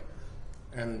kind of like,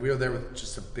 and we were there with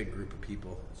just a big group of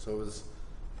people, so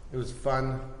it was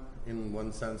fun in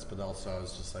one sense, but also I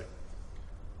was just like,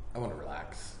 I want to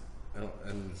relax, and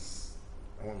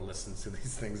I want to listen to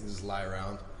these things and just lie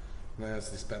around. And I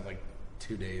honestly spent like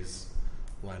 2 days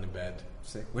lying in bed.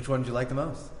 Sick. Which one did you like the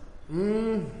most?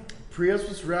 Prius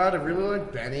was rad. I really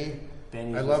like Benny.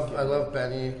 I love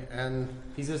Benny, and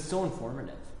He's just so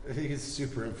informative. he's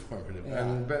super informative, Yeah.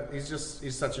 and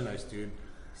he's such a nice dude.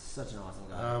 Such an awesome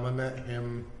guy. I met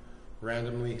him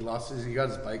randomly. He got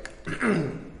his bike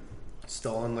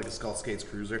stolen, like a Skull Skates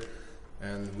Cruiser,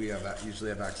 and we usually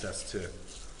have access to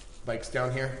bikes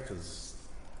down here because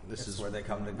this is where they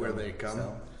come.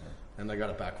 So, and I got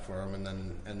it back for him, and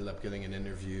then ended up getting an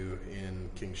interview in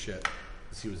King Shit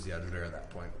because he was the editor at that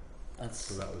point.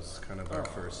 So that was kind of our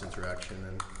first interaction,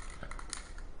 and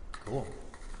cool.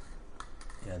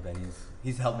 Yeah,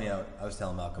 he's helped me out. I was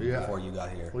telling Malcolm before you got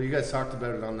here. Well, you guys talked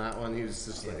about it on that one. He was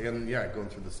just like, and going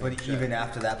through the same. But shit. even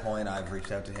after that point, I've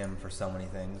reached out to him for so many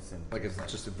things, and like it's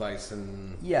just advice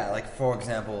and like for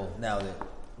example, now that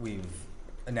we've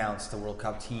announced the World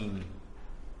Cup team,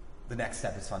 the next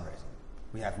step is fundraising.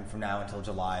 We have from now until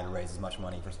July to raise as much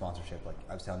money for sponsorship. Like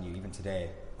I was telling you, even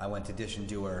today, I went to Dish and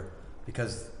Doer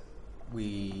because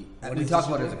we talked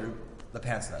about it as a group. The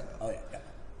pants that I love. Oh yeah.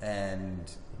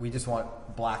 And we just want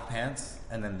black pants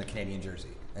and then the Canadian jersey.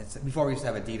 And before we used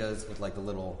to have Adidas with like the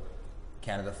little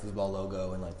Canada football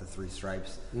logo and like the 3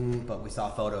 stripes. But we saw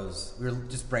photos. We were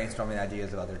just brainstorming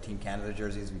ideas of other Team Canada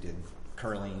jerseys. We did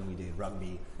curling, we did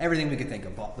rugby, everything we could think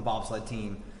of. The bobsled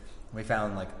team. We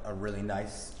found like a really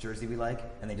nice jersey we like,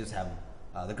 and they just have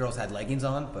the girls had leggings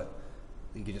on, but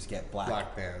you could just get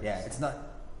black pants. Yeah,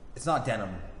 it's not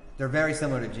denim. They're very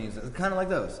similar to jeans. It's kind of like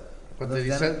those. But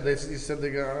he said they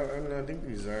got. I think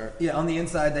these are. Yeah, on the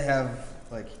inside they have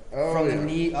like from the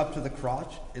knee up to the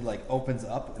crotch. It like opens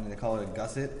up, and they call it a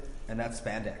gusset, and that's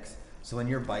spandex. So when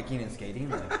you're biking and skating,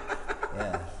 like,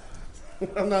 yeah.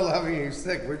 I'm not laughing at you.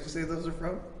 Sick. Where'd you say those are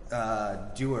from?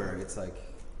 Dewar. It's like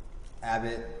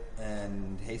Abbott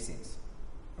and Hastings.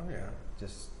 Oh yeah.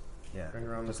 Just Right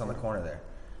around just the on the corner. corner there.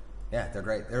 Yeah, they're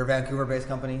great. They're a Vancouver-based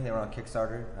company. They were on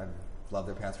Kickstarter. I've loved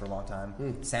their pants for a long time.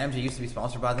 Samji used to be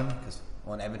sponsored by them because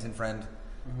one Edmonton friend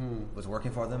was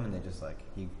working for them, and they just like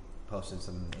he posted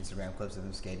some Instagram clips of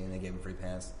him skating, and they gave him free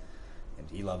pants, and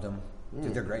he loved them.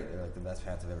 Dude, they're great. They're like the best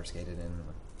pants I've ever skated in,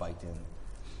 biked in.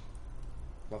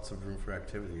 Lots of room for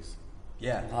activities.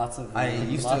 Yeah, Lots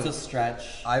of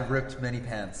stretch. I've ripped many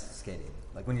pants skating.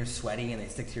 Like when you're sweaty and they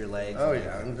stick to your legs. Oh and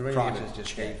yeah, and your when crotch you is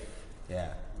just chafe.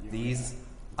 Yeah, these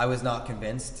I was not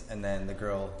convinced, and then the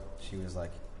girl, she was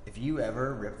like, if you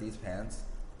ever rip these pants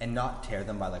and not tear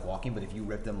them by like walking, but if you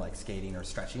rip them like skating or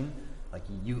stretching, like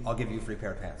I'll give you a free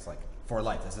pair of pants, like for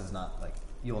life. This is not like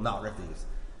you will not rip these.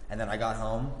 And then I got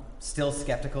home, still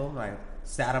skeptical, and I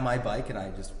sat on my bike and I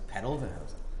just pedaled, and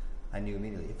I knew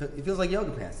immediately. It feels like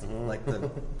yoga pants, like the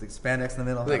spandex in the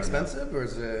middle. Are they expensive, or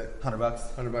is it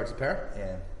 $100? $100 a pair?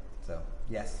 Yeah. So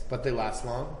yes. But they last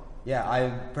long. Yeah, I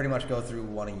pretty much go through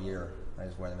one a year. I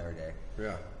just wear them every day.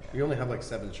 Yeah. You only have like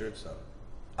 7 shirts though.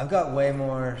 I've got way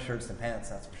more shirts than pants,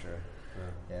 that's for sure.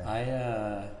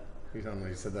 Yeah. You told me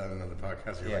you said that in another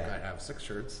podcast. You're like, I have 6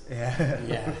 shirts. Yeah.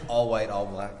 Yeah. All white, all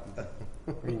black.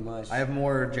 Pretty much. I have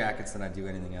more jackets than I do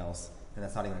anything else, and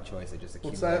that's not even a choice. I just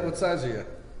accumulate. What size are you?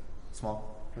 Small.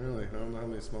 Really? I don't know how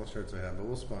many small shirts I have, but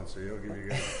we'll sponsor you. I'll give you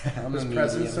guys. I'm There's a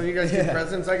presents. medium. So you guys get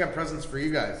presents. I got presents for you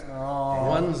guys. Oh.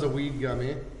 One's a weed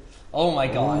gummy. Oh my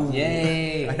God!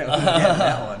 Yay! I know who's getting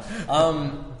that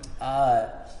one.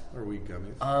 Or weed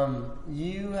gummies.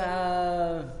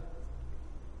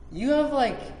 You have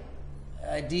like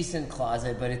a decent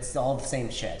closet, but it's all the same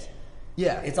shit.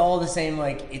 Yeah. It's all the same.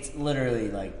 Like it's literally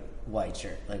like white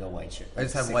shirt, like a white shirt. I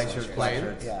just have white shirts, black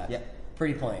shirts. Yeah. Yeah.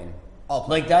 Pretty plain. All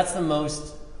plain. Like that's the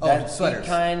most. Oh, that sweaters.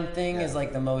 kind thing Yeah. is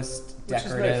like the most Which is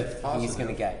decorative nice. he's Positive.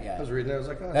 gonna get. Yeah. I was reading it. I was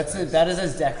like, oh, That's nice. that is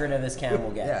as decorative as Cam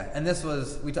will get. Yeah, and this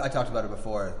was I talked about it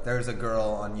before. There's a girl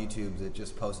on YouTube that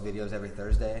just posts videos every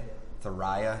Thursday,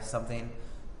 Thoraya something,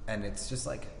 and it's just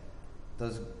like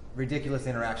those ridiculous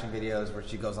interaction videos where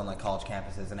she goes on like college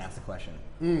campuses and asks a question.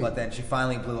 But then she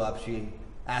finally blew up. She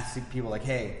asks people like,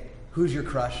 "Hey, who's your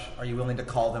crush? Are you willing to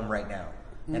call them right now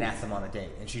and ask them on a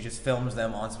date?" And she just films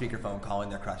them on speakerphone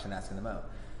calling their crush and asking them out.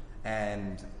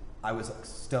 And I was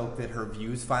stoked that her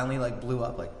views finally like blew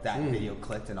up. Like that video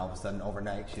clicked, and all of a sudden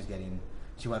overnight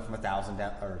she went from 1,000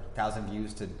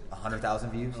 views to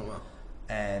 100,000 views. Oh, wow.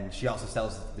 And she also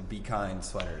sells the Be Kind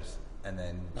sweaters. And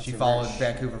then That's she her followed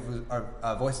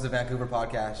merch. Voices of Vancouver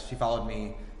podcast. She followed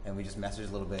me, and we just messaged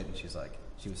a little bit. And she's like,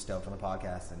 she was stoked on the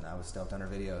podcast, and I was stoked on her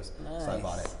videos. So I Nice.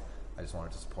 bought it. I just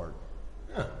wanted to support.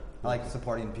 Yeah. I like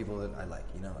supporting people that I like.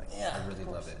 You know, like Yeah, I really of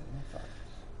love course. it. Yeah, fuck.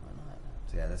 Why not?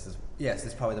 So yeah, this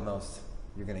is probably the most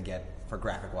you're gonna get for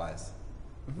graphic wise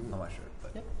on my shirt.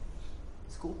 But Yep.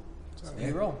 It's cool. It's Yeah.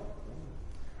 a roll.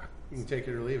 You can take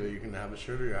it or leave it. You can have a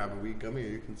shirt or you have a weed gummy, or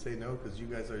you can say no because you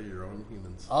guys are your own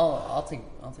humans. I'll take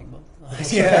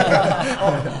both. yeah,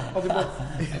 I'll do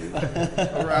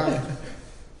both. Around.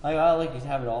 I like to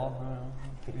have it all.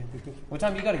 I don't know. What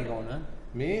time you gotta get going, man?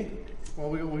 Me? Well,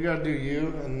 we gotta do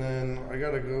you, and then I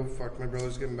gotta go. Fuck, my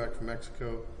brother's getting back from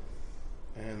Mexico,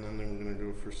 and then we're gonna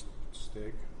go for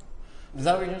steak. Is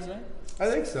that what you're doing tonight? I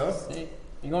think so. Hey,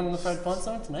 you going to the Fred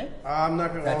Flintstone tonight? I'm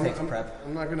not gonna. That I'm, takes I'm, prep.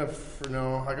 I'm not gonna.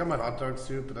 No, I got my hot dog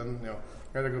soup, but then I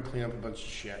gotta go clean up a bunch of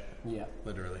shit. Yeah.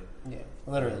 Literally. Yeah.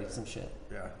 Literally some shit.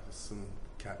 Yeah, just some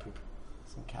cat poop,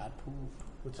 Some cat poop.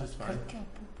 which is fine. Cat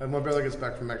poop. And my brother gets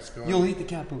back from Mexico. You'll eat the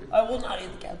cat poop. I will not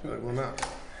eat the cat I poop. will not.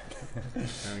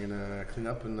 I'm gonna clean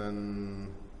up, and then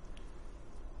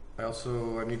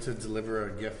I need to deliver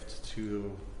a gift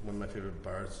to one of my favorite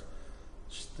bars.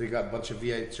 They got a bunch of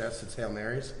VHS. It's Hail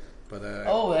Marys, but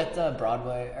Oh, at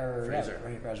Broadway or Fraser. Yeah,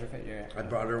 right, Fraser. Yeah. I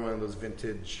brought her one of those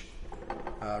vintage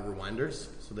rewinders,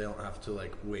 so they don't have to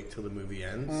like wait till the movie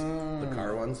ends. The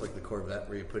car ones, like the Corvette,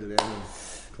 where you put it in and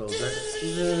close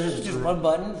it. Just one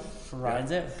button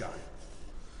rides it. Gone.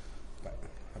 But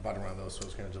I bought her one of those, so I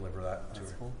was gonna deliver that to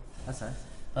That's her. cool. that's nice.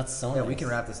 That's so Yeah, nice. we can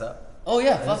wrap this up. Oh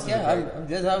yeah, This fuck is yeah! a great-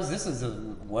 This was a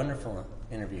wonderful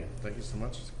interview. Thank you so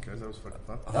much, guys. That was fucking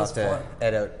fun. I'll That was have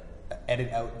to fun.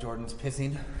 edit out Jordan's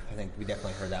pissing. I think we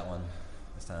definitely heard that one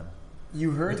this time.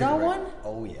 You heard Take that a break. one?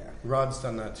 Oh yeah. Rod's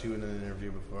done that too in an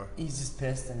interview before. He's just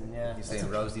pissed and yeah. He's that's saying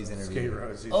okay. Rosie's interview. Skate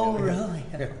Rose. Oh really?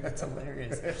 That's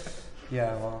hilarious.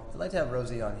 Yeah, well. I'd like to have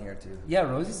Rosie on here too. Yeah,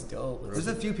 Rosie's dope. There's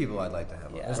a few people I'd like to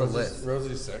have. Yeah. On. There's a list.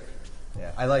 Rosie's sick.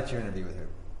 Yeah, I liked your interview with her.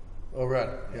 Oh, Red.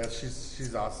 Yeah,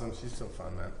 she's awesome. She's so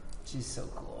fun, man. She's so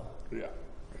cool. Yeah.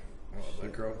 I love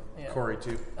that girl. Yeah. Corey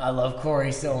too. I love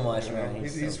Corey so much, man.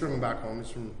 He's so from back home.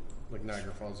 He's from like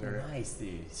Niagara Falls area. nice,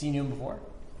 dude. So you knew him before?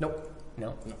 Nope.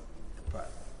 No. No.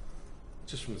 But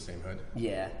just from the same hood.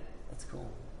 Yeah, that's cool.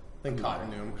 I think Cotton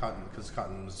knew him. Cotton, because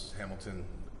Cotton was Hamilton,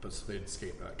 but they'd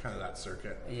skate kind of that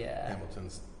circuit. Yeah.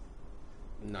 Hamilton's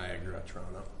Niagara,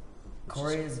 Toronto.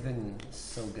 Corey has been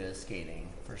so good at skating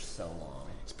for so long.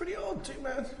 It's pretty old too,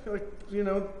 man. Like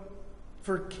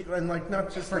and like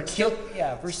not just For like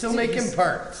for still making he's-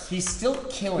 parts. He's still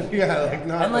killing it. Yeah, like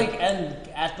not and like and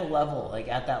at the level, like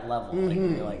at that level, like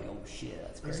you're like, oh shit,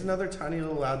 that's he's great. another tiny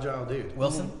little agile dude.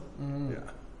 Wilson. Yeah.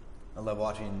 I love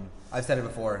watching. I've said it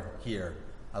before here.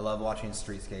 I love watching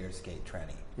street skaters skate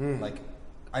tranny. Like,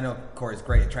 I know Corey's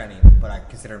great at tranny, but I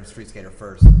consider him a street skater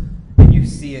first. And you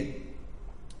see it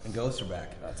in Ghost are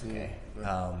back. That's okay.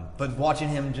 But watching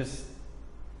him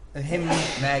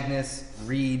Magnus,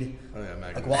 Reed, Oh yeah,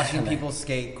 Magnus. like watching people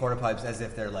skate quarter pipes as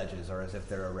if they're ledges or as if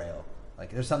they're a rail. Like,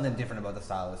 there's something different about the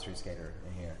style of the street skater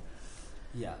in here.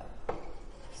 Yeah,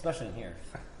 especially in here.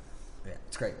 Yeah,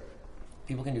 it's great.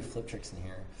 People can do flip tricks in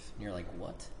here, and you're like,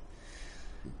 what?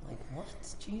 Like what?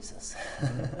 Jesus.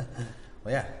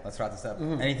 Well, yeah, let's wrap this up.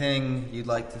 Anything you'd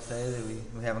like to say that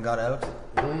we haven't got out?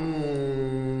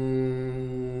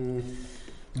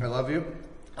 I love you.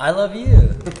 I love you.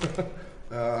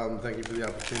 Thank you for the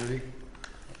opportunity.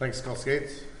 Thanks, Skull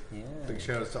Skates. Yeah. Big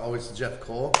shout out to always to Jeff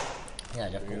Cole, Yeah,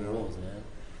 Jeff Cole rules, man.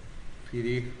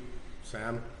 PD,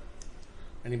 Sam,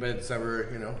 anybody that's ever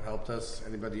helped us,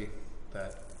 anybody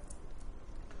that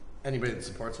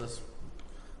supports us,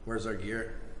 wears our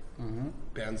gear,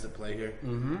 bands that play here,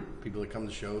 people that come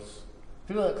to shows,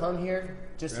 People that come here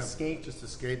just to skate.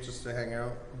 just to hang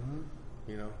out.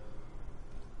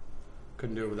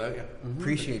 Couldn't do it without you.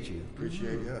 Appreciate you.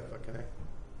 Appreciate you. Fucking A.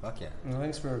 Fuck yeah. Well,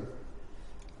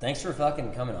 thanks for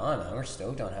fucking coming on, man. We're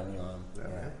stoked on having you on. Yeah,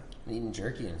 man. And eating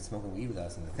jerky and smoking weed with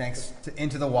us. And Thanks to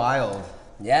Into the Wild.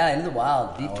 yeah, Into the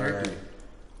Wild, beef our jerky.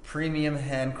 Premium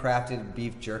handcrafted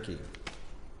beef jerky.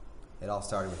 It all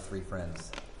started with 3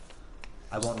 friends.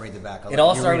 I won't read the back. It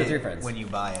all started with 3 friends. When you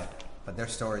buy it. But their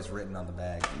story is written on the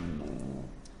bag.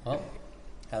 Well,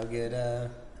 have a good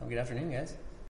afternoon, guys.